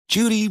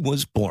Judy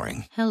was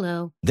boring.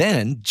 Hello.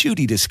 Then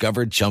Judy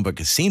discovered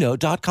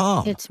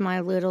ChumbaCasino.com. It's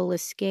my little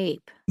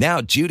escape. Now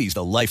Judy's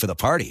the life of the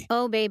party.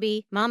 Oh,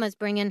 baby, mama's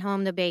bringing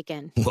home the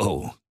bacon.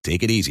 Whoa,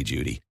 take it easy,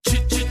 Judy.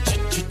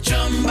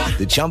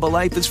 The Chumba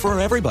life is for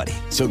everybody.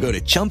 So go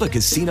to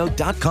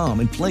ChumbaCasino.com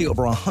and play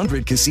over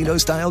 100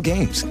 casino-style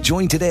games.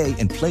 Join today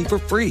and play for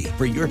free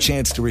for your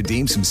chance to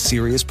redeem some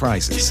serious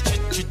prizes.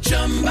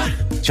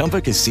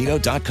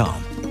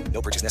 ChumbaCasino.com.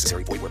 No purchase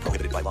necessary. Void where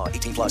prohibited by law.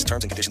 18 plus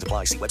terms and conditions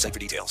apply. See website for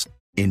details.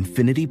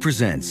 Infiniti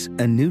presents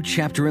a new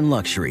chapter in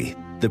luxury.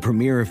 The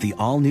premiere of the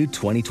all-new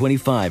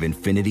 2025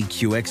 Infiniti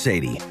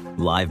QX80.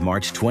 Live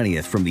March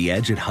 20th from the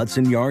Edge at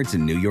Hudson Yards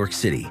in New York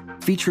City.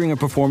 Featuring a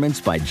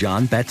performance by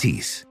John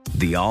Batiste.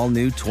 The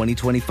all-new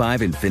 2025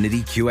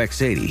 Infiniti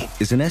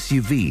QX80 is an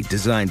SUV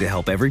designed to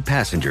help every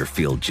passenger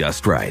feel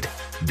just right.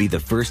 Be the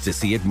first to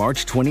see it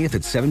March 20th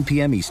at 7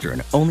 p.m.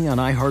 Eastern, only on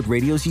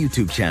iHeartRadio's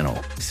YouTube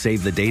channel.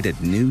 Save the date at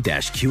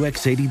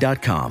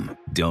new-QX80.com.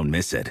 Don't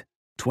miss it.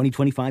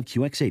 2025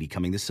 QX80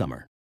 coming this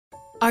summer.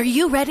 Are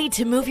you ready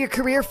to move your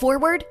career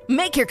forward?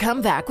 Make your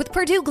comeback with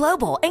Purdue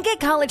Global and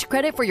get college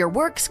credit for your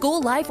work, school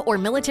life, or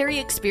military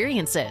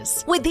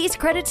experiences. With these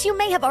credits, you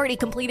may have already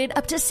completed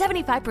up to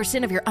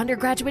 75% of your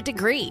undergraduate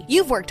degree.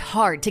 You've worked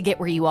hard to get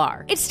where you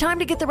are. It's time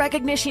to get the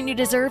recognition you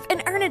deserve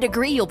and earn a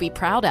degree you'll be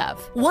proud of.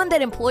 One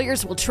that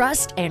employers will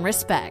trust and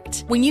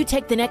respect. When you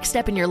take the next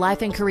step in your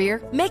life and career,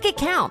 make it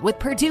count with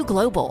Purdue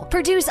Global,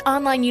 Purdue's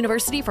online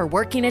university for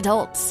working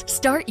adults.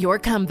 Start your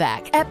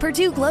comeback at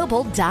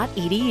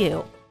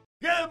purdueglobal.edu.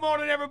 Good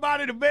morning,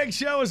 everybody. The big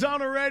show is on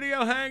the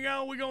radio. Hang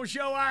on. We're going to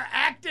show our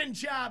acting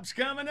chops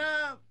coming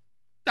up.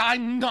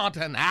 I'm not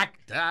an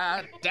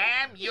actor,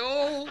 damn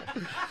you.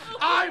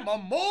 I'm a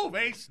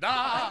movie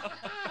star.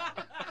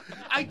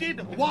 I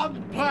did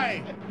one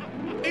play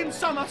in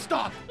summer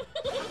stock.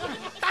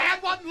 I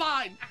had one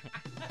line.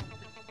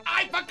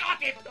 I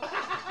forgot it.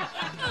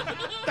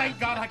 Thank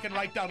God I can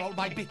write down all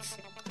my bits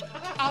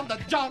on the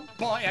John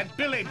Boy and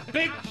Billy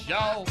Big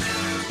Show.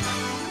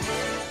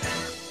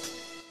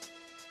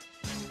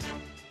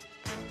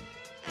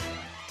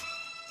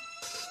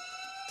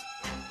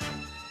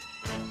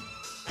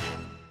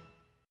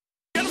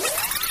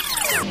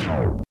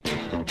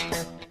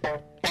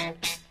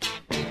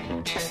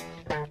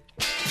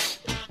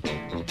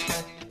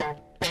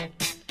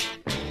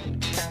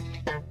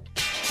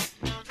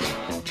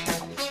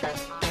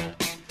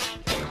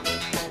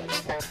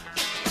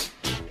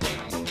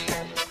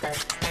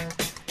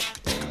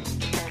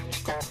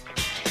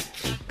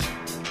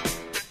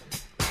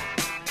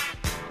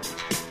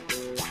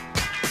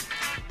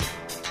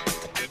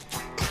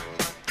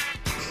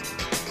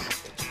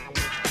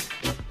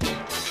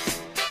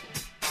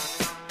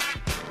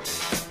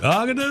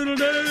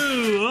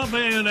 Cock-a-doodle-doo, up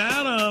and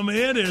Adam.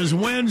 It is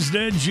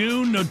Wednesday,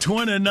 June the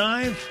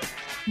 29th.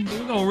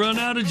 We're going to run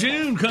out of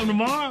June come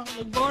tomorrow.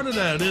 Look forward to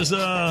that. It's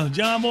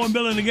John Boy and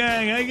Billy and the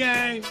gang. Hey,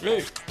 gang.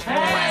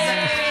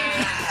 Hey!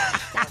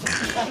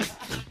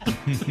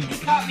 You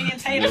caught me in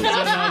taters.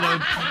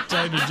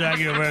 Take the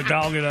jacket over there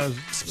talking.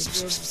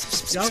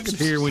 Y'all can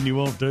hear when you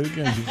want to,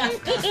 can't you?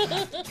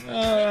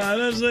 All right,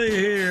 let's see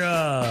here.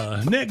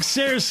 Nick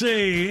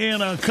Searcy,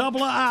 in a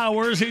couple of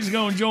hours, he's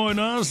going to join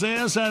us.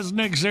 Yes, that's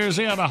Nick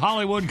Searcy out of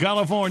Hollywood,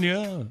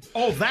 California.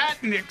 Oh, that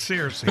Nick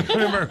Searcy.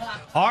 Remember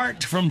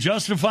Art from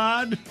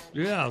Justified?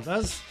 Yeah,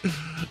 that's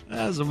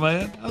a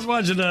man. I was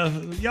watching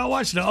y'all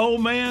watch The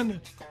Old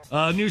Man?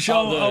 New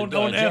show on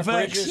Jeff FX.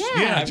 Bridges?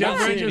 Yeah, Jeff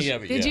Bridges.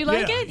 Did you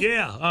like it?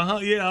 Yeah,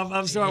 yeah.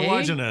 I've started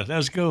watching that.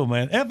 That's cool,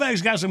 man.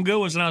 FX got some good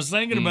ones, and I was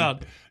thinking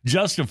about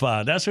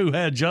Justified. That's who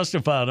had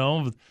Justified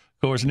on. Of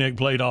course, Nick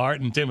played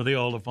Art, and Timothy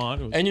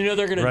Olyphant. And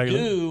they're going to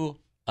do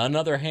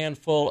another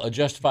handful of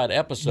Justified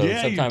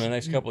episodes sometime in the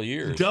next couple of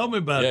years. Tell me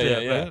about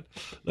that, man.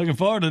 Looking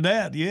forward to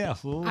that. Yeah,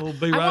 we'll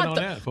be right on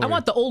that for I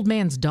want the old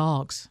man's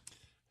dogs.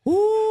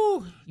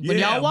 Ooh, when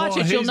y'all watch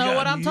it, you'll know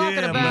what I'm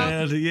talking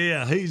about. Man,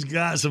 yeah, he's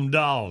got some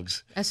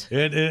dogs.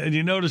 And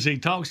you notice he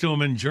talks to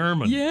them in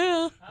German.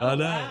 Yeah. I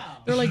know.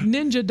 They're like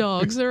ninja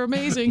dogs. They're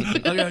amazing.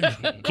 I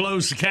got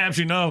closed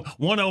caption.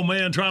 One old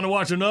man trying to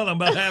watch another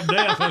about half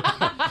deaf.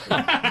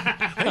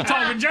 He's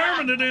talking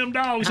German to them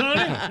dogs,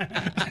 honey.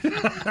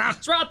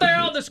 It's right there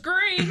on the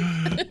screen.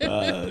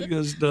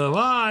 Good stuff.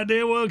 All right,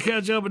 then we'll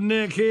catch up with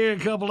Nick here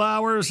in a couple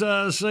hours.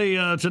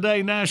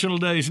 Today, National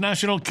Day. It's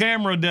National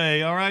Camera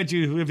Day. All right,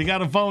 if you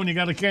got a phone, you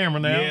got a camera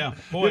now. Yeah.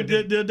 Boy,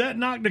 did that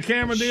knock the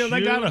camera deal?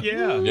 They got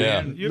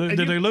Yeah.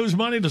 Did they lose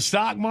money to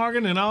stock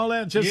market and all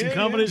that? Just the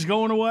companies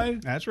going away?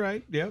 That's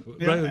right. Yep.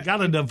 Got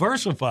to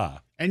diversify.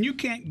 And you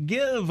can't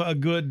give a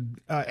good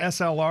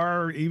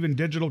SLR, even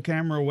digital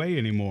camera away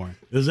anymore.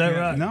 Is that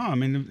right? No, I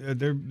mean,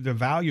 the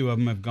value of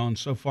them have gone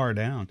so far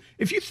down.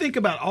 If you think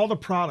about all the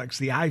products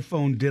the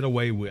iPhone did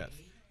away with,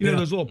 you know,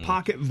 those little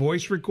pocket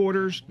voice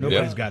recorders,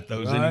 nobody's got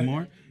those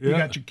anymore. You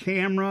got your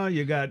camera,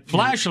 you got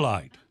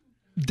flashlight.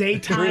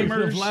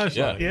 Daytimers,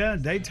 yeah,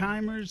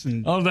 daytimers,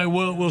 and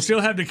we'll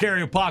still have to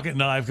carry a pocket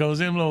knife because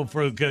them little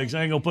fruitcakes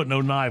ain't gonna put no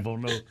knife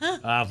on no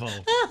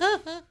iPhone.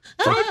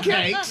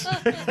 Fruitcakes.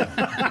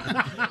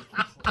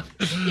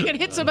 You can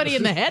hit somebody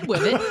in the head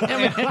with it.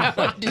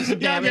 Do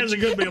some Yeah, I guess damage. it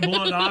could be a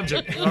blunt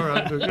object. All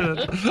right,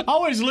 good.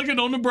 Always looking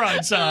on the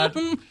bright side.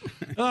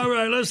 All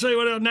right, let's see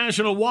what else.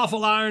 National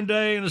Waffle Iron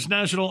Day, and it's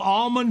National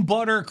Almond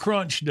Butter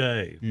Crunch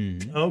Day.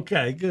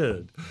 Okay,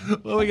 good.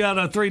 Well, we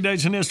got 3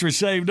 days in history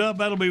saved up.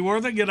 That'll be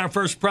worth it. Get our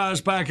first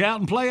prize pack out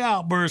and play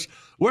Outburst.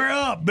 We're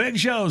up. Big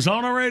Show's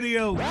on the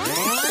radio.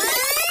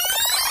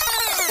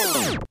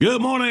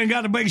 Good morning.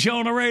 Got the Big Show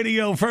on the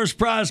radio. First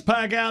prize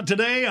pack out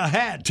today. A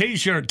hat,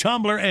 T-shirt,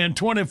 tumbler, and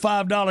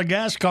 $25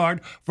 gas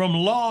card from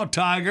Law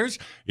Tigers.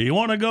 You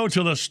want to go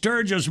to the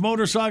Sturgis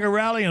Motorcycle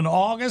Rally in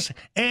August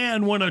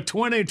and win a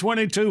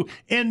 2022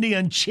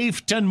 Indian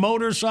Chieftain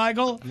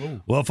motorcycle?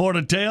 Ooh. Well, for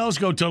details,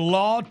 go to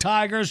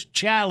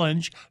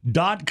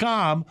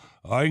lawtigerschallenge.com.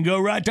 Or you can go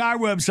right to our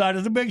website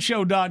at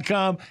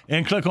thebigshow.com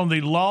and click on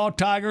the Law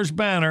Tigers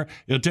banner.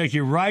 It'll take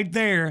you right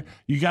there.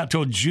 You got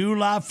till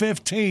July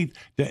 15th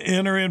to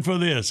enter in for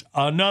this.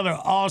 Another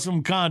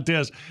awesome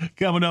contest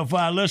coming up for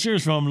our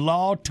listeners from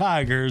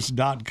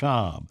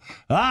lawtigers.com.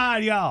 All right,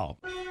 y'all.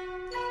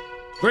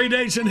 3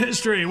 dates in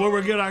history where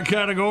we get our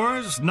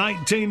categories.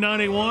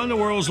 1991, the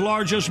world's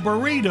largest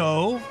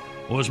burrito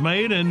was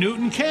made in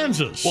Newton,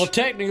 Kansas. Well,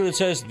 technically it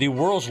says the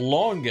world's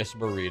longest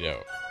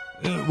burrito.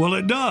 Well,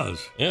 it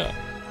does. Yeah.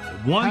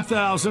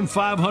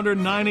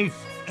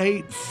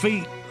 1,598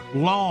 feet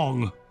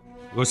long.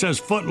 Well, it says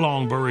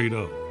foot-long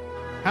burrito.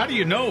 How do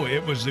you know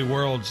it was the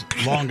world's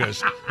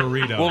longest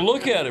burrito? Well,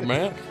 look at it,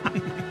 man.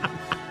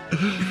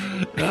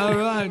 All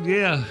right,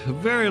 yeah.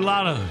 Very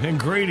lot of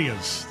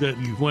ingredients that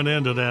went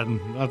into that,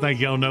 and I think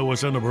y'all know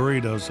what's in the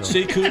burrito. So.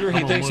 See, Cooter,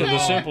 he thinks of the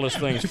simplest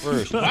things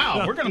first.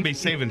 Wow, we're going to be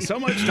saving so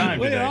much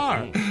time today. We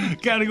are.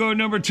 Category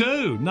number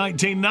 2,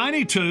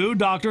 1992,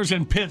 doctors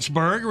in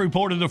Pittsburgh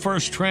reported the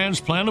first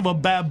transplant of a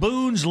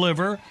baboon's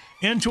liver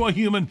into a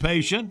human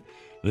patient.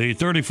 The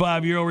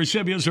 35-year-old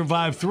recipient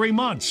survived 3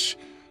 months.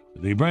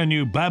 The brand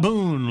new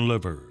baboon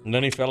liver. And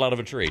then he fell out of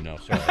a tree. No,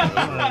 sorry.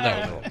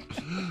 That was wrong.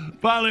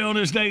 Finally, on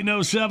this date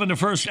in 07, the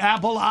first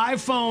Apple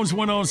iPhones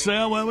went on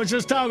sale. Well, we're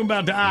just talking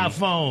about the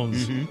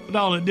iPhones. But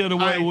all it did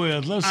away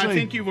with. Let's see. I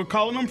think you were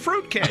calling them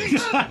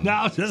fruitcakes.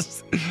 No,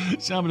 just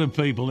some of the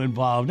people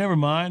involved. Never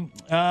mind.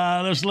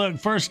 Let's look.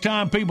 First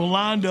time people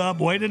lined up,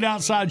 waited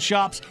outside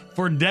shops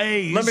for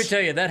days. Let me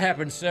tell you, that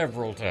happened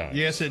several times.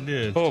 Yes, it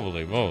did.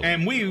 Holy moly.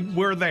 And we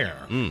were there.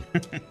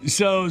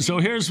 So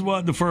here's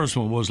what the first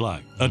one was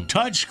like. A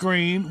touch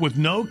screen with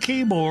no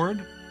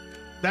keyboard.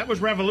 That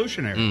was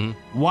revolutionary.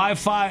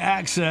 Wi-Fi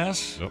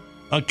access,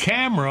 a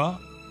camera,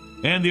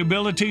 and the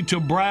ability to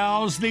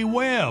browse the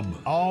web.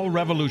 All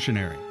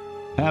revolutionary.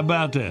 How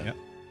about that? Yep.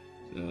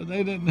 So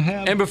they didn't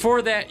have... And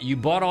before that, you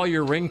bought all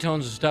your ringtones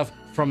and stuff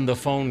from the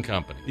phone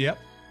company. Yep.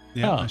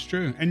 Yeah, that's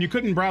true. And you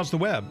couldn't browse the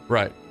web.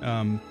 Right.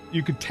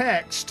 You could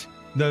text.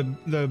 The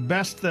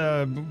best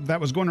that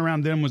was going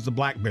around then was the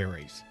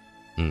Blackberries.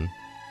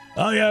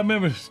 Oh, yeah, I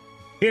remember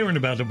hearing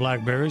about the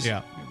Blackberries.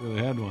 Yeah. You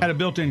really had one. Had a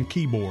built-in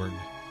keyboard.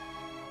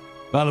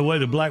 By the way,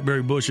 the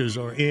blackberry bushes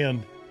are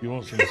in. You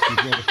want some? At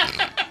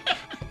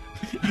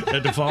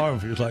the farm,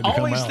 if you'd like to come out.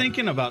 Always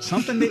thinking about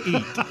something to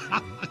eat.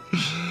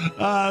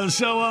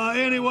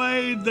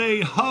 Anyway, they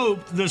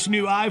hoped this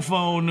new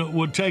iPhone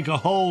would take a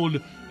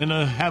hold and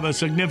have a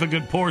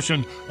significant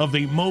portion of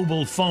the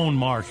mobile phone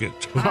market.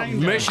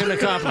 Mission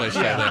accomplished.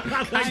 Yeah,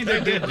 I think they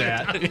did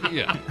that.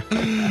 Yeah.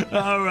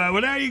 All right,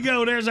 well, there you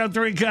go. There's our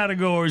 3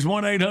 categories.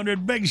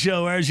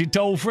 1-800-BIG-SHOW as your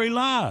toll-free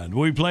line.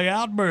 We play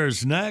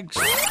Outburst next.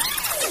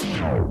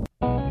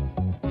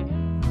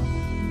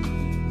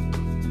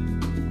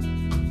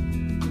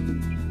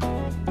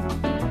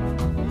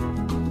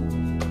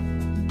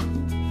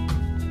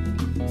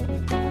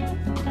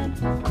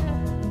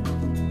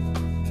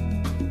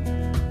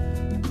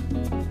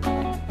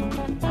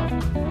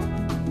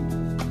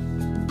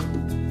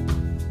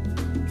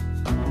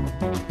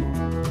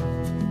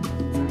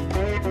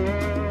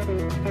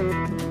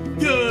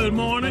 Good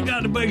morning.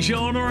 Got the Big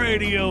Show on the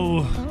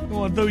radio.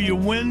 Going through your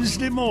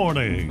Wednesday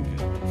morning.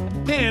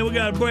 And we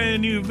got a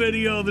brand new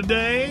video of the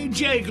day.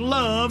 Jake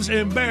loves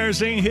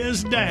embarrassing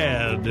his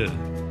dad.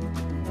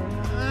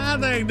 I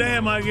think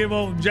Dad might give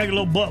old Jake a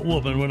little butt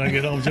whooping when I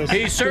get home.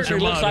 He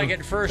certainly looks like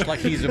at first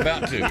like he's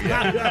about to.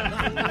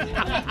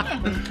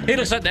 Yeah. He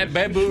looks like that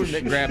baboon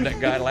that grabbed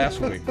that guy last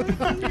week.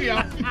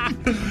 Yeah.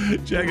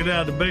 Check it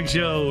out at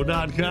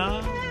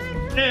thebigshow.com.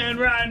 And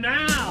right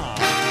now,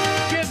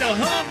 get the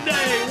hump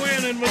day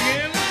winning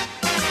begin.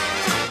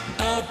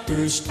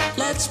 Outburst,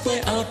 let's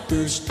play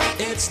Outburst.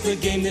 It's the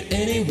game that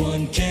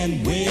anyone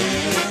can win.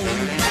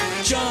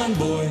 John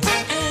Boy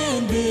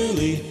and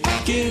Billy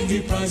give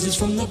you prizes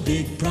from the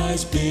big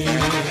prize bin.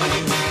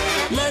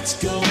 Let's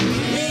go,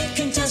 meet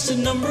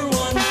contestant number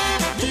 1.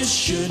 This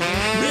should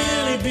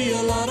really be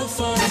a lot of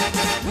fun.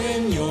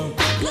 When you're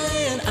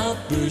playing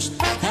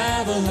Outburst,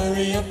 have a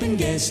hurry up and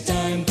guess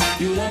time.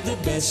 You'll have the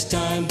best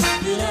time.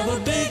 You'll have a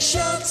big show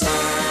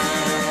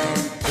time.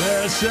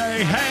 Let's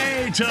say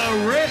hey to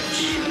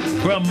Rich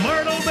from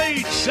Myrtle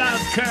Beach,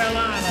 South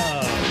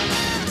Carolina.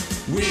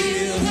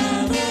 We'll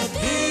have a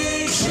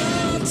big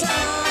show time.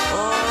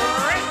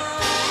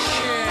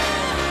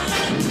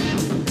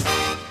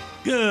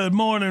 Good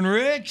morning,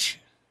 Rich.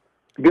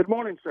 Good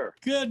morning, sir.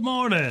 Good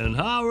morning.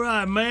 All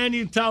right, man.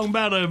 You're talking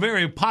about a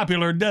very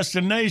popular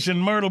destination,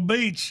 Myrtle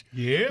Beach.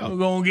 Yeah. We're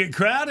going to get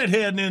crowded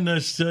heading in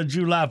this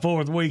July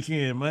 4th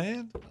weekend,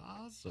 man.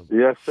 Awesome.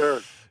 Yes,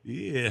 sir.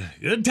 Yeah,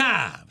 good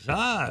times. All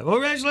right. Well,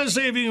 Rich, let's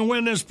see if you can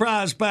win this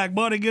prize pack,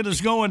 buddy. Get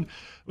us going.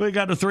 We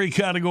got the 3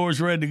 categories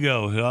ready to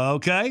go.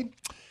 Okay?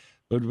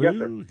 Yes,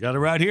 sir. Got it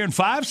right here in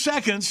 5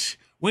 seconds.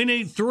 We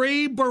need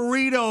 3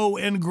 burrito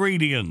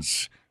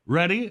ingredients.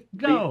 Ready?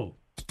 Go.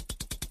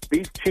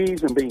 Beef,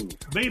 cheese, and beans.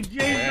 Beef, cheese,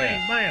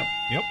 beans, bam.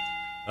 Yep.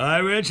 All right,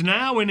 Rich,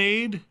 now we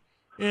need,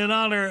 in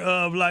honor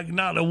of, like,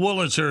 not the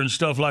Wurlitzer and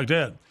stuff like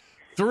that,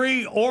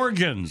 3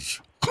 organs.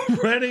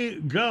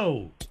 Ready?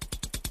 Go.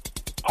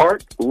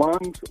 Heart,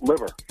 lungs,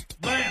 liver.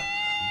 Bam.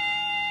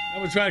 I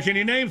was trying. Can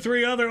you name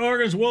 3 other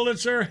organs?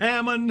 Wurlitzer,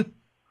 Hammond,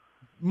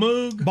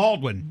 Moog?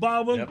 Baldwin.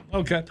 Baldwin? Yep.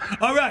 Okay.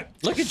 All right.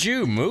 Look at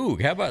you,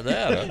 Moog. How about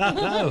that?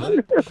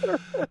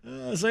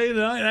 See,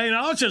 ain't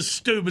all just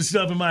stupid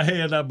stuff in my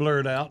head I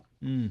blurred out.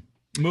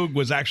 Moog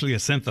was actually a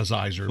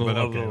synthesizer, but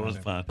okay. That's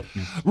fine.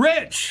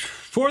 Rich,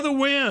 for the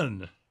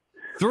win,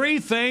 3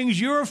 things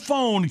your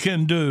phone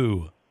can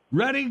do.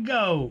 Ready,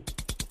 go.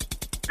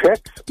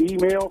 Text,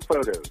 email,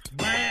 photos.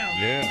 Bam.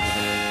 Yeah.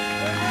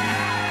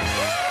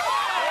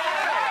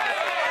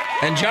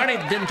 And Johnny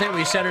didn't think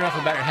we said enough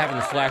about it having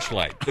a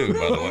flashlight, too,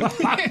 by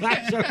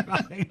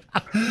the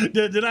way.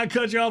 Did I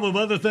cut you off of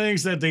other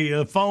things that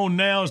the phone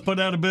now has put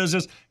out of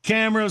business?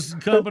 Cameras,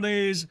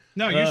 companies?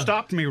 No, you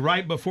stopped me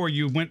right before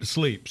you went to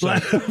sleep. So.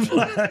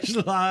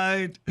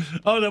 Flashlight.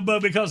 Oh, no,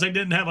 but because they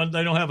don't have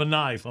a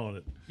knife on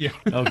it. Yeah.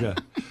 Okay.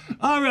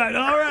 All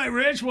right,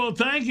 Rich. Well,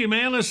 thank you,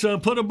 man. Let's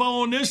put a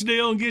bow on this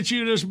deal and get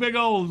you this big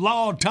old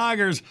Law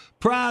Tigers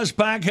prize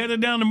pack headed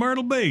down to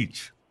Myrtle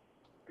Beach.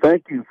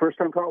 Thank you.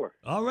 First-time caller.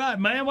 All right,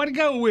 man. Way to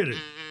go with it.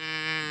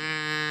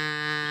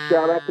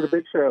 Shout out to the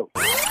big show.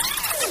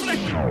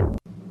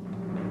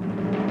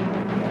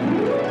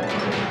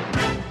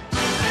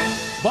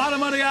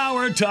 Bottom of the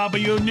hour, top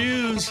of your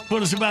news.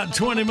 Put us about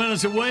 20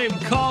 minutes away from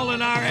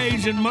calling our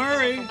agent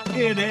Murray.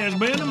 It has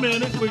been a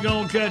minute. We're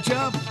going to catch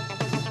up.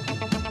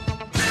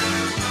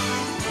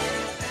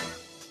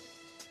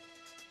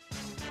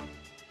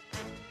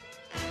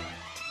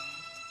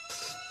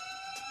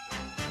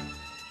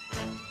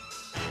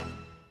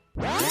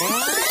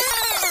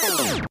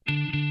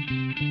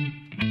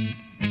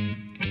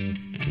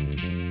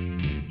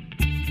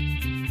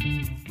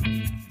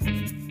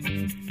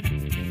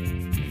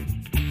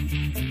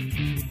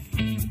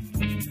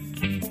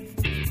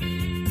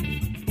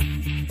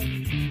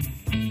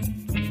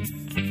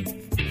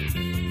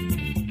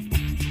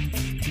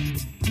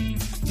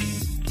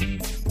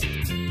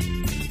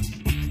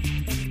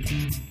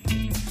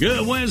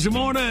 Good Wednesday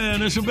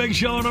morning. It's a big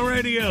show on the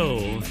radio.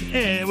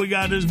 And we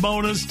got this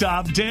bonus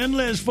top 10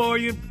 list for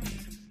you.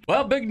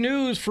 Well, big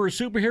news for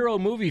superhero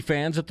movie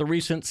fans at the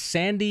recent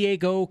San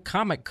Diego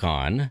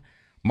Comic-Con.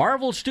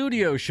 Marvel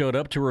Studios showed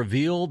up to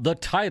reveal the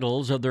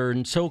titles of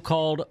their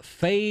so-called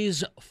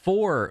Phase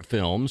 4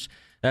 films.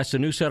 That's the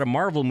new set of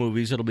Marvel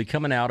movies that'll be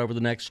coming out over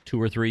the next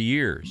 2 or 3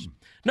 years.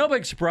 No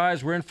big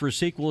surprise, we're in for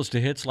sequels to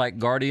hits like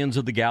Guardians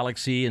of the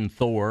Galaxy and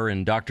Thor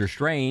and Doctor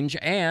Strange,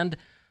 and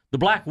the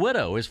Black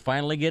Widow is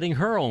finally getting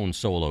her own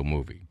solo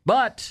movie.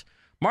 But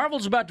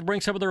Marvel's about to bring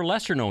some of their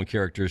lesser-known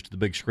characters to the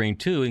big screen,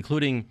 too,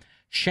 including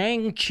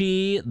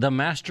Shang-Chi, the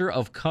Master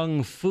of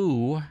Kung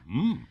Fu,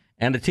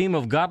 and a team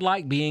of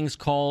godlike beings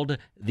called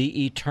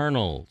the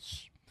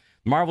Eternals.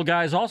 Marvel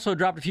guys also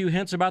dropped a few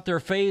hints about their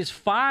Phase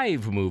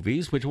 5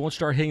 movies, which won't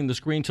start hitting the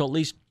screen till at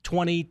least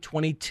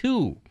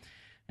 2022.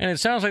 And it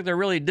sounds like they're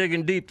really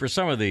digging deep for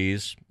some of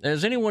these.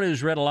 As anyone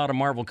who's read a lot of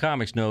Marvel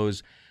comics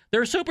knows,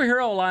 their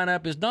superhero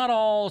lineup is not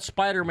all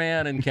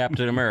Spider-Man and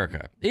Captain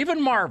America.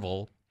 Even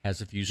Marvel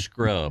has a few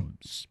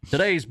scrubs.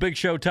 Today's Big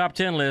Show Top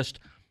 10 list,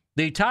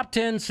 the top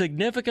 10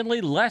 significantly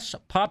less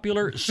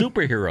popular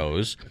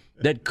superheroes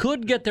that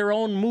could get their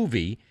own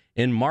movie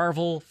in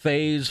Marvel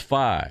Phase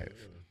 5.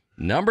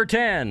 Number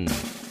 10,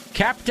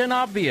 Captain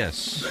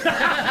Obvious.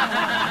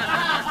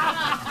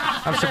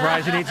 I'm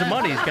surprised he needs some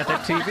money. He's got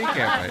that TV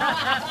campaign.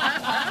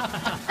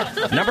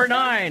 Number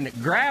 9,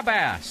 Grab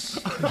Ass.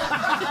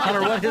 I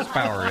wonder what his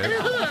power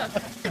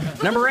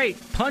is. Number 8,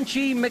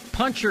 Punchy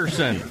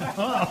McPuncherson.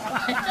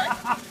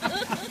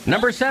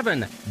 Number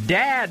 7,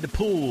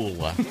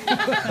 Dadpool.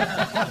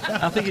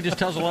 I think he just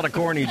tells a lot of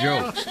corny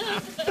jokes.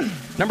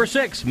 Number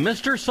 6,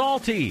 Mr.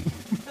 Salty.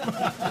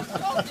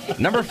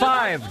 Number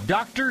 5,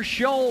 Dr.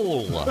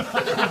 Scholl.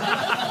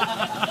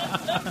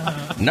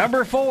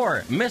 Number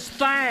 4, Miss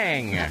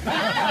Thang.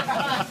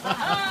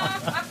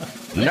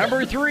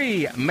 Number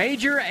 3,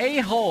 Major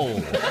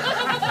A-Hole.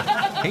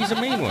 He's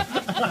a mean one.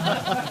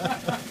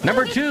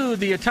 Number 2,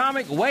 the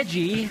Atomic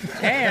Wedgie.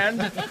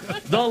 And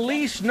the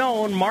least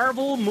known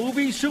Marvel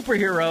movie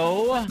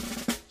superhero,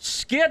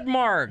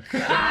 Skidmark.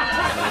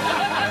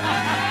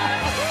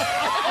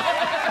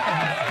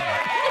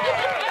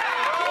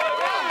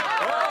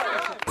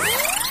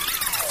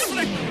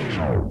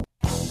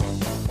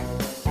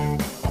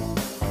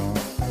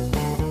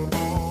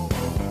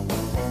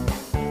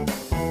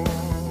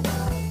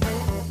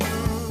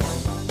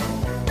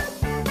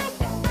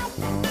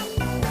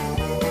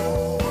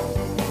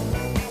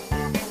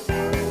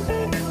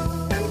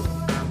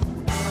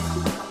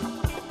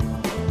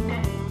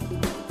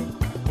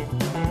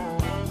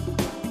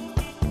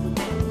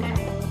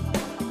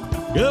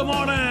 Good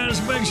morning. It's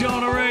Big Show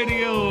on the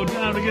radio.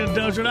 Time to get in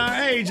touch with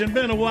our agent.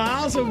 Been a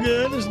while, so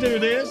good. Let's do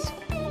this.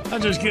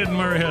 I'm just kidding.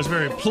 Murray has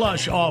very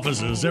plush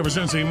offices ever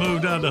since he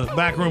moved out the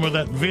back room of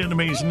that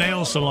Vietnamese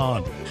nail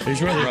salon.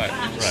 He's really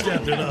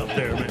stepped it up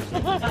there, man.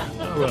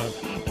 All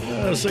right.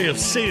 Let's see if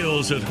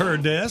Seal's at her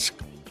desk.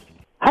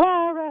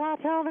 Hello, Red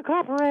Hot Town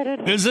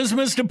Incorporated. Is this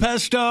Mr.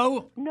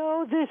 Pesto?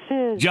 No, this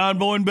is. John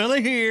Boy and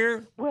Billy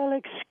here. Well,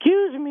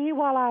 excuse me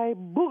while I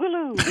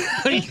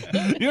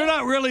boogaloo. You're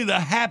not really the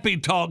happy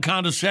talk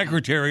kind of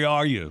secretary,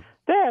 are you?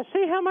 There,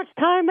 see how much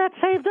time that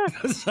saved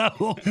us?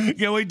 So,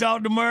 can we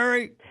talk to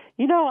Murray?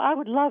 You know, I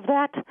would love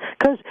that,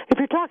 because if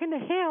you're talking to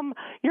him,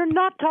 you're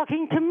not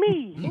talking to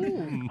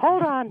me.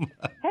 Hold on. Hey,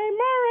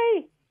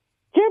 Murray!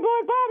 Jim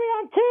Boy Bobby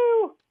on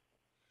 2.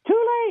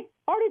 Too late.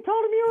 Already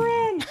told him you were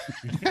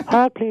in.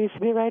 Hold, please.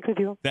 Be right with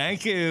you.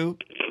 Thank you.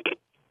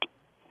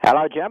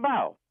 Hello,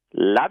 Jimbo.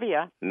 Love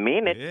ya.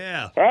 Mean it.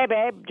 Yeah. Hey,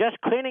 babe. Just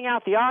cleaning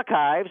out the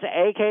archives,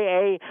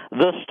 a.k.a.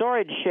 the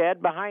storage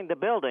shed behind the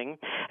building,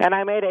 and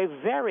I made a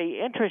very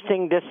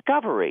interesting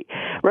discovery.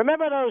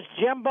 Remember those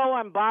Jimbo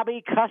and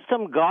Bobby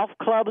custom golf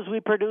clubs we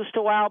produced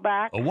a while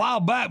back? A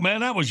while back,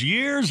 man. That was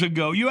years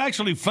ago. You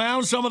actually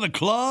found some of the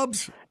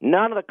clubs?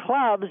 None of the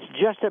clubs,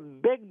 just a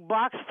big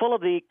box full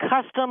of the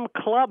custom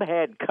club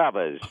head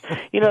covers.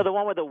 You know, the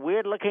one with the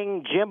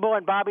weird-looking Jimbo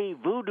and Bobby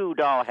voodoo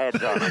doll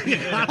heads on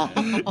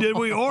them. Did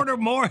we order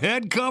more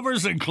head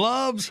covers and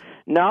clubs?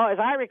 No, as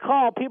I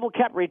recall, people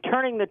kept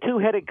returning the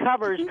two-headed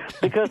covers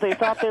because they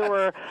thought they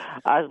were,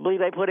 I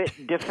believe they put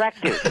it,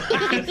 defective.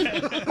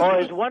 Or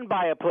as one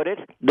buyer put it,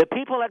 the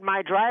people at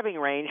my driving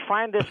range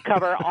find this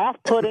cover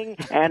off-putting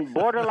and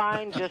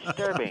borderline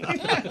disturbing.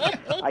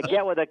 I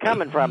get where they're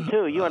coming from,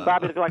 too. You and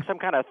Bobby look like some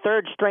kind of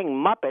third-string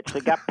Muppets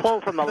that got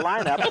pulled from the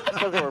lineup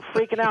because they were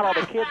freaking out all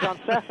the kids on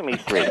Sesame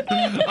Street.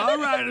 All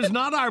right, it's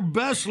not our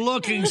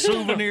best-looking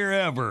souvenir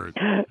ever.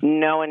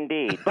 No,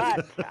 indeed.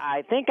 But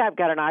I think I've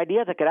got an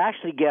idea that could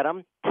actually get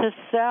them to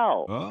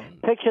sell. Oh.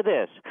 Picture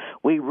this.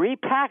 We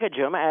repackage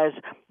them as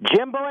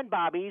Jimbo and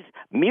Bobby's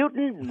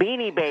Mutant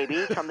Beanie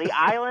Babies from the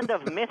island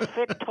of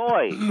misfit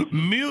toys.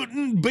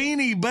 Mutant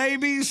Beanie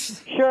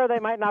Babies? Sure, they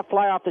might not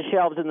fly off the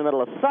shelves in the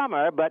middle of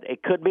summer, but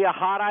it could be a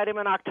hot item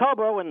in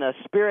October when the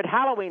Spirit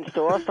Halloween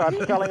store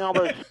starts selling all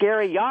those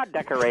scary yard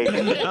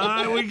decorations. All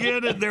right, we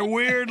get it. They're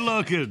weird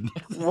looking.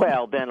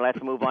 Well, then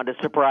let's move on to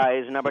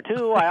surprise number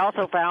 2. I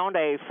also found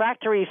a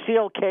factory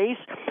seal case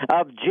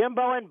of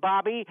Jimbo and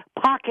Bobby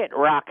Pocket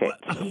Rockets.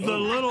 The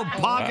little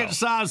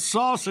pocket-sized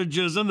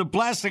sausages in the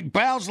plastic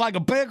pouch like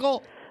a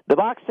pickle? The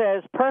box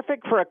says,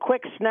 perfect for a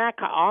quick snack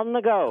on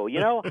the go. You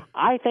know,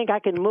 I think I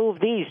can move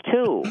these,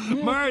 too.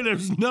 Murray,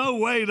 there's no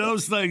way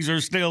those things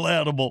are still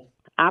edible.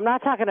 I'm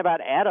not talking about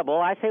edible.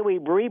 I say we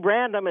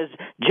rebrand them as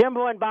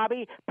Jimbo and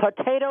Bobby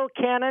Potato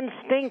Cannon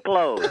Stink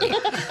Load.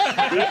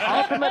 The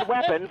ultimate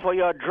weapon for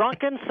your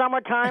drunken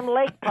summertime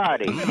lake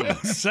party.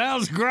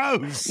 Sounds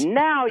gross.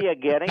 Now you're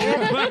getting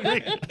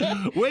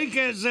it. We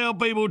can't sell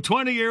people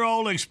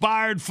 20-year-old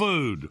expired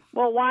food.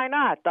 Well, why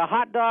not? The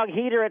hot dog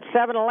heater at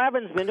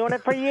 7-Eleven's been doing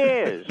it for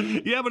years.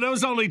 Yeah, but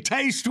those only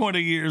taste 20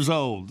 years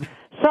old.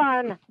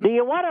 Son, do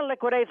you want to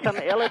liquidate some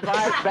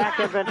ill-advised back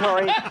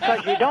inventory?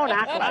 Because you don't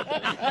act like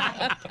it.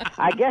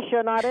 I guess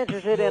you're not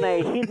interested in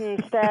a hidden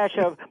stash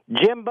of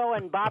Jimbo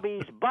and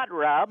Bobby's butt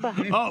rub.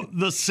 Oh,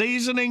 the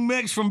seasoning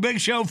mix from Big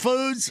Show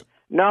Foods?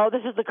 No,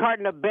 this is the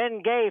carton of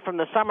Ben Gay from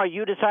the summer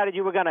you decided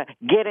you were going to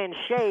get in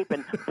shape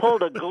and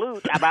pulled a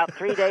glute about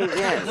 3 days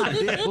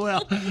in. Yeah,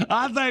 well,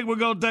 I think we're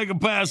going to take a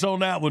pass on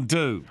that one,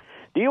 too.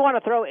 Do you want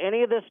to throw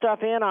any of this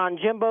stuff in on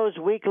Jimbo's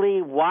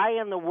weekly Why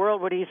in the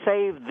World Would He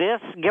Save This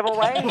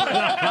giveaway?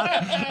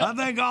 I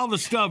think all the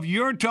stuff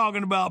you're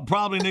talking about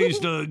probably needs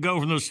to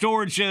go from the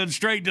storage shed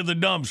straight to the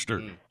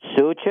dumpster.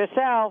 Suit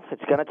yourself.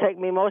 It's going to take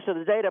me most of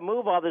the day to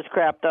move all this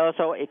crap, though,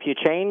 so if you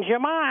change your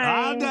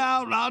mind...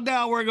 I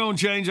doubt we're going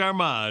to change our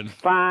mind.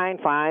 Fine.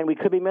 We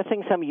could be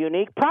missing some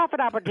unique profit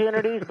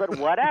opportunities, but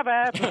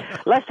whatever.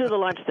 Let's do the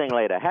lunch thing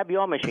later. Have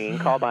your machine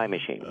call my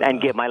machine.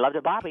 And give my love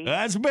to Bobby.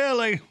 That's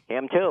Billy.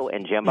 Him, too.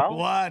 And Jimbo?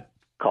 What?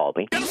 Call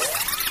me.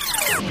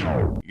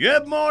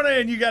 Good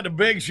morning. You got the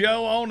Big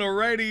Show on the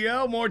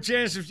radio. More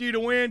chances for you to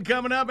win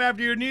coming up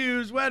after your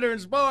news, weather, and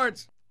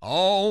sports.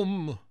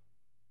 Home.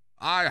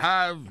 I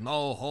have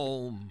no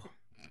home.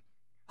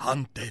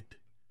 Hunted.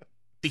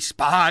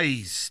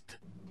 Despised.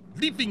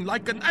 Living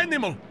like an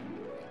animal.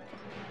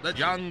 The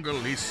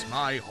jungle is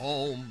my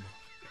home.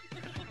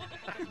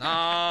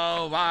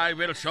 Now I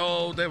will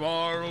show the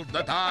world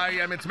that I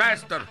am its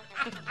master.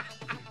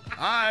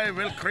 I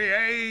will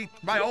create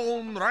my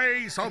own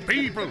race of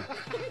people.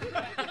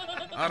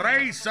 A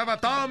race of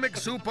atomic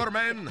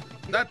supermen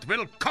that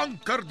will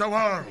conquer the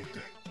world.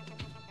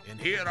 And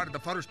here are the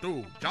first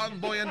two, John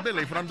Boy and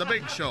Billy from The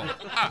Big Show.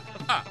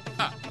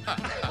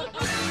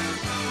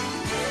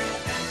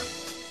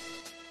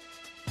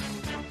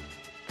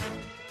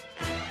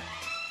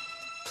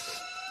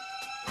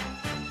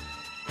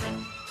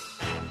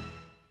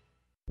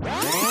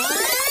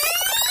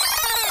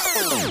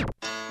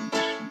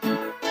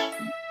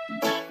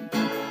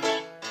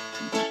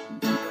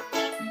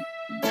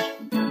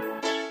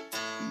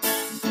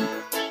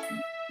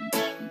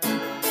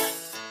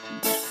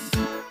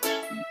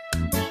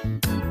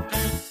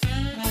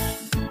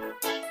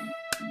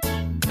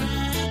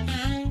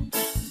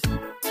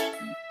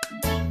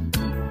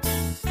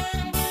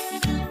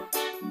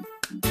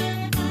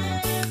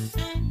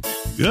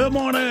 Good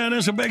morning.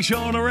 It's a Big Show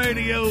on the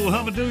radio.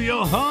 Humping through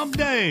your hump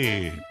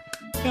day.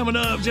 Coming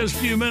up just a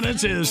few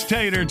minutes is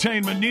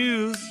Tatertainment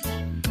News.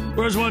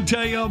 First, I want to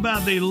tell you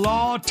about the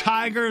Law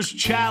Tigers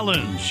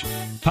Challenge,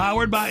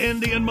 powered by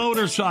Indian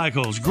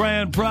Motorcycles.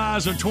 Grand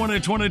prize of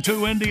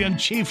 2022 Indian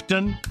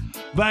Chieftain,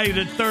 valued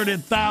at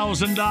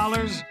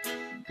 $30,000.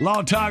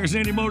 Law Tigers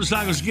Indian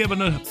Motorcycles giving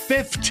the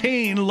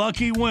 15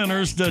 lucky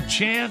winners the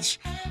chance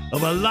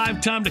of a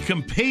lifetime to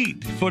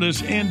compete for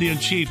this Indian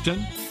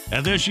Chieftain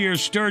at this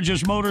year's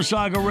Sturgis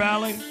Motorcycle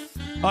Rally.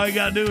 All you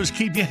got to do is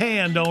keep your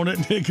hand on it,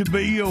 and it could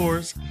be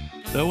yours.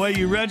 The way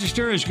you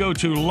register is go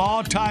to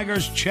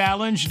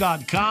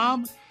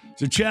lawtigerschallenge.com.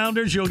 The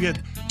challengers, you'll get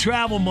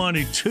travel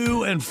money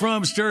to and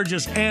from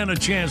Sturgis and a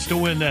chance to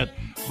win that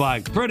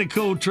bike. Pretty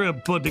cool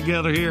trip put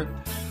together here.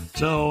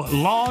 So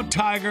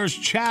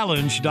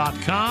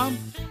lawtigerschallenge.com,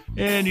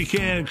 and you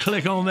can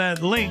click on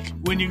that link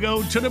when you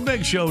go to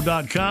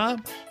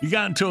thebigshow.com. You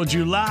got until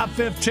July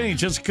 15th,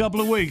 just a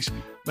couple of weeks.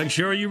 Make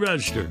sure you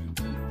register.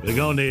 Click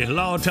on the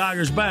Law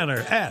Tigers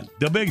banner at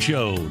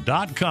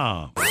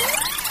thebigshow.com.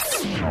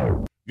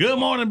 Good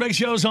morning, Big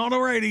Show's on the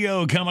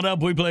radio. Coming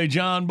up, we play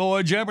John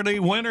Boy Jeopardy.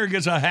 Winner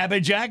gets a Happy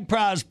Jack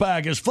prize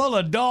pack. It's full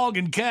of dog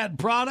and cat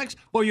products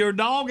for your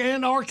dog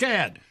and or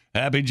cat.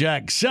 Happy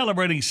Jack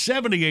celebrating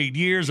 78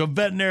 years of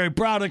veterinary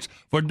products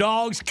for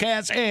dogs,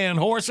 cats, and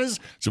horses.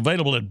 It's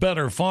available at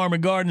better farm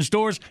and garden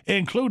stores,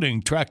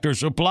 including Tractor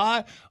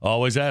Supply.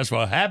 Always ask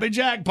for Happy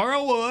Jack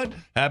Pearlwood,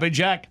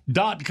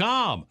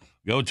 happyjack.com.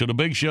 Go to the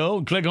Big Show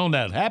and click on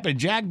that Happy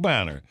Jack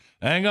banner.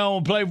 Hang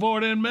on, play for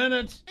it in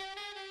minutes.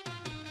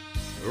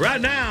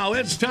 Right now,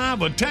 it's time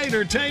for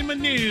Tatertainment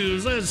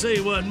News. Let's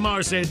see what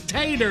Marcy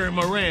Tater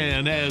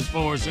Moran has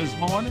for us this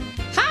morning.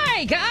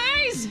 Hi, guys.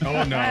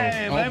 Oh, no.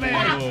 Hey, baby.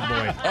 Oh,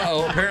 boy.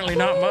 Uh-oh, apparently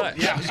not much.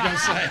 Yeah, I was going to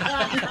say.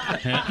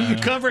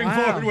 Covering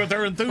forward with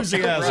her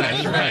enthusiasm.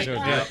 Right.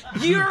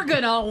 You're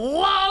going to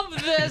love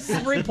this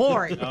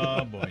report.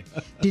 Oh, boy.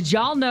 Did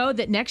y'all know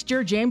that next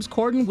year James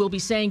Corden will be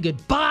saying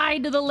goodbye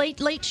to the Late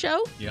Late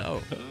Show? Yeah.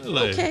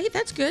 Okay,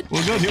 that's good.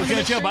 Well, good. He'll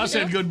catch up. I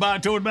said goodbye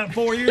to it about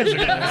 4 years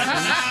ago.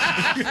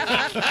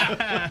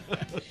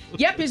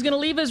 Yep, he's going to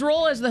leave his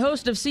role as the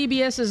host of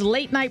CBS's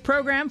late night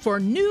program for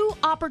new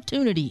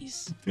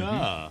opportunities.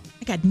 Ah.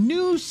 I got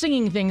new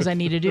singing things I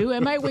need to do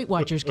and my Weight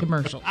Watchers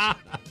commercials.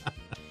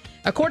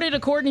 According to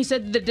Corden, he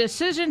said the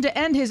decision to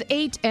end his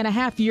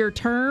 8.5-year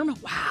term,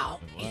 wow,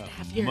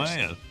 8.5 years,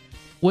 Man.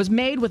 was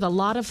made with a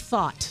lot of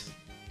thought.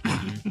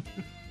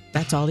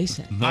 That's all he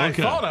said. I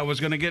thought I was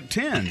going to get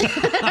 10.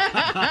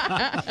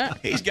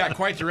 He's got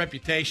quite the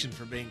reputation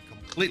for being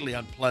completely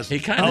unpleasant.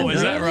 He kind of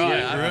is that right?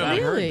 Yeah, I've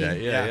Really? heard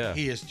that. Yeah.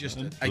 He is just,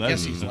 I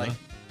guess he's like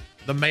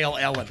the male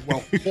Ellen.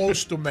 Well,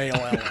 close to male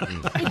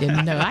Ellen. I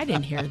didn't know. I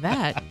didn't hear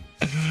that.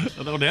 I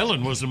thought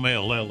Ellen was the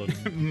male Ellen.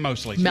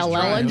 Mostly. Mel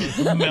Ellen.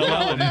 Mel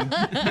Ellen.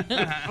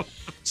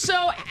 So,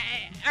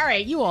 all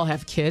right, you all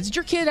have kids. Did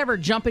your kid ever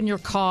jump in your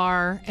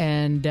car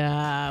and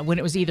when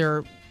it was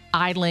either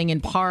idling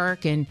in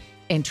park and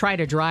try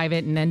to drive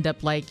it and end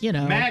up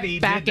Maddie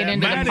backing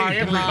into the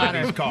parking lot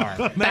or car.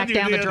 back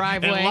down the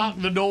driveway? And lock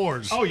the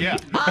doors. Oh, yeah.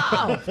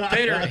 Oh,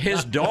 Tater,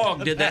 his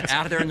dog did that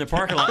out there in the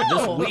parking lot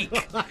this week.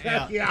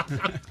 Yeah.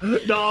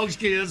 Dogs,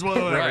 kids,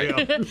 whatever.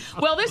 Right. Yeah.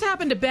 well, this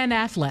happened to Ben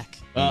Affleck.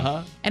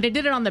 Uh-huh. And it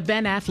did it on the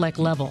Ben Affleck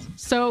level.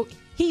 So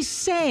he's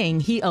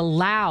saying he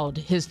allowed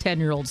his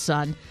 10-year-old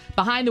son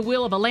behind the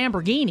wheel of a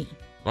Lamborghini.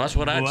 Well, that's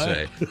what I'd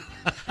say.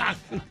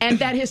 And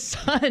that his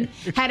son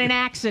had an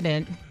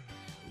accident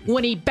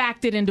when he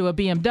backed it into a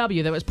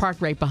BMW that was parked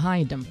right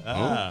behind him.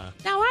 Ah.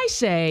 Now, I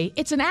say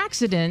it's an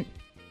accident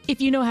if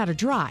you know how to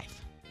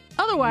drive.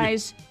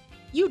 Otherwise,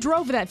 you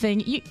drove that thing.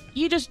 You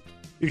just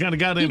kind of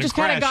got in you just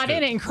kind of got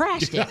in it and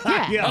crashed it.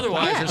 Yeah.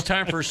 Otherwise, it's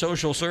time for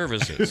social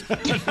services.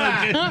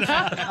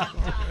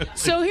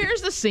 So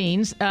here's the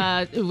scenes.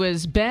 It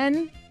was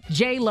Ben,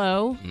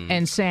 J-Lo,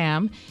 and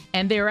Sam,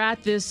 and they were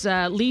at this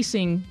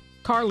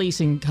car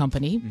leasing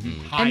company.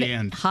 High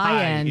end.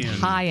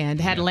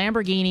 Had a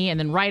Lamborghini, and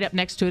then right up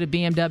next to it a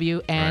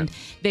BMW, and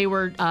they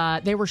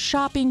were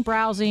shopping,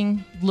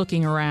 browsing,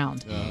 looking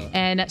around.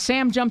 And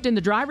Sam jumped in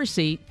the driver's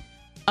seat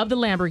of the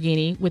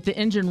Lamborghini with the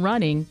engine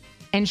running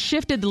and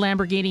shifted the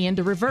Lamborghini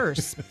into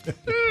reverse.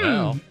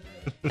 Well,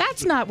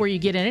 That's not where you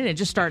get in it. It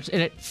just starts,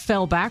 and it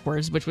fell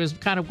backwards, which was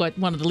kind of what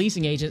one of the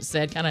leasing agents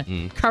said, kind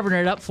of covering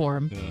it up for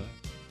him.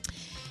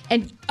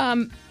 And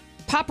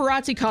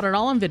paparazzi caught it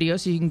all on video,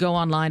 so you can go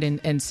online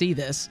and see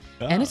this.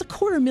 And it's a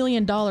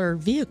 $250,000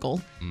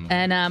 vehicle.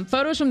 And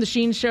photos from the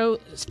scene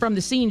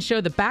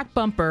show the back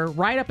bumper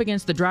right up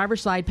against the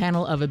driver's side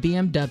panel of a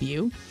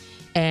BMW.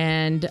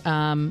 And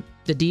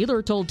the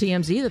dealer told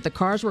TMZ that the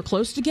cars were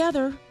close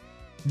together,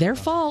 their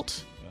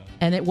fault,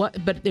 and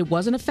but it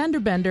wasn't a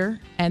fender bender,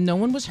 and no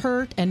one was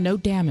hurt, and no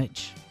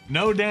damage.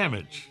 No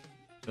damage.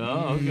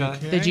 Oh, okay.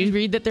 Did you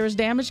read that there was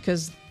damage?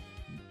 Because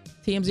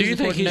TMZ. Do you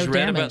think he's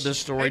read damage. about this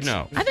story?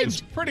 No. I think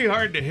it's pretty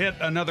hard to hit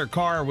another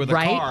car with a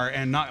Right? car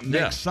and not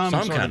make some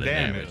sort kind of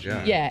damage.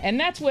 Yeah, and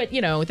that's what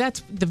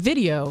that's the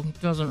video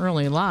doesn't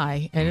really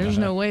lie, and there's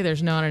no way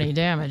there's not any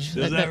damage.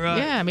 Is that right?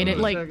 Yeah, I mean it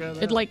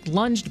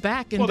lunged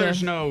back into. Well,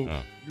 there's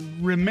no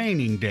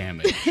remaining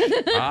damage.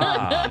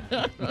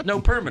 No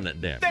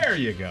permanent damage. There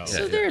you go.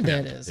 So there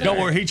that is. Don't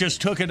worry, he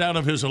just took it out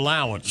of his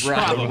allowance.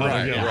 Right.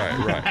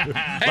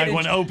 Like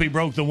when Opie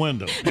broke the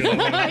window. He's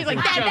like,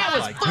 that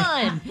was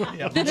fun.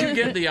 Did you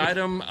get the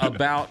item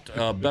about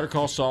Better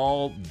Call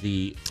Saul,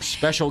 the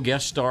special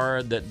guest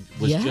star that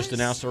was Yes. just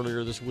announced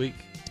earlier this week?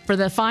 For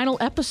the final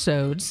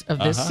episodes of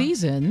this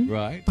season,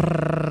 Right.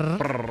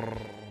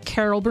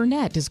 Carol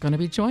Burnett is going to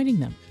be joining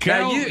them.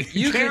 Now,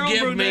 you can Carol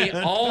give Burnett.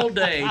 me all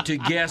day to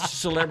guess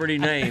celebrity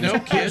names.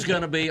 Who's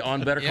going to be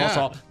on Better Call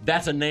Saul?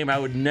 That's a name I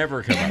would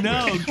never come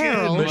up with.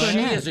 Carol But she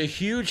Burnett. is a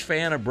huge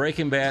fan of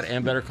Breaking Bad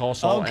and Better Call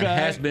Saul and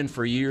has been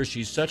for years.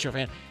 She's such a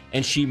fan.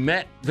 And she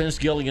met Vince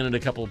Gilligan in a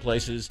couple of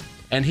places,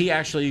 and he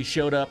actually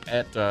showed up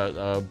at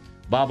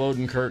Bob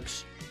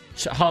Odenkirk's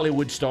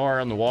Hollywood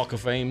Star on the Walk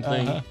of Fame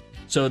thing.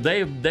 So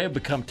they've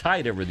become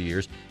tight over the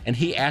years, and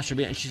he asked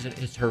her, and she said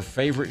it's her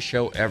favorite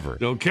show ever.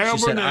 So Carol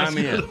she said, Burnett. I'm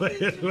in.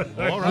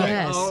 All right.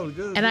 Yes. Oh,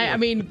 good. And I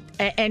mean,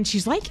 and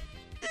she's like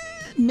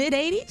mid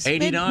 80s,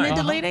 89. mid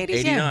to late 80s.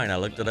 89. I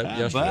looked it up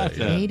yesterday.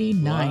 Yeah.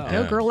 89.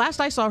 Go girl. Last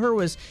I saw her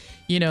was,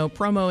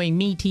 promoting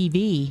Me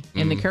TV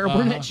in the Carol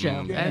Burnett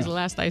show. That was the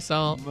last I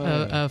saw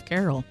of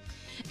Carol.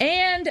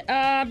 And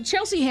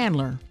Chelsea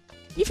Handler.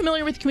 You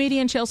familiar with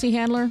comedian Chelsea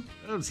Handler?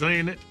 I'm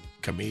saying it.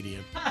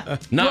 Comedian.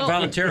 Not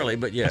voluntarily,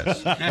 but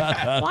yes.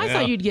 Well, I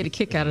thought you'd get a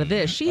kick out of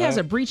this. She has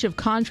a breach of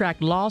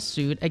contract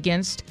lawsuit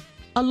against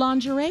a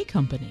lingerie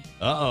company.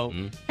 Uh-oh.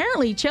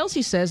 Apparently,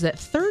 Chelsea says that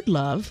Third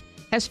Love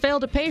has failed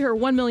to pay her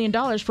 $1 million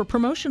for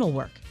promotional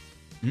work.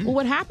 Well,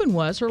 what happened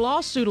was her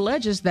lawsuit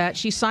alleges that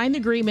she signed the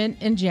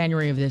agreement in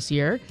January of this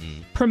year,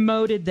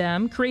 promoted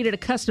them, created a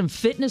custom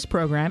fitness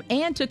program,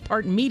 and took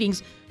part in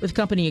meetings with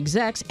company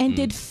execs and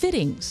did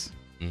fittings.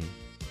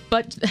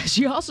 But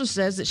she also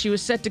says that she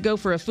was set to go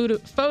for a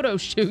photo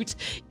shoot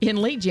in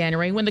late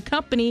January when the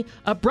company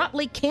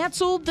abruptly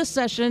canceled the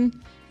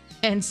session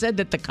and said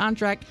that the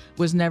contract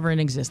was never in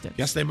existence.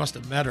 Guess they must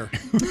have met her.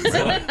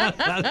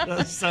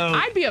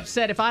 I'd be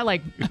upset if I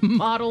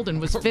modeled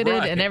and was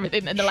fitted and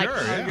everything, and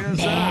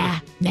they're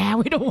nah,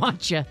 we don't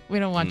want you. We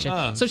don't want you.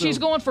 So she's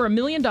going for $1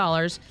 million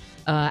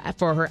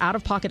for her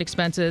out-of-pocket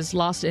expenses,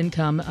 lost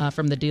income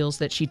from the deals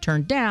that she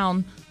turned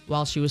down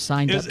while she was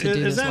signed up to do this.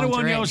 Is that the one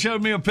lingerie. y'all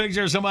showed me a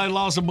picture of somebody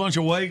lost a bunch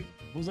of weight?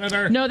 Was that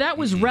her? No, that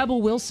was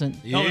Rebel Wilson.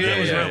 That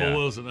was Rebel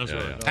Wilson. That's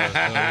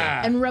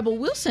right. And Rebel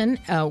Wilson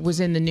was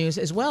in the news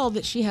as well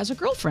that she has a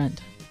girlfriend.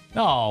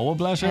 Oh, well,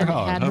 bless her And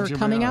heart. had Hope her she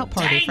coming married. out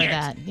party for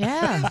that.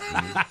 Yeah.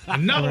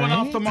 Another one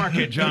off the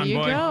market, John There you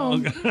Boy.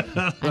 go.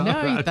 I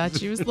know, you thought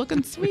she was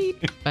looking sweet.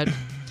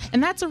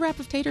 And that's a wrap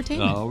of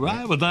Tatertainment. All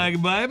right. Well, thank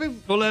you, baby.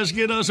 Well, let's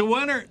get us a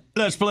winner.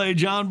 Let's play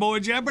John Boy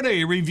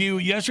Jeopardy. Review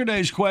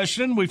yesterday's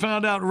question. We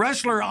found out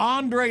wrestler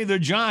Andre the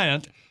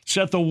Giant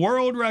set the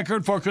world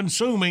record for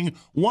consuming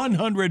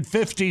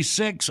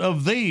 156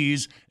 of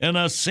these in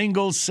a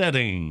single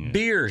setting.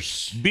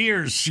 Beers.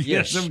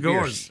 Yes, of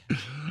course.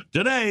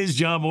 Today's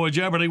John Boy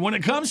Jeopardy. When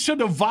it comes to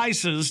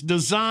devices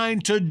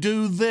designed to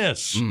do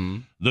this,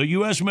 the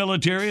U.S.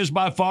 military is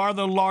by far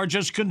the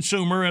largest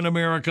consumer in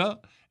America,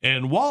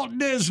 and Walt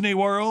Disney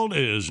World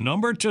is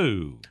number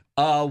 2.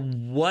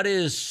 What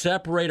is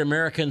separate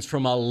Americans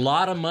from a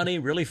lot of money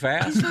really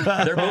fast?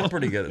 They're both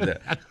pretty good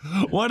at that.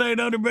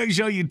 1-800-BIG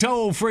SHOW, you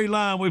toll-free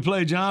line. We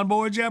play John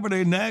Boy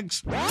Jeopardy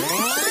next.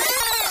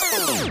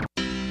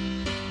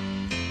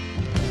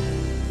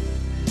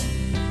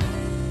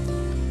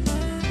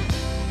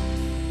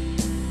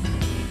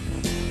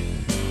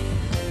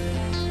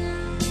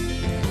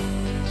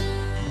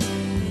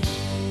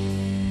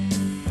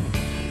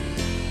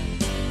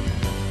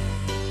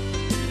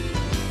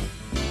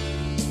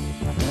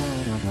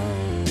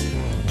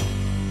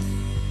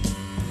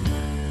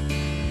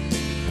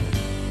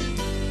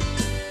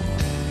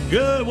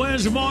 Good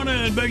Wednesday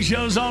morning. Big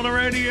Show's on the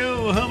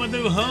radio. Humming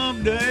through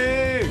Hump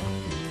Day.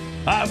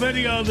 Our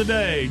video of the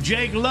day.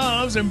 Jake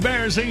loves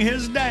embarrassing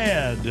his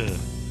dad.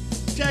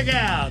 Check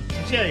out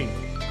Jake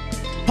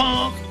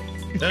Punk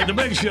at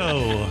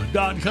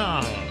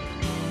thebigshow.com.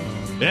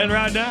 And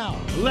right now,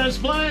 let's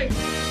play.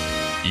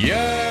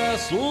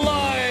 Yes,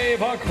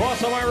 live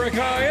across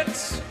America,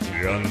 it's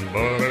John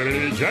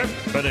Boy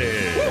Jeopardy.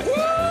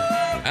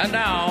 And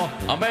now,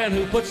 a man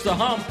who puts the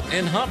hump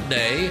in Hump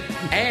Day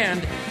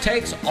and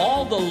takes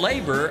all the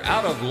labor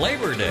out of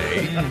Labor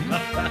Day.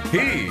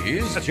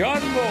 He's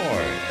John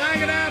Boy.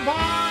 Take it out,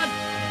 Pod.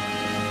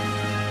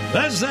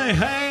 Let's say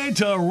hey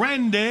to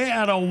Randy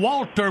out of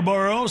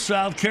Walterboro,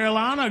 South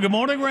Carolina. Good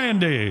morning,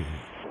 Randy.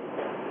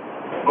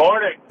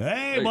 Morning.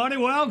 Hey, buddy,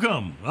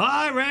 welcome. All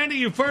right, Randy,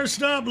 you're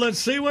first up. Let's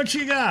see what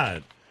you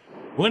got.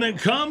 When it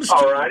comes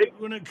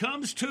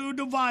to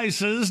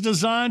devices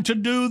designed to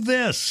do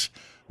this,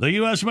 The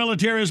U.S.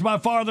 military is by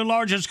far the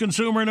largest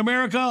consumer in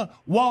America.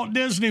 Walt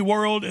Disney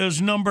World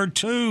is number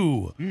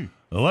 2.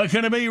 What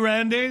can it be,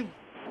 Randy?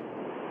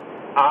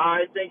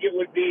 I think it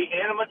would be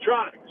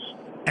animatronics.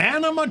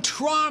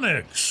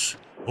 Animatronics.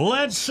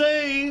 Let's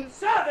see.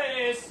 Say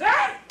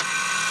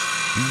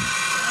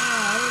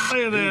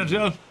that,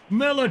 Joe.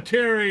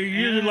 Military,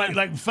 using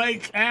like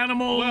fake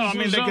animals. Well, I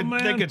mean,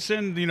 they could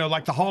send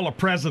like the Hall of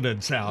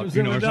Presidents out, or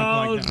something like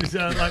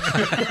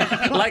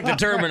that. Like the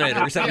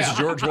Terminator, except it's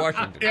George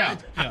Washington. Yeah.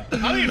 I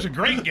think it's a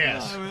great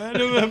guess.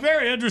 A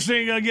very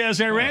interesting guess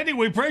there, Randy.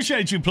 We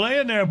appreciate you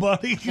playing there,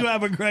 buddy. You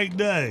have a great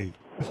day.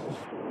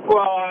 Well,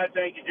 I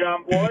thank you,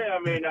 John Boy. I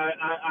mean,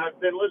 I've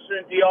been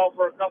listening to y'all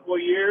for a couple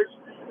of years.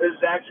 This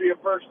is actually a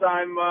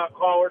first-time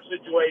caller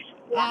situation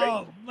for me.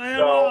 Oh, man.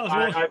 So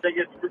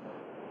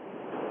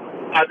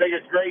I think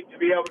it's great to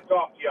be able to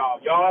talk to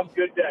y'all. Y'all have a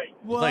good day.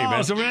 Well,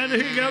 awesome,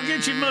 Randy. Here you go.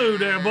 Get your mood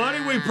there,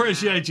 buddy. We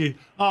appreciate you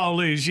all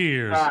these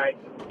years. All right.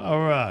 All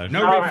right.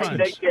 No refunds.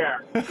 Right, take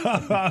care.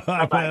 All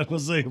right, man. We'll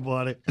see you,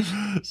 buddy.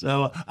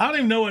 So I don't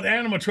even know what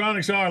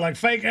animatronics are. Like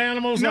fake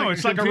animals? No,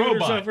 it's like a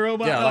robot.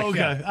 Yeah,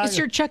 okay. It's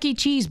your Chuck E.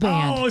 Cheese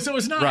band. Oh, so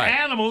it's not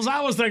animals.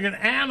 I was thinking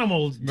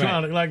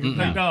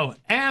animals-tronic, no,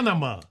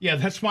 anima. Yeah,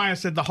 that's why I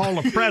said the Hall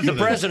of Presidents.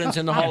 The presidents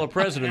in the Hall of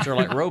Presidents are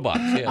like robots.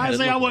 Yeah,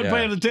 I wasn't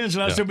paying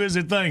attention. I was too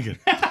busy thinking.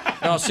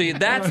 Oh,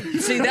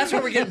 that's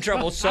where we get in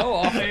trouble so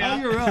often. Oh,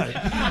 you're right.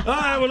 All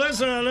right, well,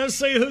 let's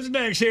see who's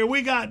next here.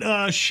 We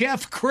got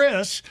Chef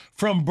Chris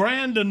from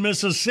Brandon,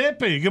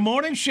 Mississippi. Good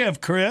morning, Chef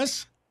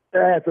Chris.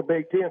 That's a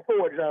big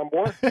 10-4, John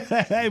Boy.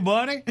 Hey,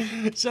 buddy.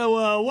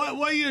 So, what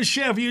are you a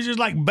chef? You just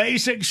like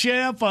basic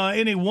chef?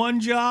 Any one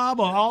job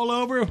or all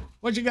over?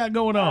 What you got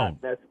going on?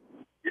 That's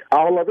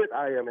all of it.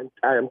 I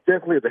am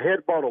definitely the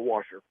head bottle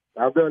washer.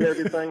 I've done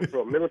everything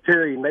from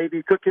military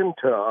Navy cooking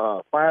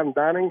to fine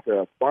dining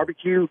to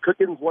barbecue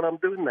cooking is what I'm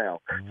doing now.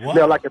 Wow.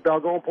 Smell like a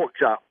doggone pork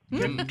chop.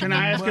 Can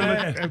I ask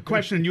him a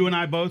question you and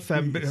I both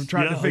have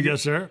tried to figure?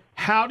 Yes, sir.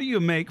 How do you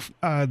make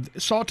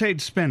sautéed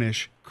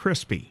spinach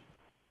crispy?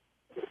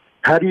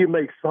 How do you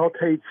make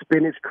sautéed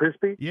spinach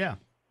crispy? Yeah.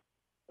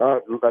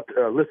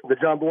 Listen to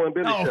John Boy and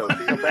Billy show.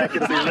 Come back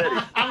and be ready.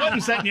 I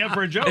wasn't setting you up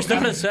for a joke. It's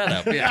not a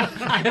setup. Yeah.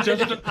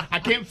 I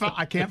can't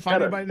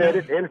find anybody now. Set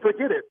it and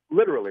forget it,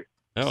 literally.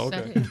 Oh,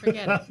 okay.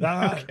 Forget it.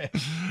 Okay.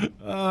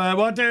 Well,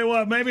 I'll tell you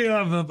what, maybe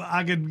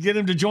I could get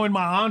him to join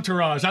my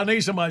entourage. I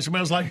need somebody who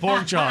smells like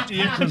pork chops.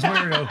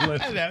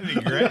 That'd be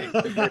great.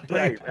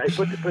 Hey,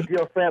 put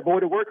your fat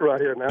boy to work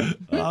right here now.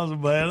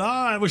 Awesome, man. All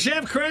right. Well,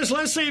 Chef Chris,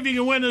 let's see if you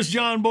can win this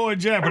John Boy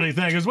Jeopardy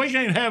thing, because we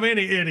can't have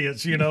any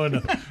idiots, in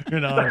the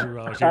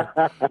entourage here.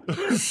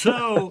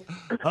 So,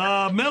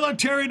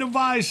 military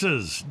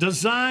devices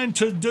designed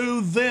to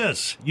do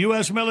this.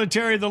 U.S.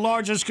 military, the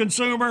largest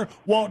consumer.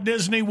 Walt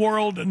Disney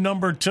World,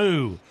 number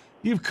 2.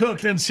 You've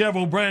cooked in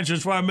several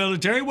branches for our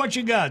military. What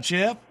you got,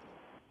 Chef?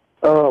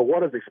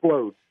 What does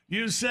explode?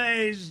 You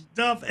say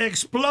stuff,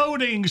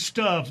 exploding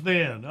stuff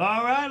then.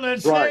 All right,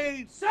 let's see.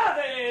 That's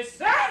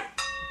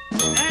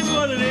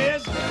what it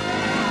is. A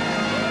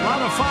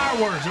lot of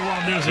fireworks at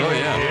Walt Disney World. Oh,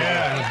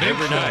 yeah.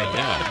 Every night,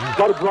 yeah. A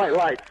lot of bright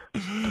lights.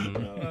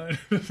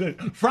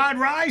 Fried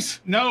rice?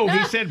 No,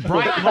 he said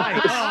bright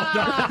lights.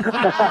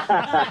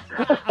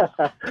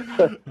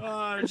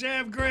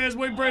 Chef Chris,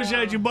 we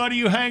appreciate you, buddy.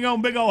 You hang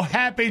on, big old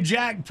Happy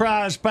Jack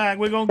prize pack.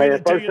 We're going to get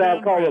it to you. First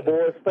time caller,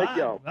 boys. Thank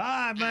y'all. All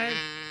right, man.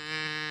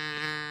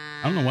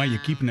 I don't know why you're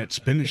keeping that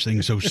spinach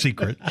thing so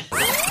secret.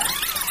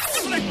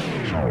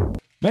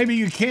 Maybe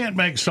you can't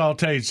make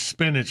sautéed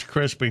spinach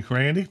crispy,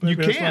 Randy.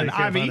 Maybe you can.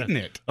 I've eaten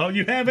it. Oh,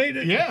 you have eaten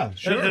it? Yeah,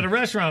 sure. At a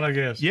restaurant, I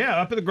guess. Yeah,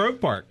 up at the Grove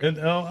Park. Okay.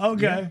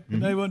 Yeah.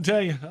 They wouldn't tell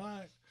you. All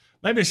right.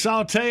 Maybe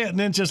saute it and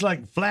then just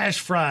like flash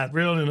fry it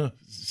real in a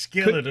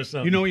skillet or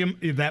something.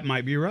 That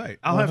might be right.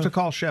 I'll have to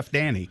call Chef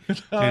Danny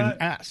and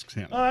ask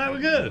him. All right, we're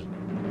good.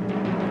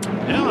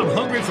 Now I'm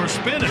hungry for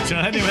spinach.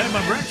 I hadn't even had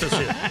my breakfast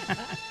yet.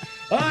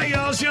 All right,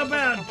 y'all, jump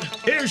out.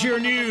 Here's your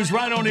news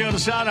right on the other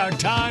side, our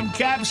time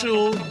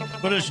capsule.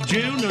 But it's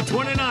June the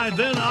 29th.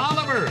 Then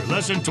Oliver,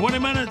 less than 20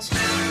 minutes.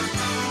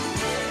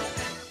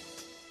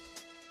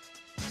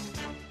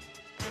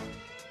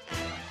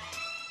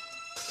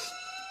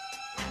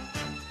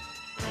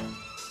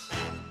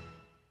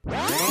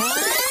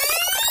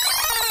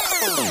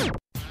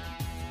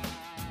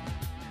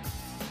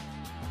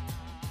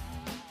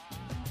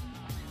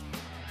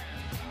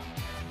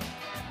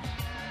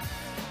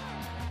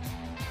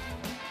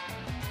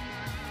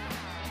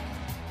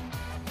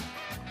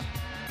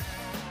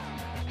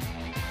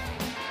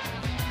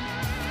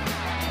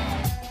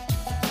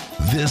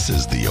 This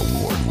is the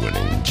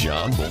award-winning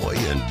John Boy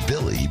and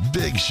Billy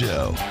Big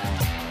Show.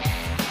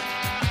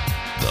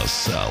 The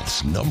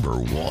South's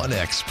 #1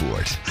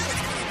 export.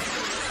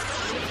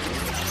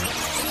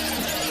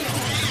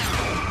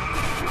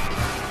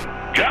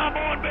 John Boy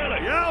and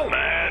Billy. Yo.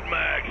 Mad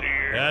Max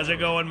here. How's it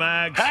going,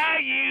 Max? How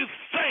you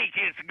think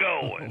it's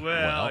going?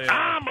 Well, yeah.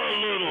 I'm a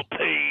little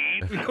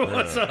peeved.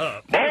 What's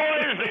up?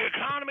 Boys, the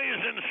economy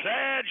is in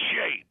sad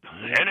shape.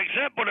 And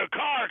except for the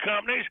car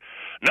companies,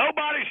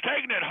 nobody's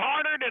taking it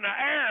harder than the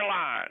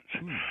airlines.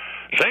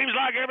 Seems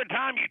like every every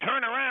time you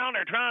turn around,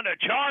 they're trying to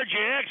charge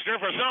you extra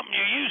for something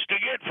you used to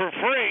get for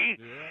free.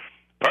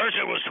 First,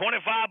 it was $25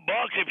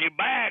 if your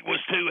bag was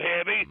too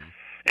heavy.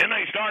 And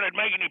they started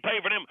making you pay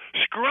for them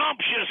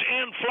scrumptious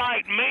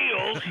in-flight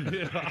meals.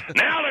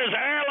 Now there's an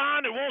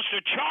airline that wants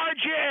to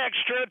charge you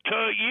extra to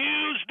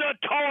use the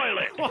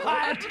toilet.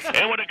 What?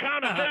 And with the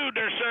kind of food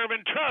they're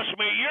serving, trust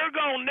me, you're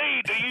going to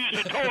need to use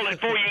the toilet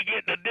before you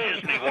get to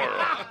Disney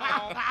World.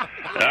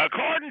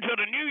 According to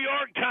the New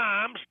York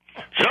Times,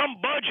 some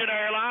budget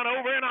airline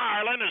over in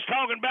Ireland is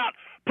talking about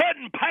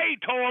putting pay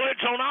toilets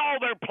on all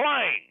their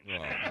planes.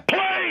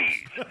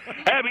 Please!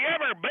 Have you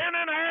ever been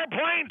in an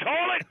airplane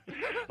toilet?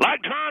 Like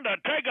trying to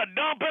take a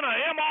dump in an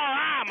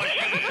MRI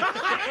machine.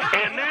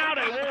 And now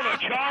they want to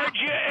charge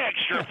you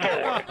extra for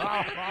it.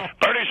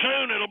 Pretty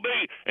soon it'll be,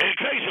 in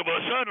case of a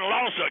sudden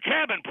loss of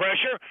cabin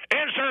pressure,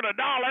 insert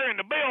 $1 in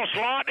the bill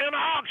slot and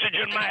the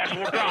oxygen mask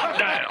will drop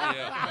down.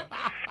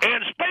 And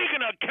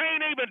speaking of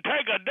can't even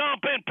take a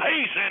dump in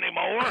peace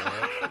anymore,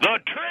 the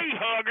tree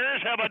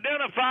huggers have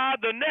identified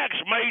the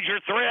next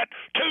major threat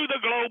to the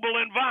global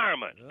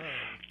environment.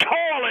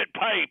 Toilet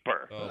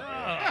paper.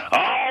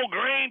 All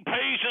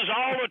Greenpeace is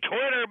all the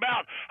Twitter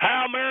about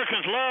how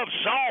Americans love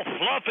soft,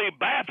 fluffy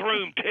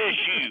bathroom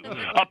tissue.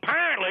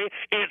 Apparently,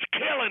 it's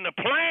killing the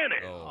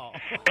planet.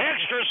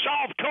 Extra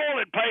soft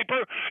toilet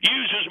paper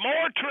uses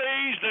more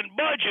trees than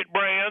budget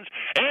brands,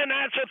 and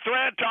that's a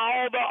threat to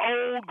all the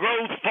old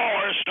growth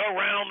forests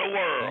around the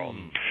world.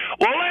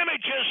 Well, let me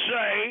just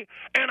say,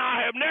 and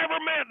I have never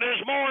meant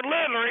this more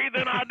literally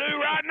than I do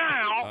right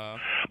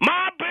now,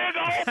 my big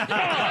old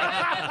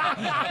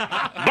butt.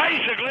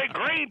 Basically,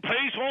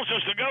 Greenpeace wants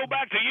us to go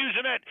back to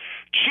using that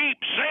cheap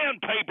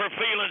sandpaper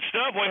feeling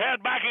stuff we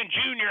had back in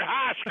junior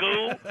high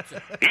school.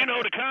 You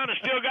know, the kind that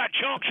still got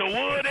chunks of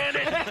wood in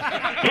it.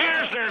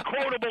 Here's their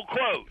quotable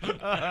quote.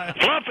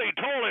 Fluffy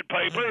toilet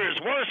paper is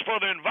worse for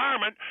the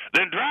environment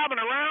than driving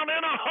around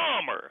in a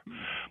Hummer.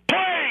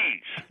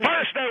 Please!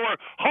 First they were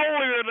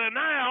holier than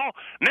now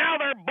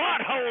they're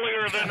butt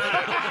holier than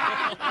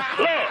now.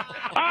 Look,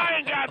 I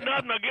ain't got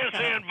nothing against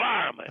the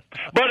environment,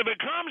 but if it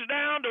comes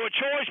down to a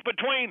choice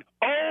between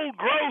old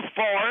growth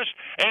forest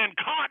and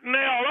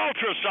Cottonelle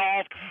Ultra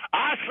Soft,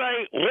 I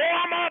say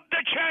warm up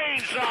the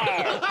chainsaw.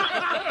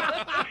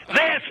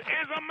 This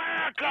is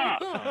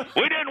America.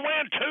 We didn't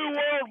win 2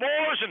 world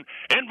wars and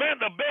invent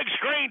the big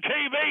screen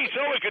TV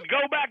so we could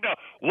go back to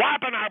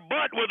wiping our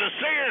butt with a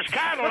Sears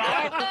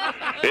catalog.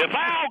 If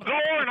Al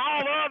Gore and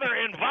all the other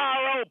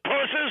enviro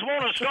pussies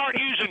want to start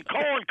using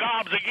corn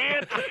cobs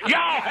again,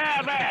 y'all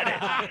have at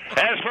it.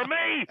 As for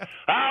me,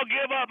 I'll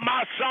give up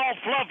my soft,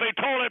 fluffy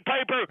toilet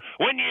paper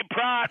when you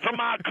pry it from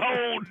my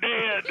cold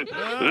dead,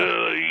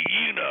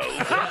 you know.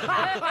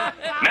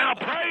 Now,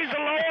 praise the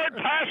Lord,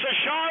 pass the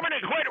Charmin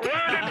and quit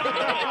running my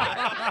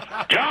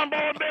mouth. John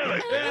Boy and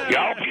Billy,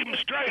 y'all keep them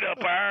straight up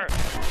there.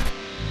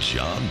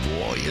 John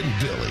Boy and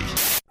Billy.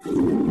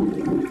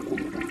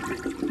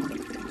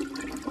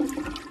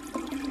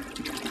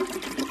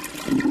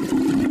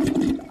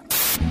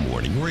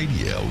 Morning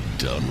radio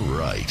done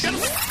right.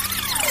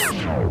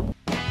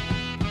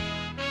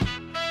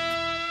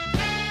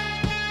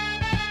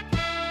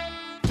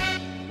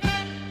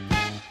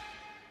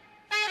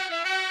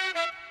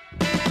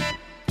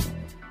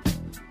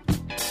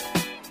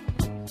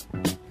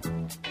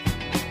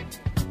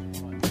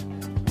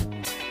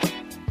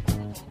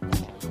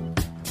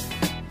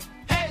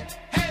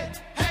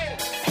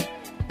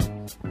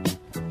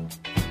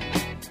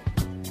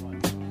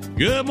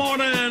 Good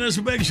morning. It's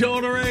a big show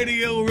on the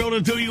radio.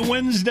 Rolling to you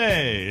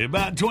Wednesday.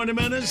 About 20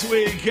 minutes,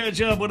 we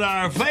catch up with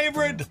our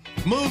favorite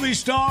movie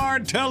star,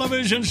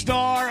 television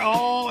star,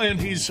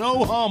 and he's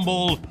so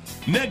humble.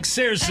 Nick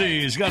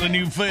Searcy's got a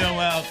new film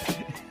out.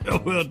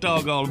 We'll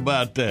talk all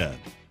about that.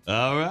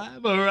 All right,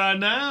 but right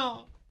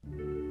now,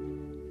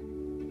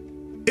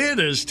 it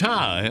is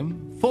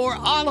time for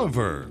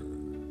Oliver.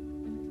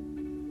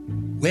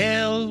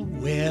 Well.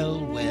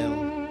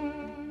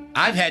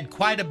 I've had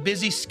quite a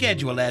busy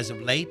schedule as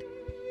of late.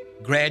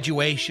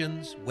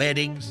 Graduations,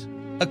 weddings,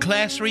 a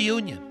class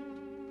reunion.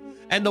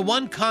 And the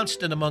one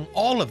constant among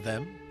all of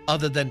them,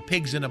 other than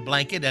pigs in a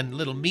blanket and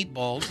little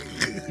meatballs,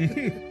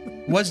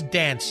 was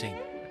dancing.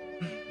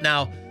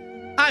 Now,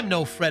 I'm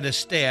no Fred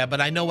Astaire,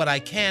 but I know what I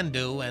can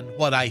do and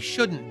what I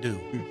shouldn't do.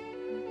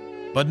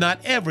 But not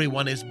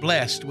everyone is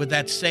blessed with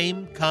that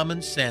same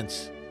common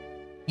sense.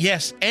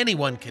 Yes,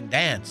 anyone can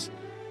dance,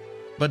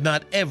 but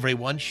not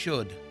everyone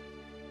should.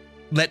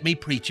 Let me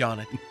preach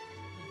on it.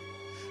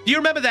 Do you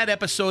remember that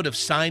episode of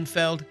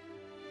Seinfeld?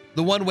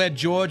 The one where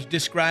George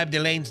described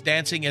Elaine's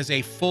dancing as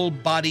a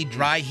full-body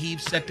dry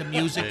heave set to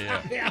music?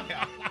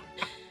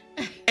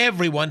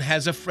 Everyone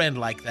has a friend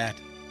like that.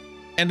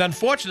 And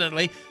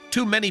unfortunately,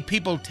 too many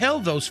people tell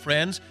those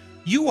friends,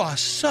 "You are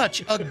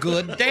such a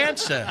good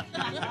dancer."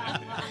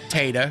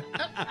 Tater.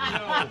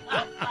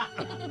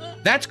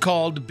 That's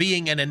called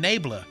being an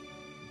enabler.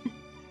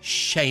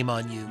 Shame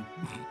on you.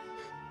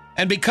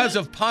 And because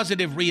of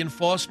positive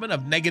reinforcement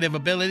of negative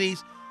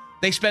abilities,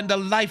 they spend a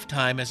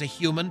lifetime as a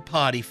human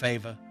party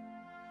favor.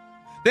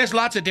 There's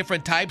lots of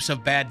different types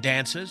of bad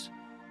dancers.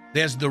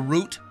 There's the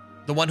root,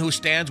 the one who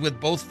stands with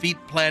both feet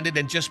planted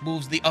and just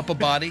moves the upper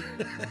body.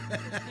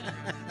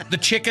 The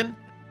chicken,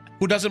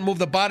 who doesn't move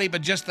the body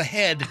but just the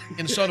head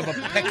in sort of a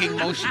pecking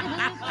motion.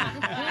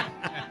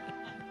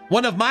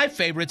 One of my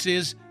favorites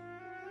is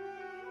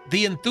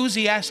the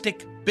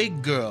enthusiastic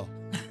big girl.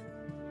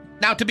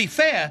 Now, to be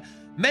fair,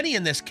 many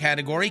in this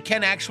category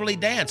can actually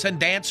dance, and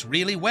dance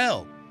really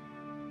well.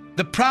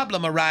 The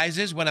problem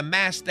arises when a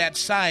mass that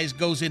size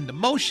goes into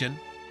motion.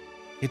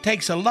 It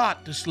takes a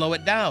lot to slow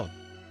it down.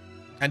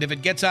 And if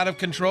it gets out of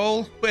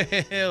control,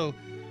 well,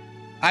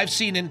 I've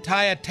seen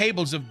entire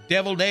tables of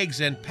deviled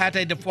eggs and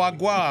pâté de foie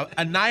gras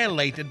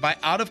annihilated by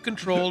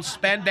out-of-control,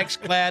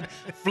 spandex-clad,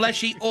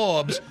 fleshy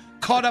orbs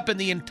caught up in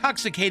the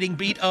intoxicating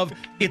beat of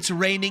It's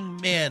Raining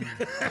Men.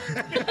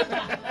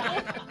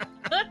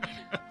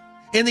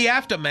 In the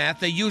aftermath,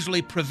 they're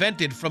usually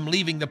prevented from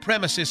leaving the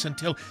premises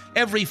until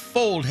every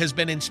fold has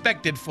been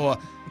inspected for,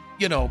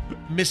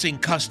 missing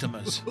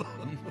customers.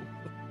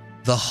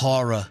 The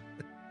horror.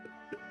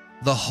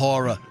 The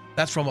horror.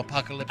 That's from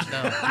Apocalypse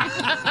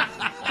Now.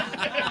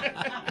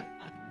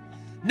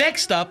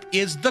 Next up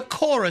is the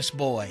chorus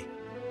boy.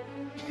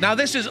 Now,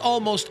 this is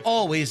almost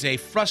always a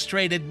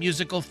frustrated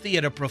musical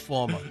theater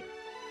performer.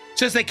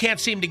 Since they can't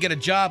seem to get a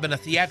job in a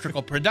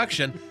theatrical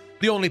production,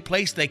 the only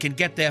place they can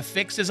get their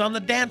fix is on the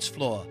dance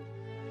floor.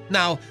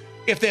 Now,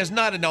 if there's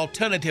not an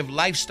alternative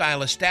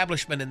lifestyle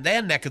establishment in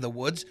their neck of the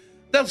woods,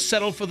 they'll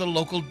settle for the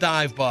local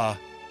dive bar.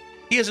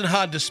 He isn't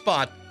hard to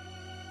spot.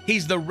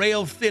 He's the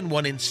rail-thin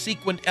one in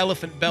sequined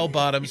elephant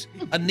bell-bottoms,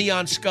 a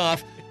neon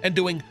scarf, and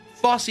doing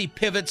Fosse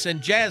pivots and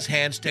jazz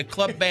hands to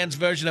club band's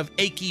version of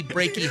Achy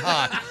Breaky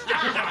Heart.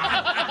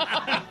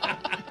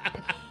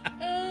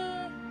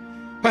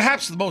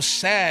 Perhaps the most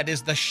sad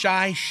is the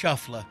shy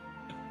shuffler.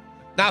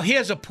 Now,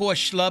 here's a poor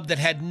schlub that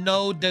had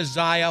no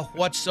desire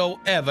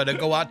whatsoever to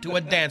go out to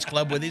a dance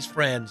club with his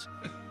friends.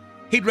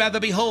 He'd rather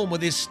be home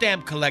with his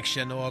stamp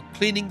collection, or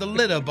cleaning the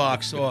litter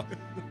box, or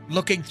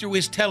looking through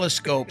his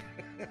telescope.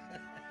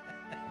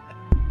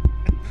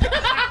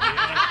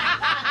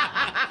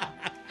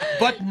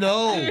 But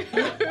no,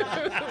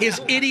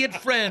 his idiot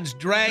friends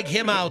drag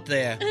him out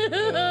there.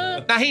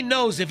 Now, he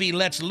knows if he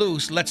lets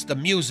the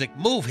music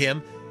move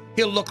him,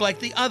 he'll look like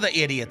the other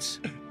idiots.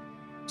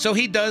 So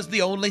he does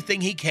the only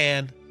thing he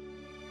can.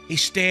 He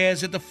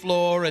stares at the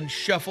floor and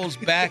shuffles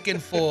back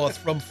and forth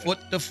from foot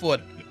to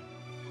foot,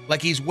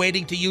 like he's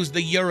waiting to use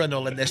the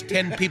urinal and there's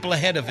 10 people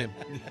ahead of him.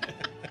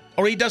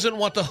 Or he doesn't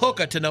want the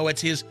hooker to know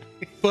it's his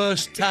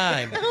first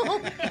time.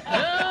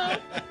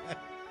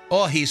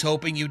 Or he's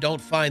hoping you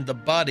don't find the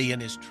body in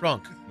his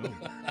trunk.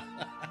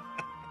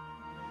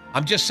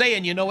 I'm just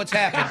saying, you know what's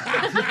happened.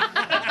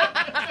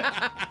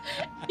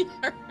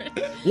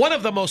 One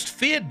of the most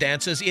feared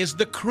dancers is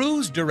the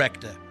cruise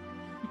director.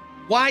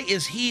 Why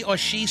is he or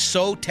she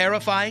so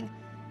terrifying?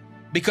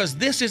 Because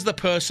this is the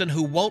person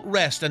who won't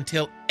rest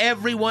until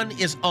everyone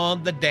is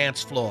on the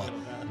dance floor.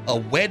 A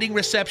wedding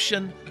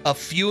reception, a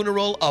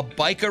funeral, a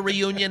biker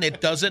reunion,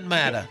 it doesn't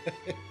matter.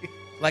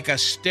 Like a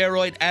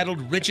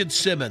steroid-addled Richard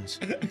Simmons.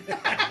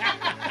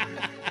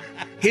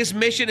 His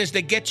mission is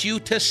to get you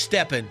to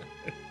steppin'.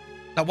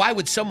 Now, why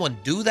would someone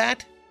do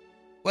that?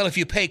 Well, if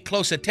you pay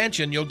close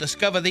attention, you'll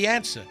discover the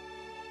answer.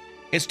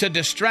 It's to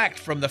distract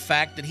from the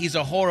fact that he's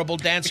a horrible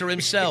dancer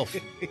himself.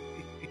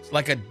 It's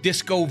like a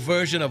disco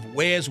version of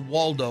Where's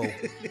Waldo?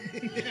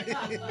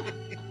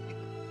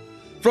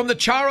 From the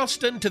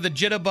Charleston to the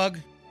Jitterbug,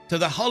 to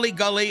the Hully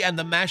Gully and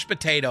the mashed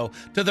potato,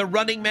 to the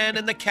Running Man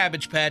and the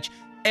Cabbage Patch,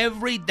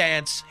 every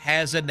dance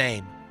has a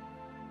name.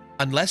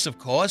 Unless, of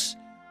course,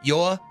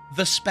 you're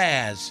the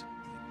Spaz.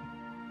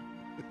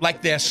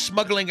 Like they're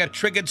smuggling a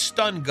triggered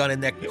stun gun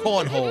in their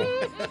cornhole.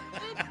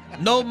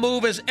 No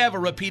move is ever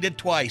repeated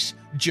twice.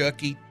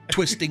 Jerky,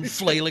 twisting,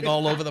 flailing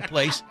all over the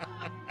place.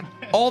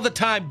 All the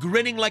time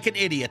grinning like an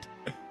idiot.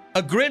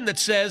 A grin that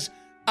says,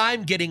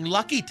 I'm getting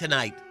lucky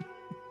tonight.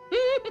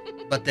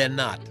 But they're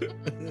not.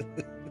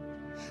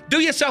 Do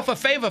yourself a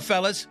favor,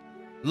 fellas.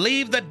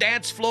 Leave the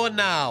dance floor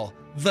now.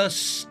 The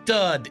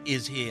stud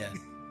is here.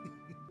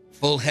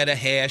 Full head of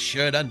hair,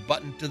 shirt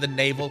unbuttoned to the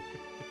navel.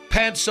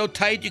 Pants so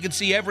tight you can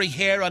see every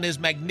hair on his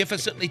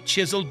magnificently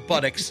chiseled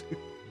buttocks.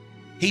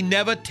 He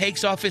never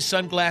takes off his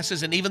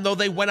sunglasses, and even though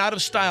they went out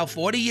of style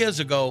 40 years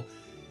ago,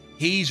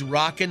 he's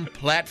rocking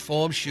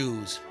platform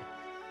shoes.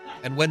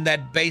 And when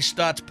that bass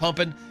starts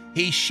pumping,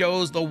 he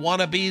shows the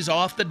wannabes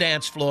off the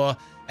dance floor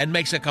and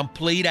makes a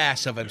complete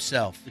ass of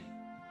himself.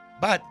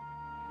 But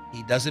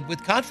he does it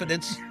with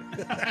confidence.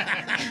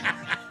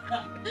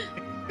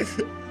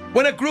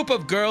 When a group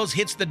of girls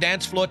hits the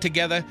dance floor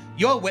together,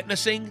 you're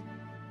witnessing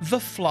the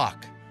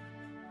flock.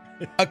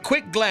 A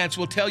quick glance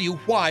will tell you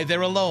why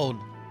they're alone.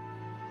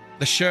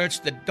 The shirts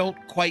that don't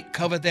quite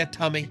cover their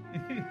tummy,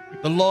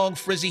 the long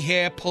frizzy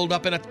hair pulled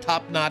up in a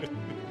top knot,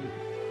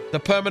 the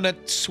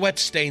permanent sweat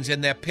stains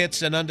in their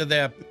pits and under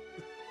their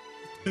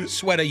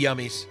sweater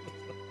yummies,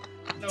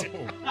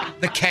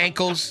 the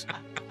cankles,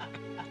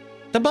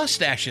 the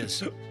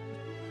mustaches.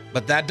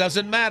 But that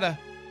doesn't matter.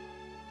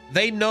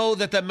 They know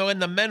that when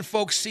the men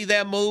folks see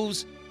their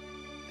moves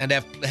and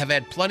have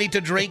had plenty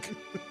to drink,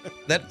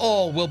 that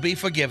all will be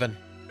forgiven.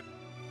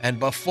 And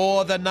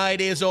before the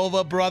night is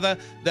over, brother,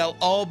 they'll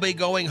all be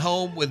going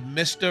home with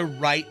Mr.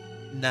 Right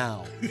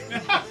Now.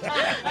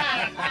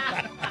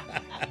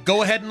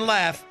 Go ahead and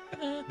laugh.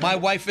 My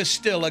wife is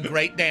still a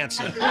great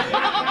dancer.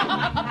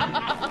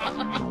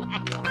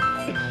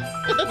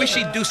 Wish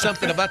he'd do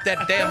something about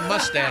that damn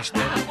mustache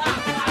then.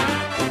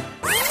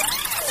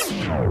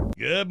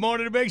 Good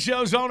morning, the Big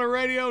Show's on the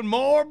radio, and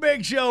more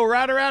Big Show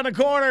right around the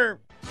corner.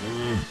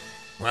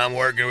 I'm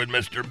working with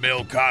Mr.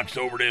 Bill Cox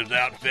over at his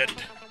outfit,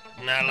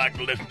 and I like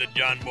to listen to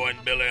John Boy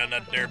and Billy on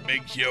that there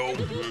Big Show.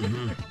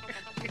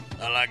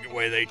 I like the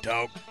way they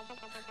talk.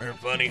 They're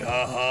funny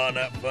ha-ha,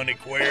 not funny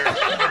queer.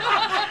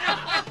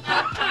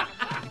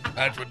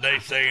 That's what they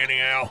say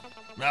anyhow.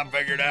 I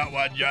figured out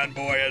why John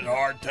Boy has a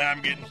hard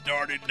time getting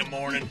started in the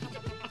morning.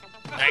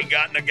 Ain't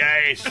got no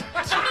gas.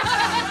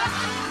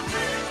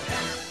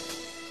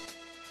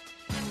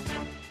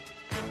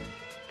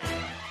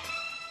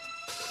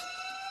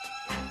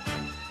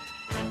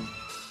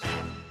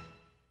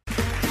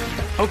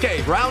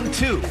 Okay, round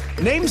two.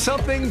 Name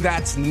something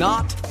that's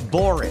not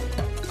boring.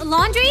 A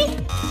laundry?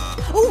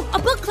 Ooh, a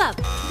book club.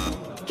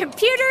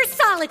 Computer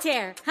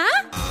solitaire,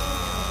 huh?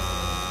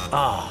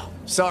 Ah,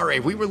 sorry,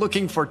 we were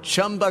looking for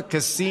Chumba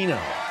Casino.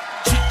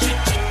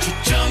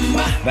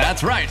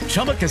 That's right,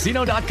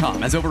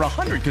 ChumbaCasino.com has over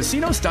 100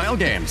 casino-style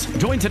games.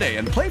 Join today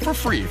and play for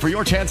free for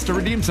your chance to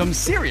redeem some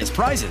serious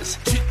prizes.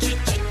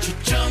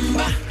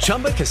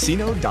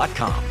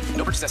 ChumbaCasino.com.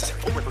 No purchase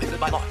necessary. Void where prohibited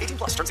by law. 18+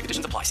 terms and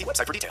conditions apply. See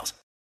website for details.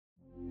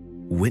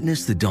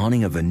 Witness the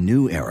dawning of a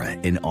new era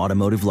in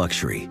automotive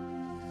luxury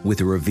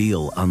with a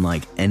reveal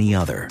unlike any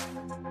other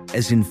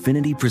as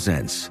Infiniti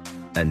presents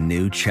a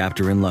new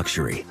chapter in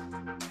luxury,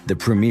 the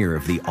premiere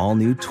of the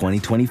all-new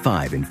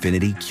 2025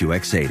 Infiniti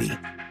QX80.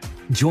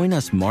 Join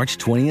us March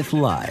 20th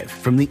live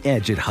from the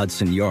Edge at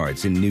Hudson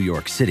Yards in New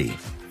York City,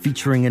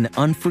 featuring an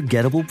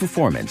unforgettable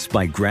performance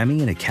by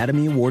Grammy and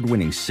Academy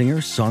Award-winning singer,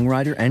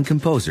 songwriter, and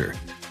composer,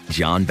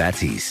 Jon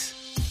Batiste.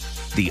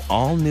 The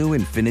all-new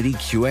Infiniti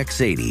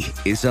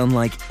QX80 is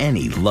unlike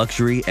any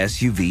luxury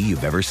SUV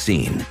you've ever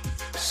seen.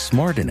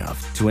 Smart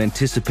enough to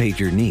anticipate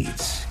your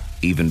needs,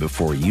 even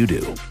before you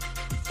do.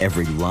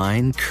 Every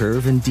line,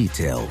 curve, and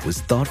detail was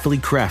thoughtfully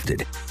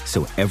crafted,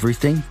 so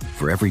everything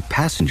for every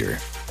passenger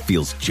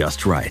feels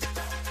just right.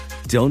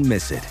 Don't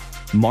miss it.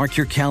 Mark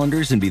your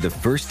calendars and be the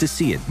first to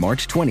see it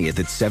March 20th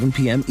at 7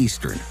 p.m.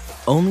 Eastern,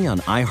 only on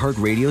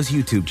iHeartRadio's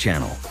YouTube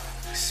channel.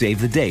 Save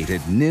the date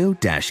at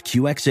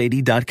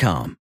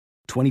new-QX80.com.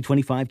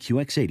 2025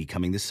 QX80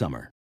 coming this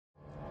summer.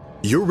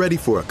 You're ready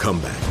for a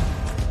comeback.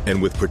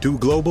 And with Purdue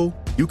Global,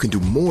 you can do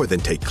more than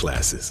take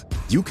classes.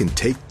 You can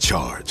take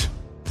charge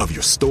of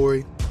your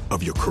story,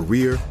 of your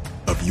career,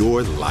 of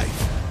your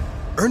life.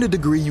 Earn a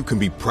degree you can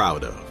be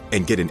proud of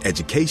and get an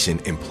education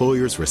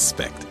employers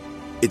respect.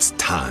 It's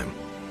time,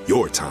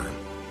 your time,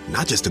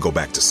 not just to go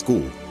back to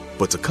school,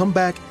 but to come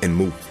back and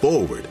move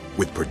forward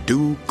with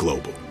Purdue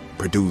Global,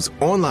 Purdue's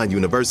online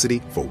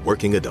university for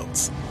working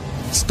adults.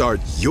 Start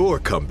your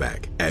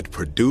comeback at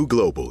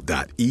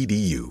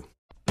purdueglobal.edu.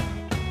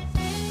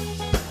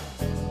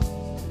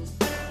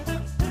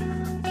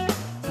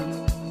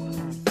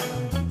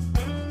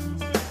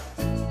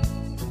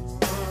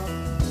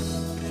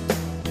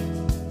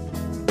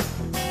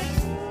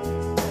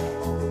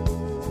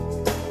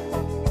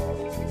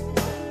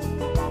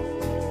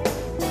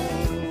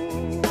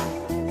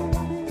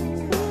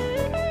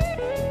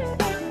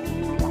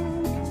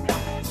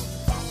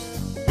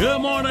 Good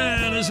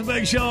morning. It's a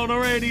Big Show on the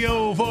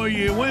radio for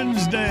you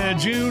Wednesday,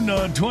 June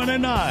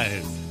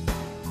 29th.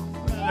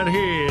 Right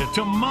here.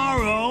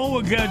 Tomorrow,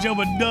 we'll catch up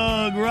with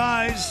Doug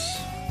Rice.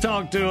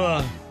 Talk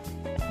to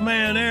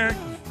man Eric,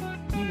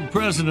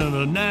 president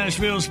of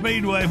Nashville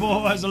Speedway.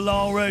 Boy, as a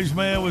long race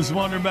man was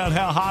wondering about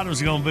how hot it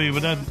was going to be,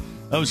 but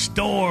those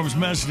storms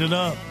messed it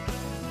up.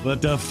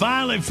 But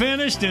finally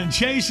finished, and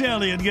Chase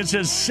Elliott gets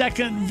his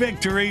second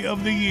victory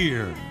of the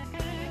year.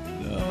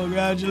 So,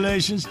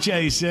 congratulations,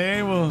 Chase.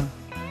 There, we'll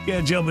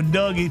catch up with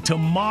Dougie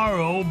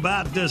tomorrow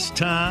about this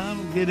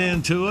time. Get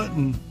into it,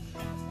 and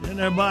then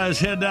everybody's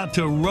heading out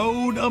to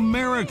Road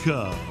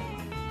America,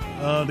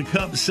 the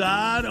Cup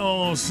side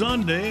on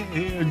Sunday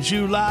here in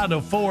July, the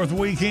 4th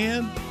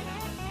weekend.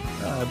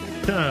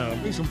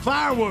 Be some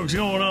fireworks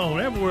going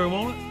on everywhere,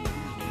 won't it?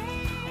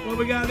 What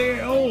we got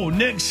here? Oh,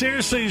 Nick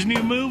Searcy's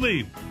new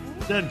movie.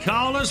 Said,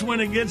 call us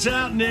when it gets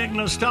out, Nick, and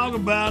let's talk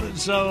about it.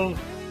 So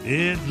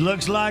it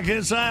looks like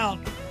it's out.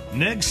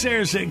 Nick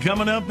Searcy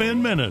coming up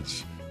in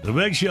minutes. The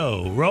Big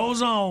Show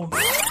rolls on.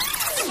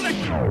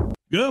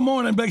 Good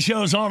morning, Big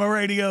Show's on the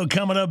radio.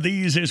 Coming up, the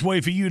easiest way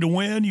for you to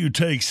win. You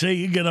take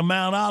C, get a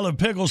Mount Olive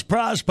Pickles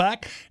prize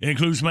pack.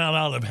 Includes Mount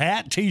Olive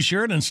hat,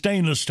 T-shirt, and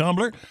stainless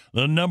tumbler.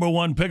 The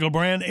 #1 pickle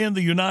brand in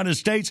the United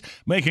States,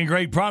 making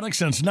great products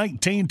since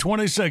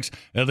 1926.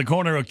 At the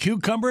corner of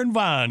Cucumber and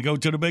Vine. Go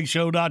to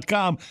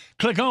thebigshow.com.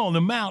 Click on the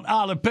Mount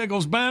Olive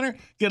Pickles banner.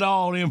 Get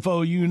all the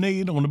info you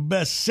need on the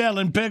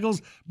best-selling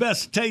pickles,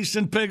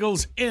 best-tasting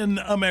pickles in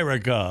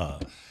America.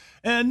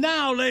 And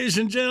now, ladies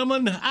and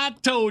gentlemen, I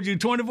told you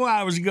 24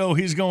 hours ago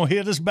he's going to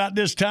hit us about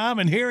this time,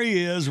 and here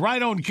he is,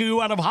 right on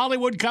cue, out of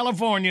Hollywood,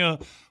 California,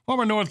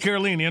 former North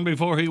Carolinian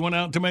before he went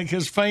out to make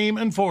his fame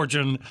and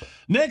fortune.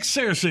 Nick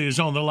Searcy is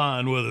on the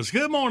line with us.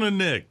 Good morning,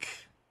 Nick.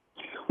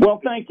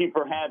 Well, thank you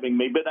for having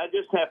me, but I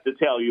just have to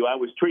tell you, I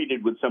was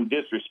treated with some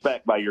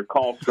disrespect by your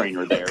call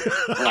screener there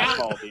when I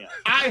called in.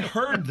 I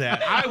heard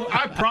that.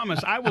 I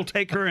promise I will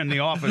take her in the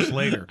office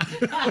later.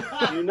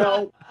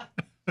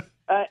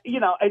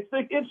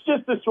 It's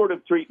just the sort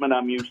of treatment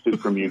I'm used to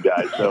from you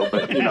guys. So,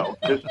 but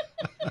just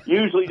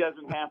usually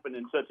doesn't happen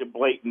in such a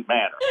blatant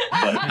manner.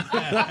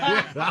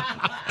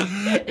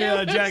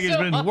 Yeah, Jackie's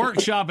been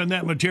workshopping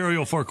that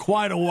material for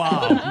quite a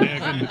while,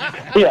 Nick. And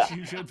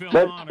you should feel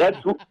honored.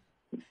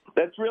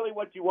 That's really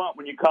what you want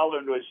when you call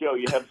into a show.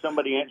 You have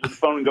somebody answer the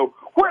phone and go,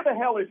 "Where the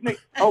hell is Nick?"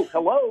 "Oh,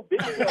 hello,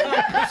 big show."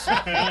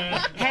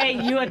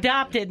 Hey, you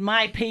adopted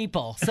my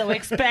people, so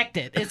expect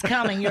it. It's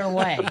coming your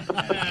way.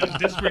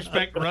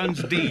 Disrespect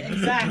runs deep.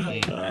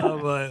 Exactly.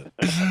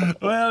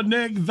 Well,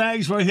 Nick,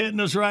 thanks for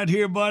hitting us right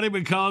here, buddy,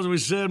 because we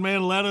said,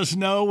 man, let us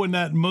know when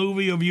that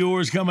movie of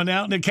yours coming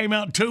out, and it came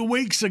out 2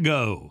 weeks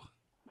ago.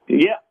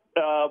 Yeah,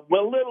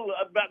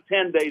 about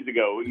 10 days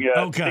ago.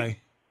 Okay.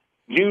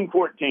 June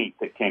 14th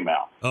it came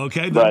out.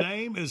 Okay, the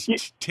name is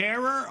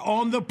Terror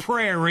on the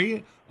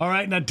Prairie. All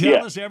right, now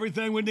tell us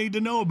everything we need to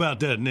know about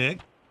that, Nick.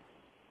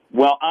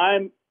 Well,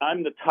 I'm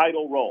the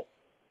title role.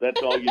 That's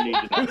all you need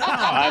to know.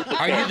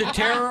 Are you the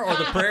terror or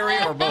the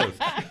prairie or both?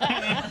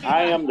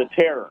 I am the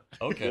terror.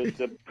 Okay.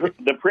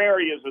 The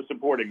prairie is a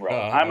supporting role.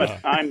 I'm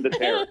the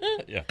terror.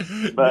 Yeah.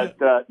 But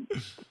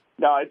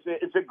no,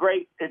 it's a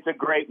great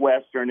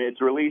Western. It's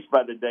released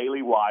by the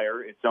Daily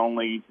Wire. It's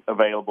only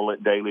available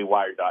at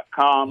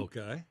dailywire.com.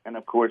 Okay. And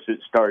of course, it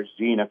stars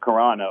Gina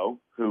Carano,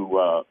 who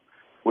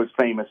was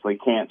famously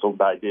canceled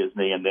by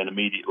Disney and then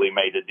immediately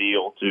made a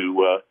deal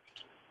to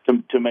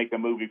make a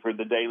movie for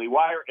the Daily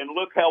Wire, and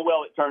look how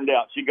well it turned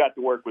out. She got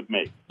to work with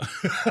me.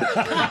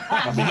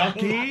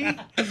 Lucky.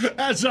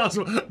 That's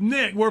awesome.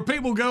 Nick, where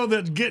people go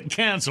that get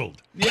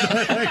canceled.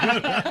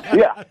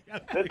 Yeah,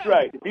 that's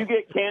right. If you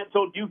get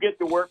canceled, you get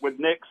to work with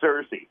Nick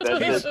Searcy.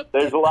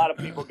 There's a lot of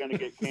people going to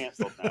get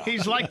canceled now.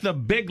 He's like the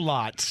Big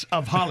Lots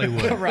of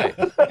Hollywood. Right.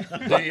 The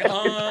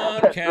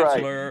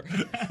uncanceller.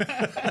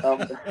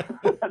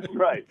 That's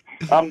right.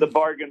 I'm the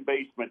bargain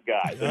basement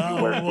guy.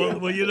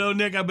 Well,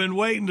 Nick, I've been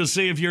waiting to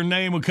see if your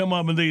name would come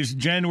up in these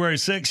January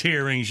 6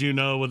 hearings,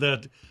 with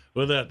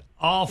that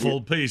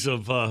awful piece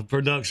of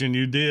production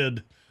you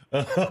did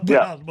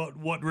about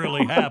what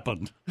really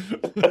happened.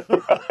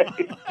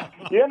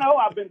 Right.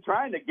 I've been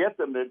trying to get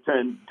them to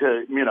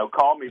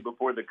call me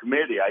before the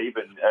committee. I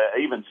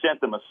even sent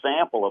them a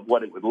sample of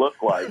what it would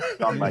look like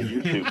on my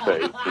YouTube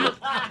page.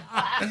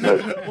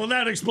 Well,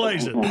 that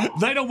explains it.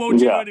 They don't want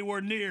you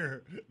anywhere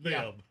near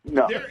them.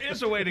 No. There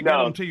is a way to get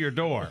them to your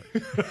door.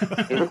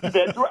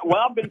 That's right.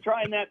 Well, I've been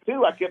trying that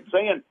too. I kept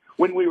saying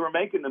when we were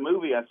making the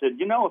movie, I said,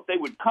 if they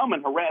would come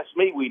and harass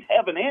me, we'd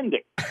have an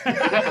ending.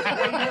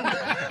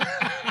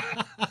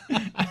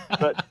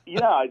 But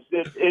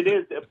it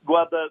is.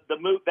 Well,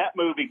 that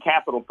movie,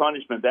 Capital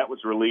Punishment, that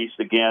was released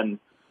again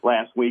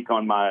last week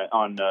on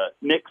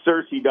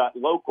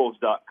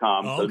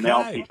nicksearcy.locals.com. Okay. So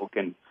now people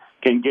can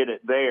get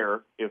it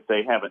there if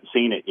they haven't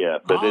seen it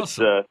yet. But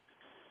awesome. it's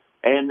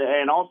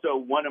and also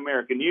One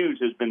American News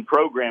has been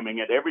programming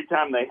it every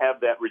time they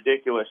have that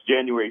ridiculous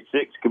January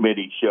 6th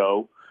committee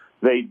show.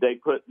 They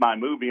put my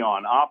movie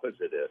on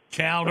opposite it.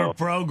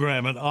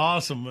 Counter-programming.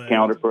 Awesome, man.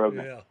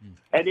 Counter-programming. Yeah.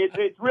 And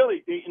it's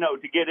really,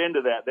 to get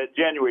into that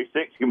January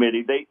 6th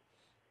committee,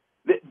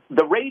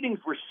 the ratings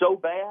were so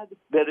bad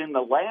that in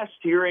the last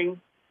hearing,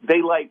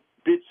 they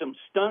did some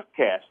stunt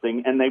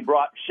casting, and they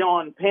brought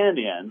Sean Penn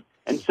in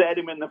and sat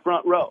him in the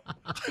front row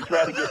to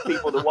try to get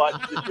people to watch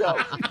the show.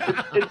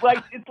 It's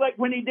like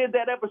when he did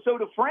that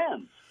episode of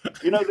Friends.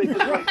 They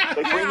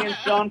bring in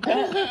Sean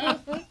Penn.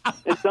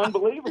 It's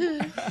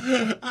unbelievable.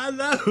 I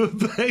know.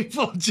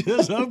 People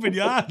just open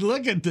your eyes.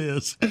 Look at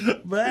this.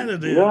 Man,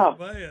 it is. Yeah.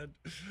 Man.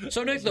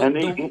 So, Nick,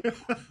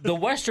 the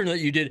Western that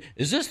you did,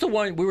 is this the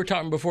one we were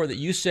talking before that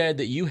you said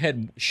that you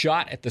had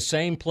shot at the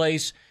same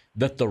place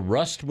that the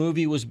Rust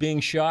movie was being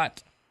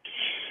shot?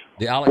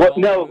 The Alec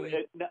Baldwin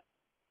movie?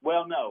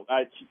 Well, no.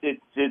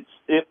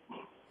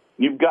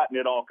 You've gotten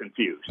it all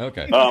confused.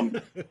 Okay.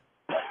 I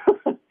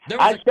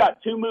shot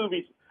two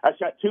movies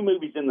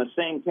in the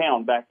same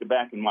town back to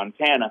back in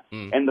Montana,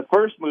 and the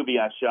first movie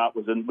I shot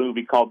was a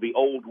movie called The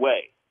Old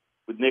Way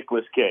with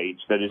Nicolas Cage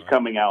that is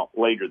coming out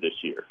later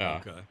this year.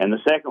 Okay. And the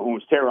second one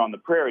was Terror on the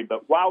Prairie.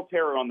 But while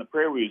Terror on the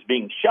Prairie was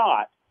being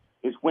shot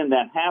is when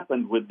that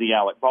happened with the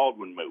Alec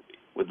Baldwin movie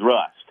with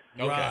Rust.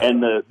 Okay.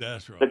 And the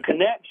That's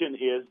connection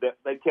is that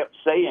they kept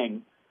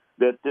saying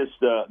that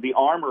the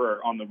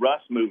armorer on the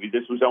Rust movie,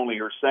 this was only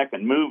her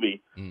second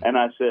movie. And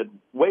I said,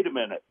 wait a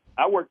minute.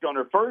 I worked on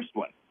her first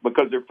one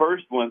because the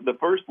first one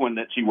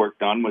that she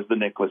worked on was the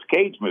Nicolas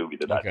Cage movie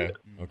that I did.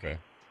 Okay.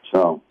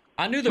 So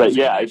I knew there was a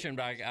connection,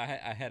 but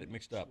I had it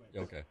mixed up.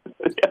 Okay.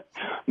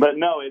 But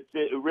no, it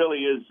really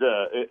is.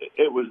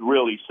 It was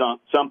really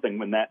something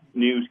when that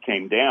news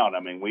came down. I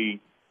mean, we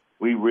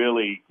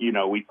really,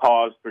 we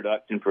paused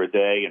production for a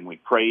day and we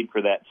prayed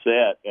for that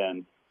set,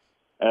 and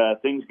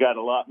things got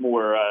a lot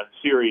more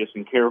serious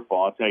and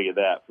careful. I'll tell you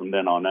that from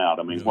then on out.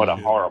 I mean, what a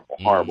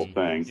horrible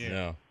thing.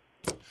 Yeah.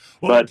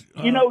 But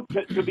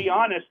to be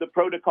honest, the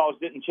protocols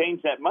didn't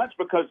change that much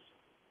because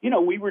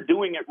we were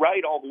doing it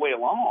right all the way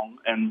along.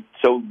 And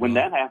so when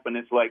that happened,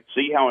 it's like,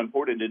 see how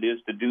important it is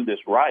to do this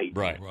right.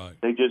 Right.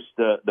 They just,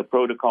 the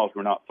protocols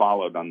were not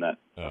followed on that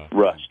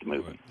Rust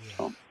movie.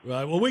 So.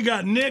 Right. Well, we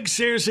got Nick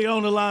Searcy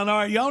on the line. All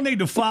right. Y'all need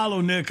to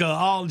follow Nick.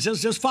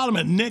 Just follow him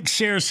at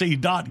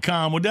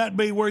nicksearcy.com. Would that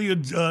be where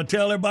you'd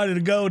tell everybody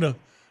to go to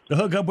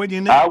hook up with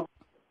you, Nick?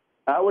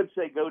 I would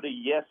say go to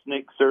Yes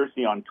Nick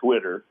Searcy on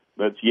Twitter.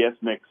 That's Yes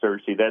Nick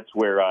Searcy. That's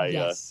where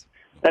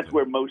that's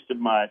where most of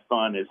my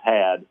fun is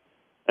had.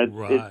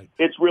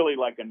 It's really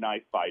like a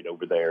knife fight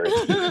over there.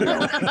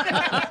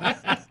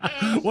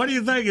 What do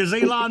you think? Is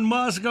Elon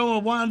Musk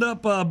going to wind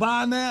up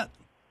buying that?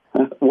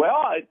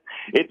 Well,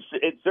 it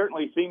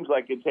certainly seems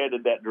like it's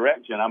headed that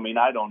direction. I mean,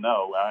 I don't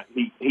know.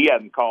 He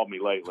hasn't called me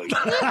lately.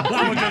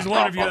 Because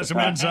one of you has some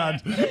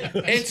inside.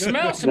 It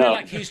smells to me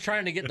like he's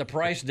trying to get the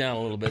price down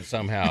a little bit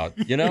somehow.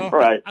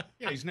 Right?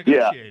 Yeah, he's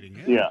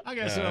negotiating. Yeah. I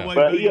guess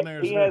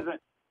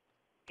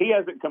he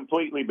hasn't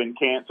completely been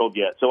canceled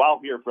yet, so I'll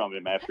hear from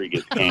him after he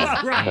gets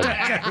canceled.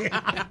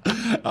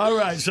 All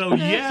right, so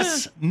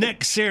yes, Nick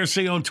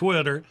Searcy on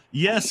Twitter.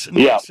 Yes,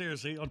 Nick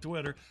Searcy on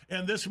Twitter.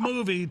 And this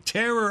movie,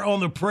 Terror on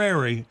the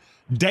Prairie,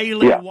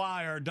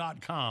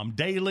 dailywire.com.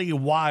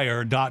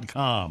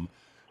 Dailywire.com.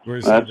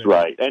 That's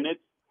right. And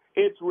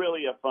it's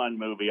really a fun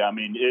movie. I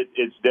mean,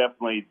 it's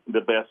definitely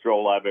the best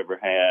role I've ever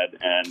had,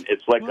 and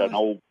it's like an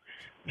old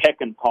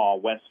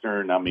Peckinpah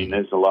Western. I mean,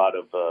 there's a lot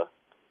of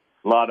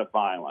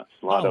violence,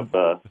 a lot of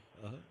blood.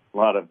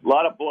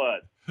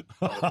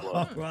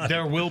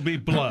 There will be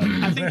blood.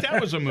 I think that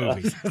was a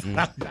movie.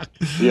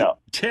 Yeah,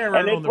 Terror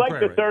and it's on the like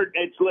Prairie.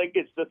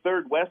 It's the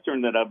third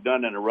Western that I've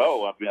done in a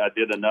row. I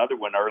did another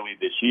one early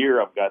this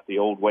year. I've got The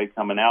Old Way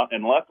coming out,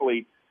 and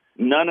luckily,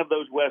 none of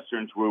those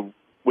Westerns were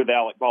with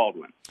Alec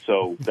Baldwin.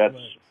 So that's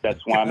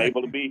why I'm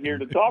able to be here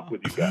to talk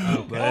with you guys.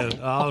 Oh, man.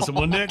 Awesome.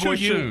 Well, Nick, will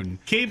you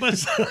keep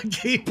us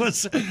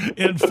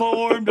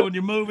informed when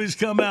your movies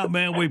come out,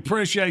 man? We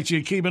appreciate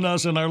you keeping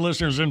us and our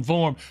listeners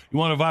informed. You're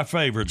one of our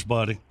favorites,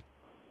 buddy.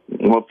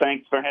 Well,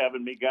 thanks for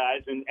having me,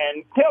 guys. And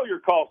tell your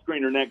call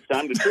screener next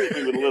time to treat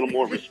me with a little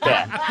more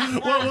respect.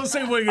 Well, we'll see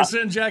if we can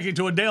send Jackie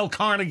to a Dale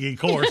Carnegie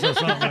course or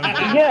something.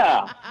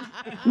 Yeah.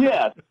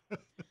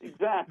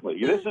 Exactly.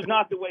 This is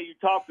not the way you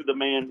talk to the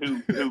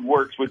man who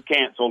works with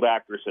canceled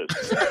actresses.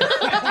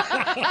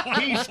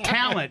 He's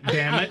talent,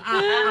 damn it.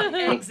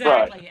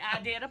 Exactly. Right.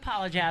 I did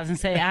apologize and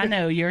say, I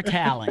know your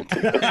talent.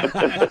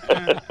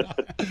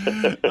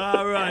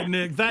 All right,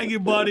 Nick. Thank you,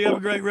 buddy. Have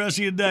a great rest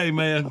of your day,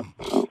 man.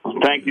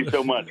 Thank you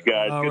so much,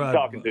 guys. All Good right.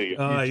 talking to you.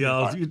 All right,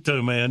 y'all. All right. You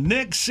too, man.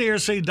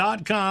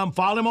 NickSearcy.com.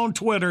 Follow him on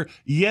Twitter.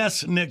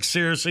 Yes, Nick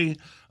Searcy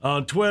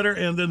on Twitter.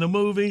 And then the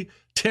movie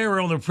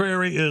Terror on the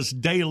Prairie is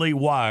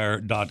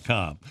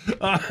dailywire.com.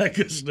 All right,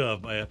 good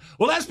stuff, man.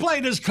 Well, let's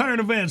play this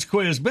current events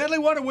quiz. Bentley,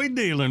 what are we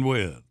dealing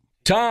with?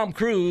 Tom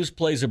Cruise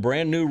plays a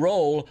brand new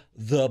role,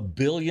 the $1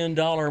 billion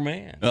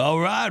man. All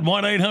right,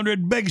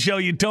 1-800-BIG-SHOW,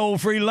 you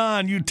toll-free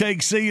line. You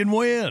take C and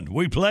win.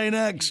 We play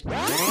next.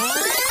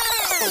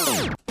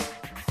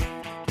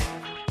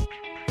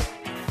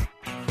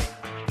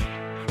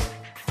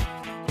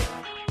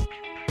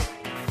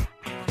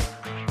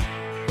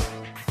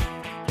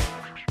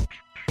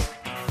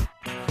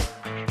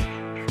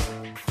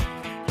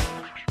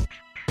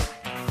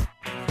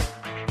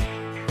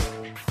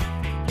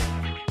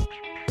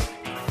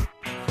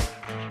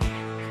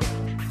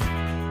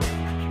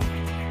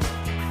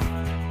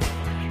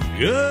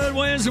 Good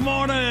Wednesday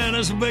morning.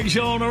 It's a Big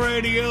Show on the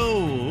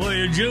radio.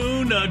 Well,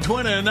 June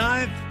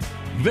 29th,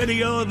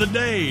 video of the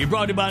day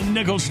brought to you by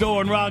Nickel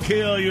Store in Rock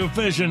Hill, your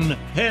fishing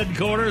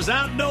headquarters.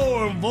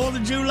 Outdoor 4th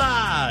of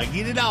July.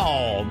 Get it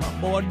all.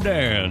 My boy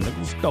Darren,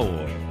 Nickel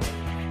Store.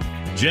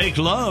 Jake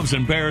loves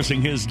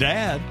embarrassing his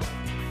dad.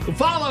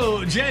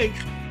 Follow Jake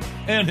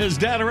and his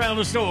dad around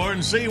the store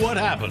and see what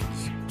happens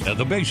at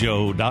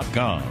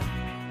thebigshow.com.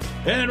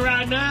 And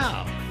right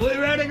now, we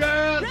ready,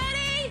 girls?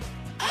 Ready?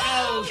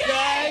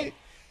 Okay.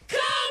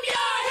 Comb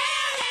your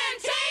hair and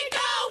take a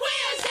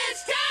whiz.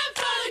 It's time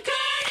for the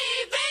current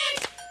event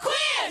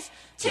quiz.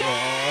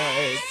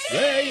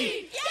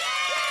 Tennessee.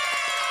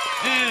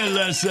 And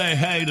let's say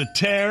hey to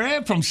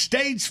Terry from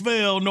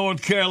Statesville,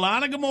 North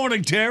Carolina. Good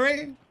morning,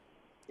 Terry.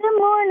 Good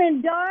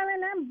morning,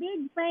 darling. I'm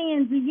big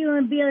fans of you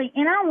and Billy,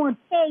 and I want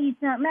to tell you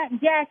something. That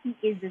Jackie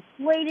is the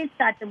sweetest,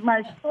 got the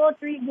most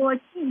poultry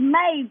voice. She's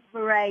made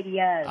for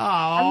radio.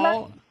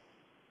 Oh.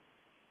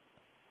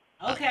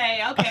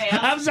 Okay.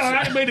 I'm sorry,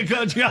 I didn't mean to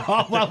cut you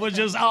off. I was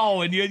just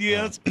awing you,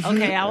 yes.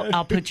 Okay,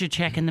 I'll put your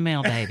check in the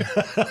mail, baby.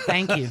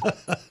 Thank you.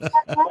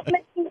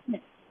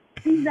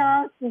 She's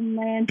awesome,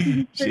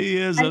 man. She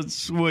is a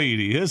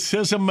sweetie. It's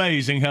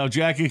amazing how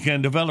Jackie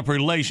can develop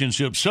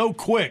relationships so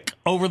quick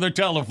over the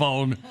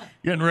telephone,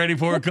 getting ready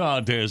for a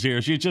contest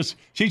here. She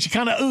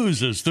kind of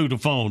oozes through the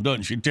phone,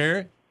 doesn't she,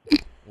 Terry?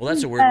 Well,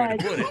 that's a weird way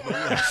to put it.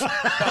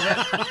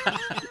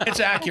 It's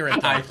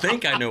accurate. I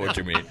think I know what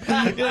you mean.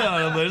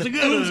 Yeah, but it's a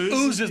good ooze.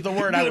 Ooze is the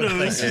word I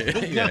would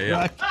think.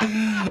 Yeah.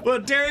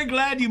 Well, Terry,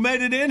 glad you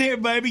made it in here,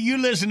 baby. You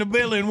listen to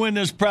Billy and win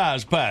this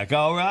prize pack,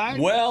 all right?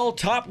 Well,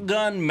 Top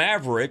Gun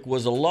Maverick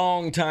was a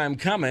long time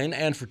coming,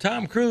 and for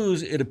Tom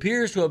Cruise, it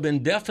appears to have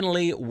been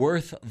definitely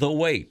worth the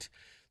wait.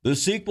 The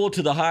sequel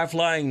to the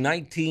high-flying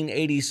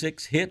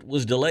 1986 hit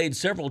was delayed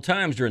several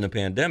times during the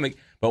pandemic,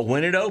 but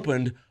when it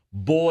opened,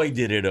 boy,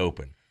 did it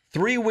open.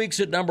 3 weeks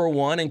at number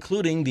one,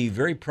 including the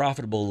very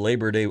profitable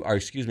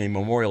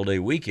Memorial Day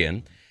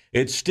weekend.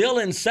 It's still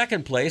in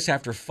second place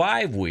after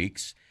 5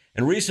 weeks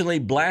and recently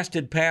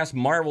blasted past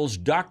Marvel's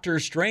Doctor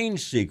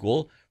Strange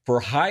sequel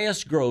for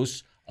highest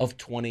gross of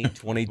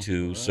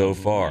 2022 so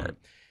far.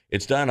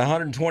 It's done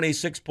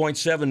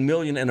 $126.7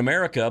 million in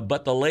America,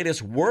 but the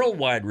latest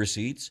worldwide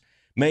receipts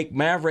make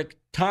Maverick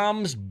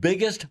Tom's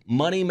biggest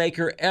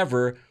moneymaker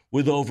ever,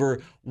 with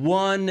over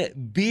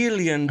 $1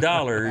 billion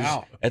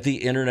at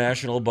the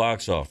international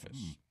box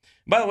office.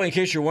 By the way, in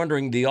case you're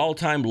wondering, the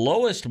all-time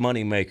lowest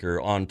moneymaker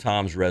on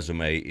Tom's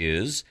resume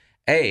is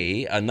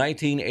A, a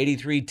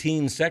 1983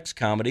 teen sex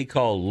comedy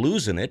called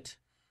Losing It,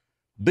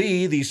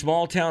 B, the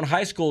small-town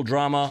high school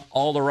drama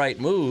All the Right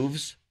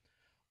Moves,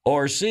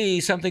 or C,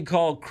 something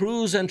called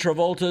Cruise and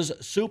Travolta's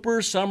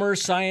Super Summer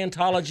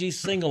Scientology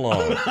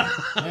Sing-Along.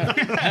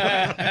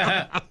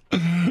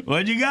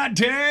 What you got,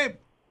 Terry?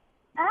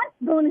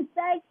 I'm going to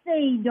say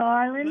C,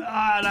 darling.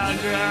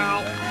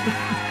 Girl.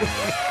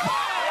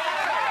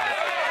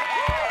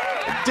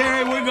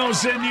 Terry, we're going to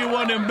send you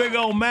one of them big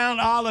old Mount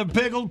Olive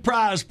pickled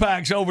prize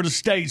packs over to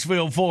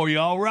Statesville for you,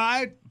 all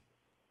right?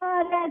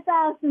 Oh, that's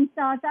awesome,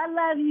 Sauce. I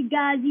love you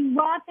guys. You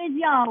rock as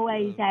you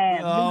always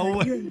have.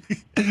 Oh,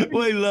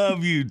 we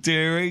love you,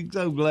 Terry.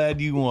 So glad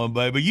you won,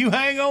 baby. You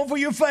hang on for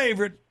your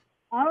favorite.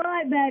 All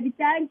right, baby.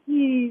 Thank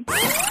you.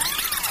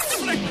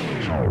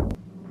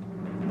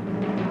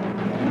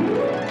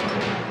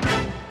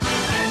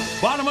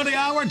 Bottom of the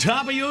hour,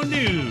 top of your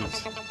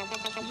news.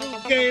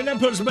 Okay, that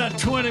puts about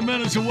 20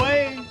 minutes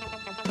away.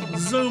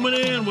 Zooming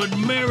in with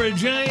Mary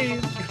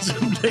Jane.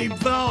 Some deep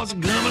thoughts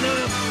coming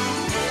up.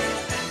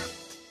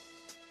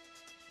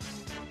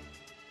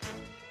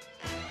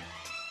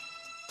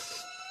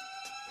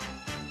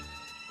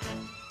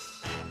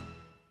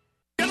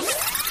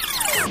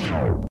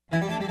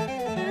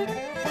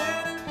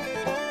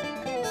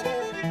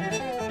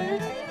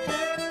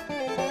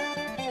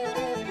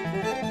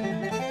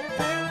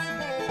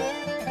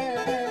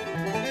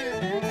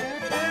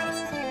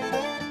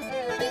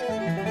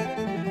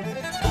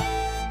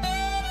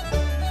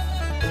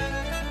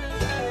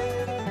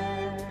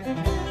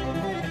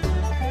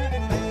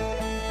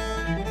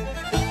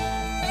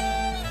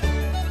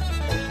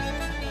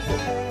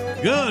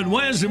 Good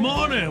Wednesday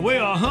morning. We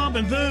are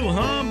humping through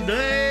Hump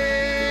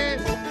Day.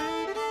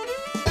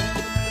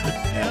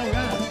 All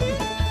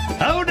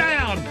right. Hold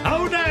down.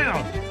 Hold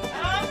down.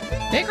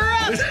 Pick her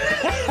up.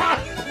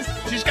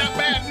 She's got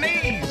bad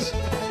knees.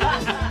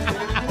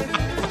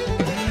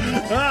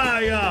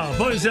 Y'all.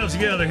 Put yourselves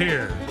together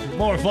here.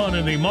 More fun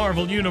in the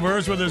Marvel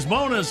Universe with this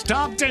bonus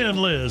top 10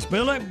 list.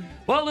 Billy?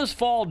 Well, this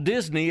fall,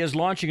 Disney is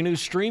launching a new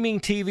streaming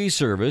TV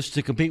service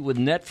to compete with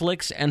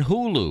Netflix and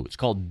Hulu. It's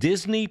called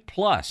Disney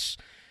Plus.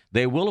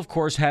 They will, of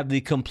course, have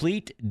the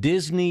complete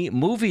Disney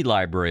movie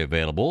library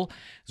available,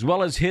 as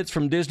well as hits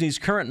from Disney's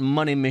current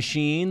money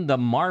machine, the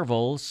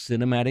Marvel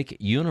Cinematic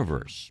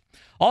Universe.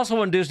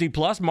 Also on Disney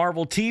Plus,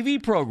 Marvel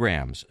TV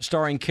programs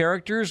starring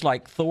characters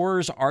like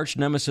Thor's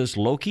arch-nemesis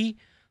Loki,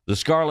 the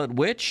Scarlet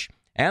Witch,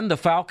 and the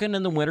Falcon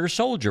and the Winter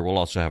Soldier will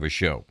also have a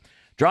show.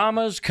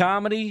 Dramas,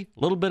 comedy, a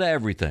little bit of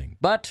everything.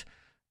 But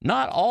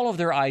not all of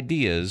their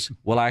ideas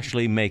will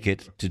actually make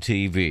it to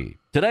TV.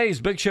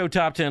 Today's Big Show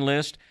Top 10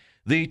 list: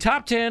 the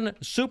top 10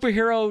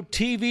 superhero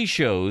TV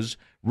shows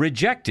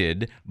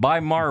rejected by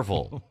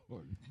Marvel.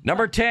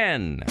 Number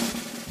 10,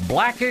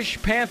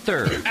 Blackish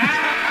Panther.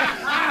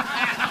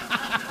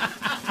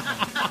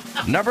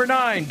 Number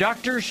 9,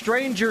 Dr.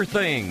 Stranger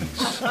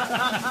Things.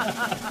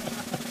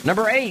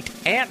 Number 8,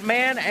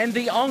 Ant-Man and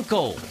the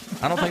Uncle.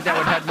 I don't think that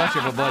would have much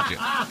of a budget.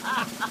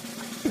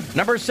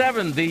 Number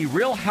 7, The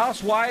Real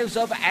Housewives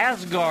of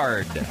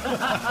Asgard.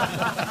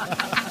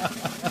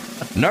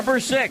 Number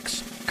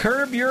 6,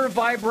 Curb Your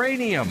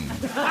Vibranium.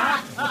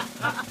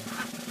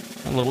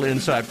 A little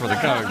insight for the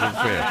comic book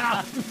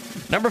fan.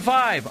 Number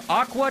 5,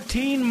 Aqua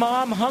Teen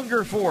Mom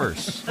Hunger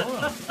Force.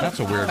 That's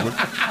a weird one.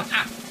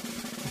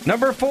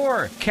 Number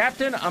 4,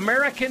 Captain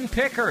American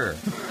Picker.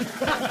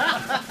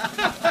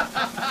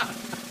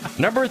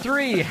 Number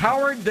 3,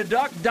 Howard the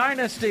Duck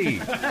Dynasty.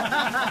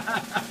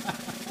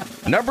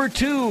 Number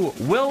 2,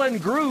 Will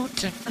and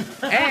Groot.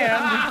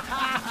 And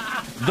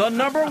the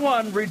number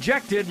 1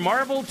 rejected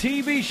Marvel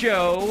TV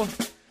show,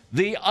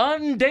 The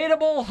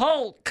Undateable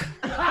Hulk.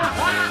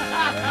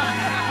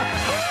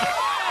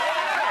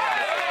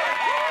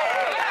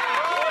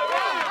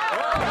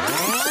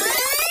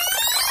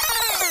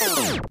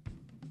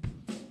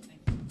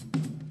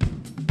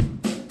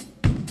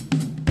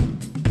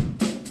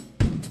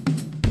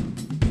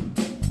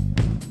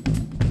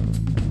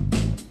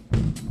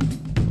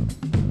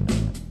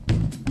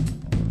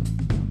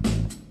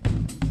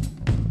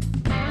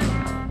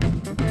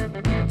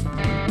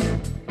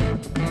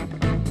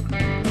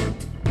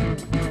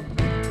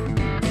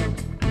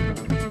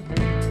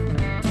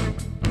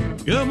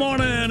 Good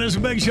morning. It's a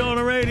Big Show on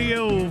the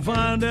radio.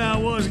 Find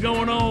out what's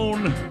going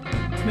on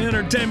in the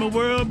entertainment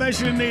world,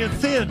 especially in the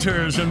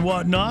theaters and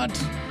whatnot.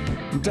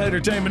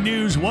 Entertainment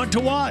news, what to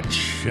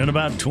watch in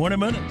about 20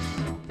 minutes.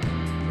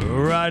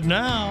 Right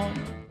now.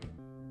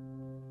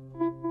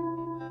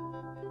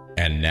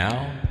 And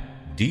now,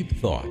 Deep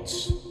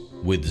Thoughts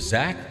with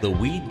Zach the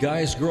Weed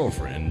Guy's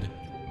girlfriend,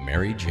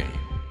 Mary Jane.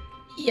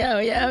 Yo,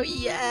 yo,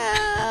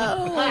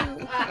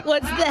 yo.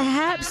 What's the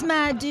haps,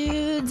 my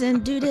dudes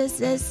and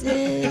dudesses?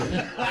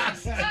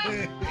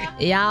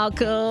 Y'all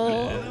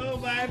cool? Hello,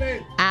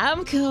 baby.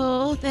 I'm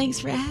cool. Thanks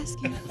for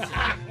asking.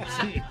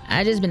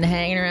 I just been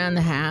hanging around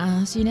the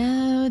house, you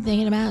know,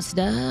 thinking about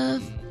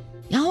stuff.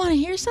 Y'all want to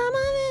hear some of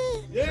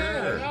it?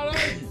 Yeah.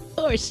 Of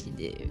course you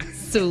do.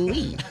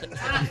 Sweet.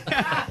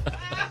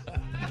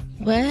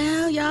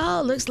 Well,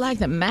 y'all, looks like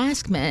the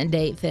mask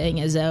mandate thing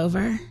is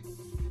over.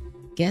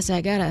 Guess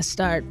I gotta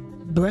start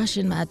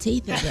brushing my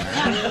teeth again.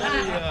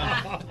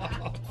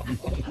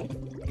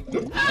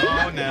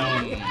 Oh,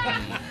 no.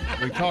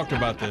 We talked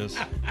about this.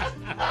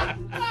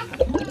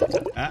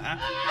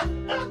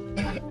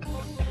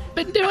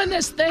 Been doing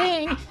this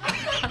thing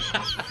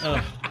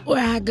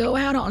where I go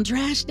out on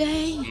trash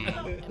day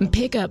and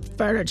pick up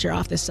furniture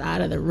off the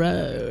side of the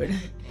road.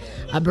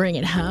 I bring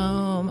it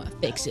home,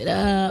 fix it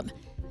up,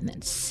 and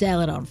then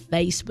sell it on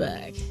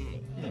Facebook.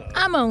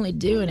 I'm only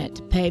doing it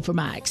to pay for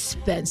my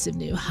expensive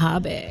new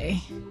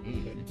hobby,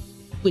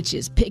 which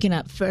is picking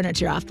up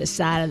furniture off the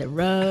side of the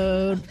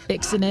road,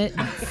 fixing it,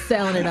 and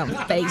selling it on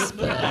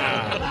Facebook.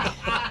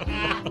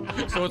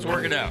 So it's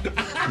working out. Dude.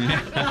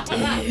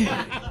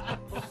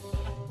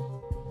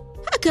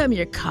 How come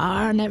your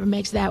car never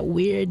makes that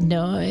weird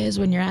noise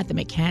when you're at the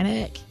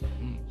mechanic?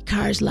 Your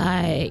car's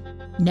like,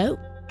 nope,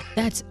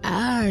 that's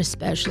our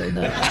special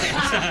noise.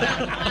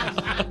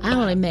 I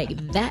only make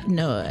that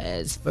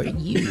noise for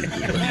you.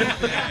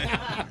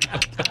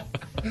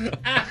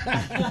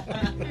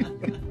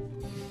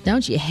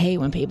 Don't you hate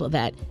when people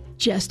that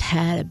just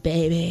had a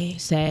baby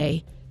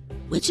say,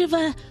 which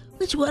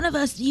one of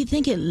us do you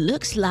think it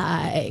looks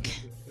like?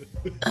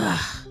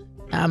 Ugh.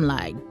 I'm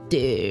like,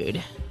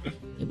 dude,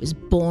 it was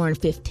born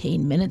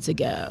 15 minutes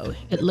ago.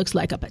 It looks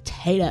like a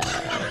potato.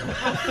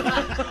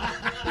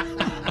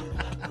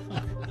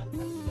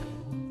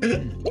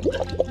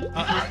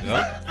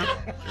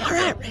 All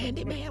right,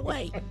 Randy, man,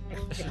 wait.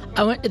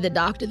 I went to the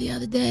doctor the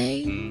other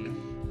day.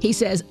 He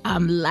says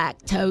I'm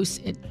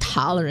lactose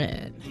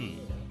intolerant.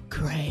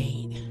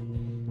 Great.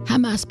 How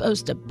am I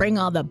supposed to bring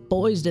all the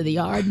boys to the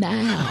yard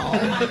now?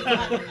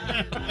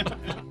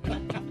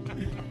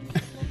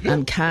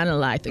 I'm kind of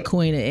like the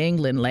Queen of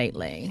England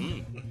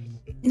lately.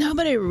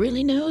 Nobody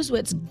really knows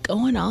what's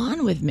going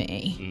on with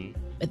me,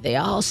 but they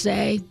all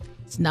say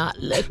it's not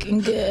looking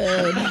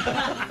good.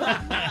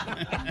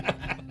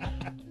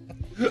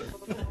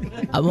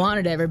 I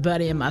wanted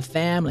everybody in my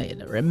family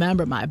to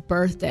remember my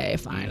birthday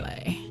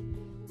finally.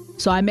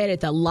 So I made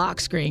it the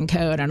lock screen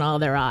code on all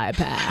their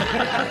iPads.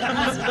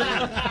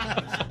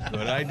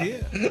 Good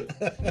idea.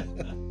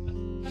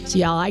 So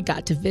y'all, I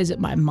got to visit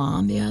my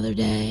mom the other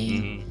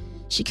day.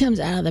 She comes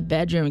out of the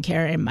bedroom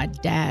carrying my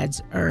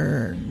dad's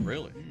urn.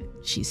 Really?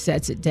 She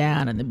sets it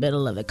down in the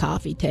middle of the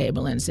coffee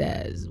table and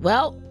says,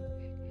 well,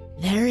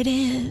 there it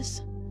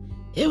is.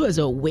 It was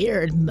a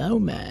weird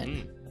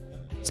moment.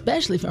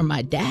 Especially for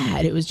my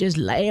dad, who was just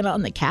laying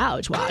on the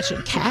couch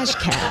watching Cash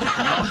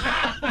Cow.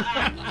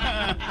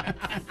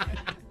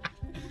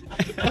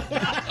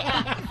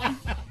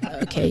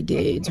 Okay,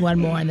 dudes, one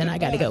more and then I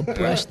gotta go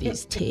brush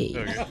these teeth.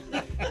 Okay.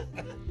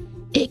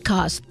 It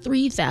costs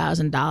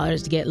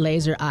 $3,000 to get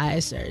laser eye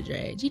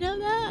surgery. Do you know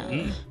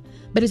that?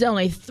 But it's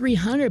only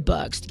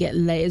 $300 to get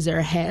laser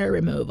hair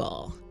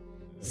removal.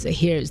 So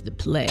here's the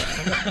plan.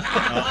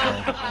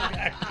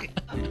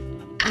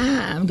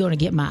 I'm going to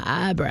get my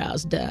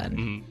eyebrows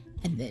done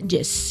and then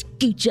just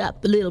scooch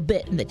up a little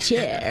bit in the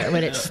chair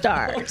when it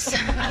starts.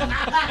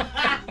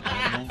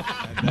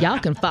 Y'all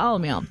can follow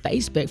me on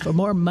Facebook for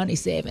more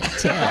money-saving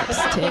tips,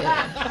 too.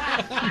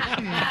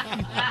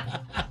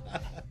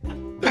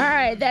 All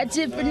right, that's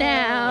it for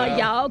now.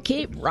 Y'all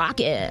keep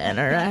rocking,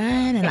 all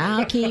right? And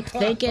I'll keep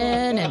thinking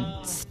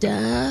and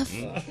stuff.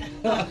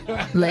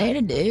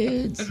 Later,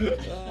 dudes.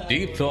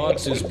 Deep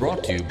Thoughts is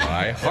brought to you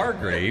by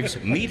Hargrave's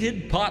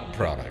Meated Pot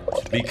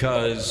Product,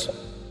 because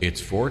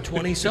it's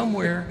 420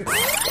 somewhere.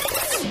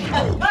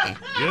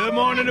 Good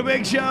morning, the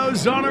Big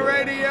Show's on the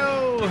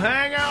radio.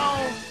 Hang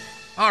on.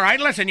 All right,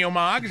 listen, you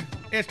mugs.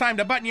 It's time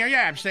to button your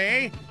yaps,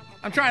 see?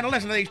 I'm trying to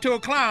listen to these two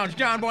clowns,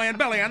 John Boy and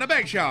Billy, on The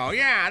Big Show.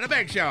 Yeah, The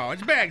Big Show.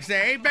 It's big,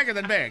 see? Bigger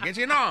than big. It's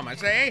enormous,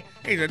 see?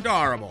 He's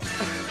adorable.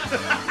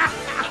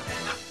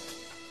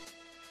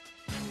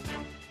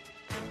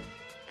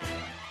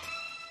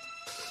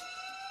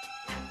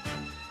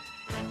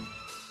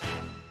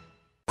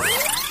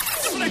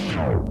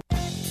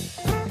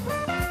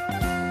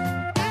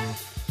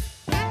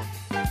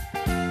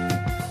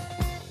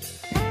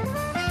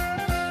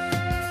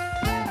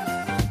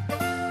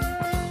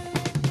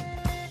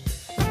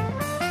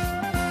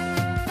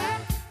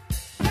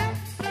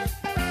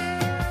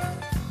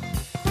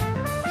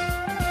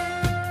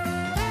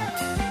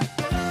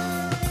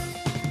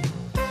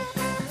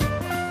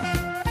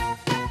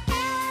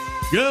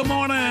 Good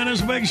morning. It's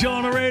a Big Show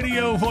on the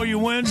radio for you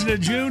Wednesday,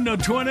 June the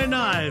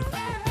 29th.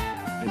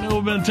 You know,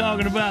 we've been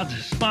talking about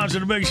sponsor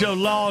of the Big Show,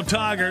 Law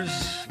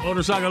Tigers,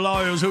 motorcycle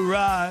lawyers who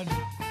ride.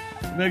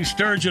 Big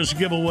Sturgis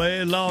giveaway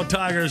at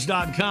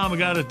lawtigers.com. We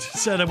got it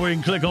set up where you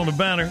can click on the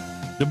banner,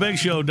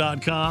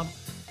 thebigshow.com.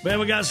 Man,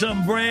 we got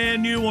something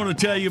brand new I want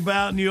to tell you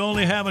about, and you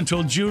only have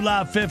until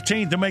July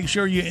 15th to make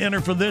sure you enter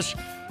for this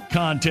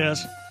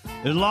contest.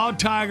 The Law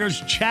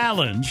Tigers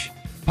Challenge,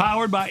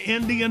 powered by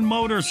Indian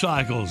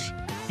Motorcycles.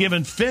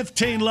 Giving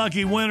 15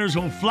 lucky winners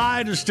will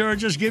fly to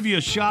Sturgis, give you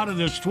a shot at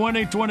this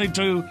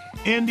 2022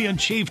 Indian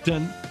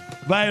Chieftain,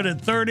 valued at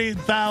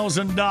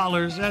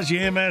 $30,000. That's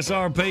your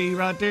MSRP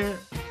right there.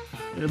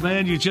 And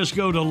man, you just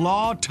go to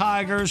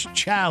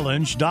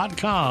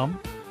lawtigerschallenge.com.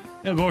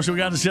 And, of course, we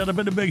got it set up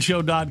at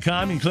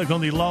thebigshow.com. You can click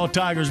on the Law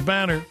Tigers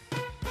banner.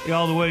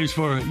 All the ways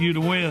for you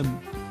to win.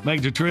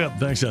 Make the trip.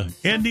 Thanks to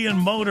Indian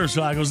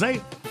Motorcycles.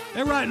 They're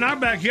right in our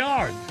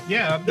backyard.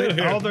 Yeah,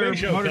 all their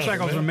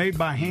motorcycles are made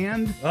by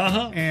hand.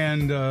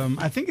 And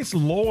I think it's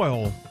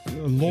Lowell.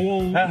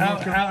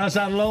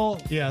 Outside of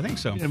Lowell? Yeah, I think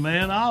so. Yeah,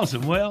 man,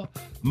 awesome. Well,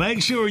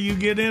 make sure you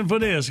get in for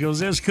this,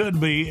 because this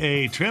could be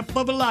a trip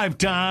of a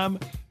lifetime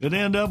that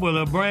end up with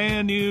a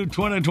brand new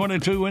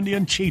 2022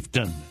 Indian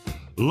Chieftain.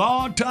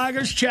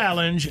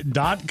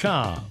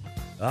 LawTigersChallenge.com.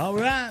 All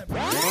right.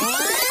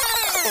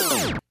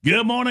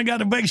 Good morning. Got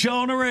the Big Show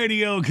on the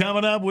radio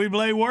coming up. We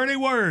play Wordy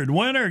Word.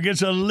 Winner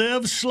gets a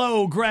Live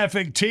Slow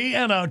graphic tee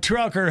and a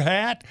trucker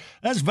hat.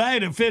 That's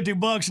valued at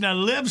 $50. Now,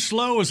 Live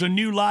Slow is a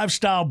new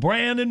lifestyle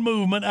brand and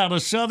movement out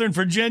of Southern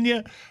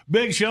Virginia.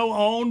 Big Show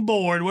on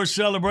board. We're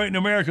celebrating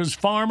America's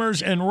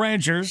farmers and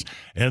ranchers.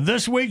 And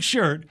this week's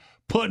shirt,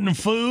 putting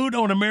food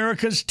on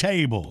America's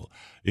table.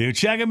 You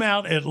check them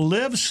out at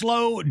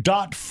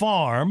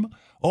liveslow.farm.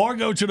 Or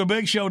go to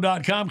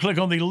thebigshow.com, click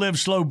on the Live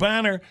Slow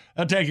banner.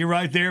 I'll take you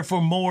right there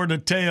for more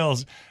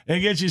details and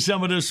get you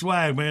some of this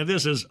swag, man.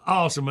 This is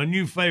awesome. My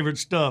new favorite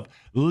stuff,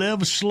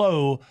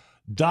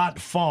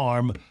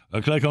 liveslow.farm.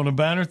 Or click on the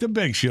banner at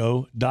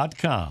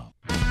thebigshow.com.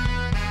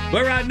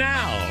 But right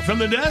now, from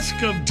the desk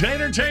of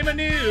Tatertainment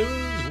News,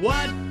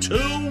 what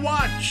to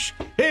watch?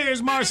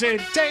 Here's Marcy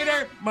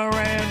Tater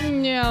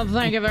Moran. Yeah,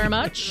 thank you very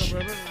much.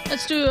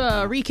 Let's do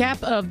a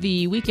recap of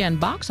the weekend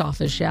box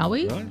office, shall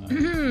we?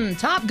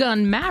 Top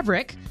Gun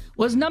Maverick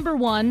was number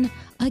one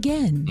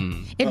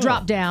again. It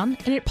dropped down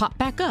and it popped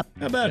back up.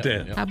 How about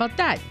that? How about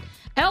that?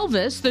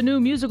 Elvis, the new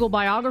musical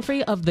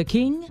biography of the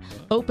King,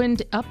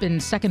 opened up in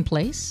second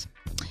place.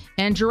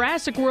 And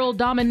Jurassic World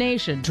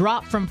Domination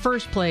dropped from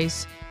first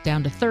place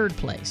down to third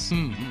place.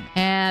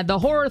 And the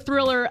horror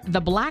thriller The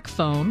Black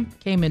Phone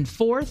came in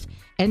fourth.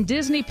 And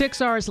Disney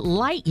Pixar's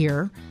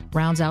Lightyear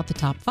rounds out the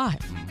top five.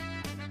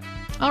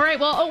 All right,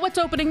 well, what's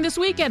opening this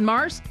weekend,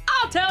 Mars?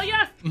 I'll tell you.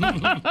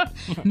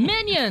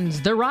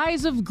 Minions, The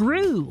Rise of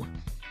Gru.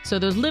 So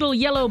those little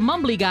yellow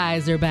mumbly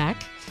guys are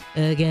back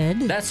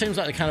again. That seems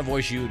like the kind of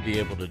voice you would be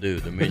able to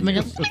do, the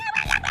Minions.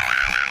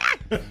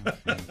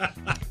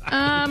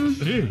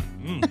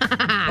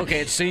 Okay,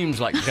 it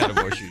seems like the kind of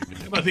voice you would do.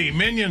 How about the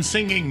Minion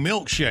singing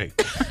Milkshake?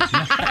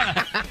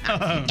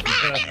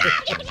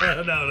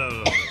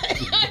 No.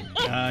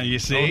 You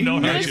see?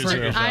 Don't hurt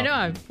yourself. I know,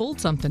 I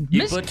pulled something.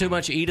 You put too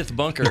much Edith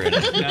Bunker in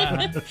it.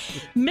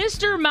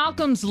 Mr.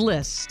 Malcolm's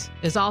List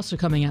is also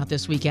coming out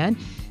this weekend.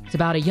 It's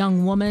about a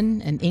young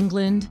woman in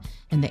England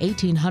in the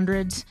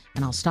 1800s,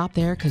 and I'll stop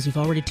there because you've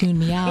already tuned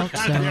me out.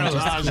 So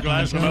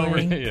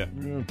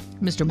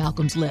Mr.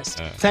 Malcolm's List.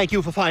 Thank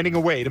you for finding a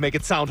way to make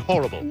it sound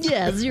horrible.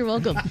 Yes, you're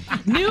welcome.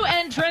 New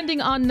and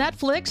trending on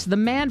Netflix, The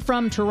Man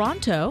from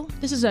Toronto.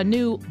 This is a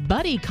new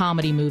buddy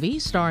comedy movie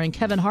starring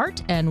Kevin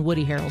Hart and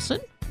Woody Harrelson.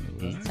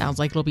 Sounds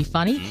like it'll be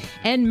funny.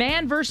 And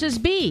Man vs.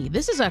 Bee.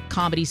 This is a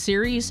comedy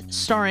series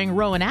starring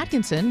Rowan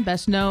Atkinson,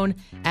 best known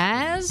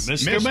as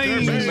Mr.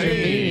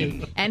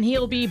 B. And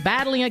he'll be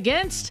battling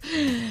against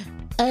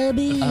a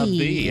bee. A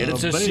bee. And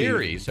it's a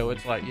series, so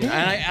it's like, and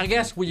I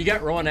guess when you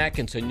got Rowan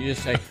Atkinson, you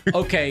just say,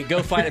 okay,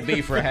 go fight a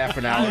bee for a half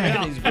an hour.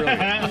 And he's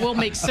brilliant. We'll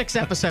make 6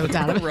 episodes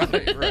out of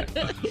it. Right.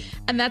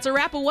 And that's a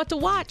wrap of What to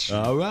Watch.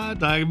 All right,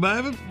 thank you,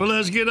 baby. Well,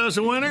 let's get us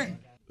a winner.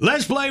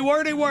 Let's play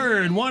Wordy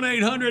Word.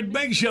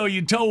 1-800-BIG-SHOW,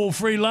 you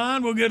toll-free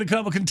line. We'll get a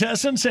couple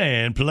contestants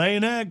and play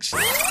next.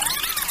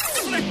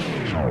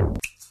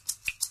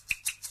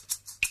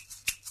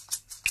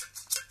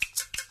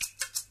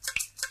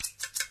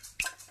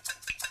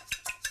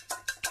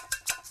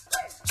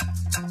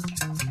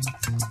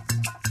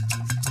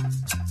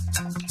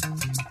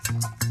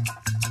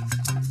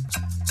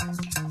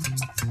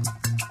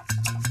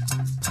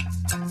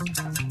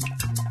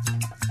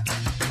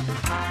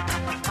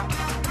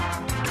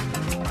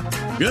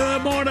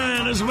 Good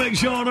morning. It's a Big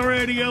Show on the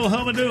radio.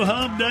 Hummadoo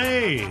Hump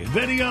Day.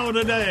 Video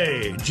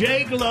today.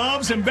 Jake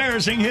loves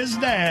embarrassing his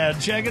dad.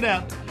 Check it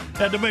out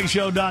at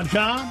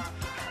thebigshow.com.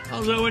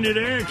 Also, when you're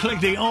there, click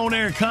the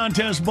on-air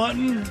contest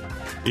button.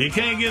 You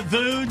can't get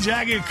through,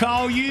 Jackie will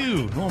call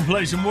you. Want to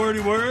play some wordy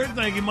word?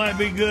 Think you might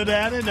be good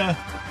at it?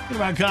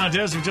 My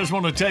contest, if just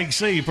want to take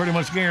C, pretty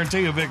much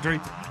guarantee a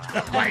victory.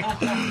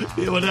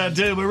 With that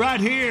too. But right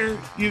here,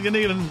 you can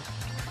even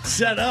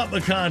set up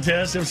a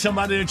contest of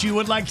somebody that you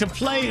would like to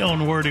play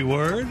on Wordy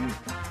Word.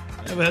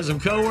 I've had some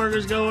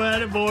coworkers go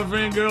at it,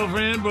 boyfriend,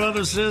 girlfriend,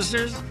 brothers,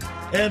 sisters.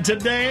 And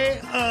today,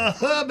 a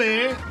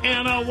hubby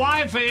and a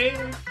wifey.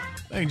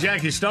 I think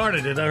Jackie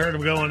started it. I heard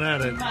him going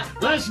at it.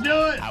 Let's do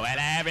it. Oh, well,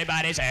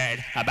 everybody's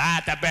heard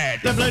about the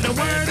bird. They played a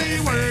wordy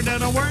word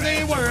and a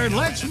wordy word.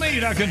 Let's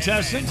meet our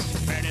contestants.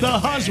 The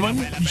husband,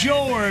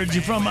 George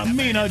from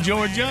Mena,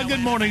 Georgia. Good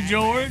morning,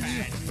 George.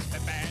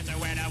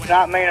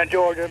 Not Mena,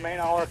 Georgia,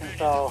 Mena,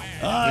 Arkansas.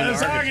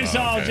 It's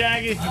Arkansas, okay.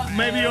 Jackie.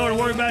 Maybe you ought to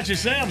worry about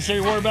yourself so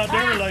you worry about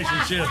their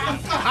relationship.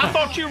 I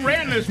thought you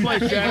ran this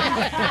place,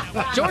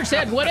 Jackie. George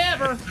said,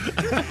 whatever.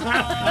 That's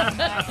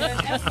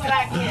what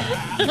I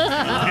get.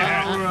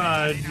 All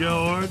right,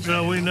 George.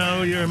 So we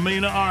know you're in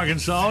Mena,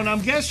 Arkansas. And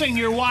I'm guessing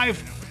your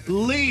wife,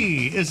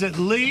 Lee. Is it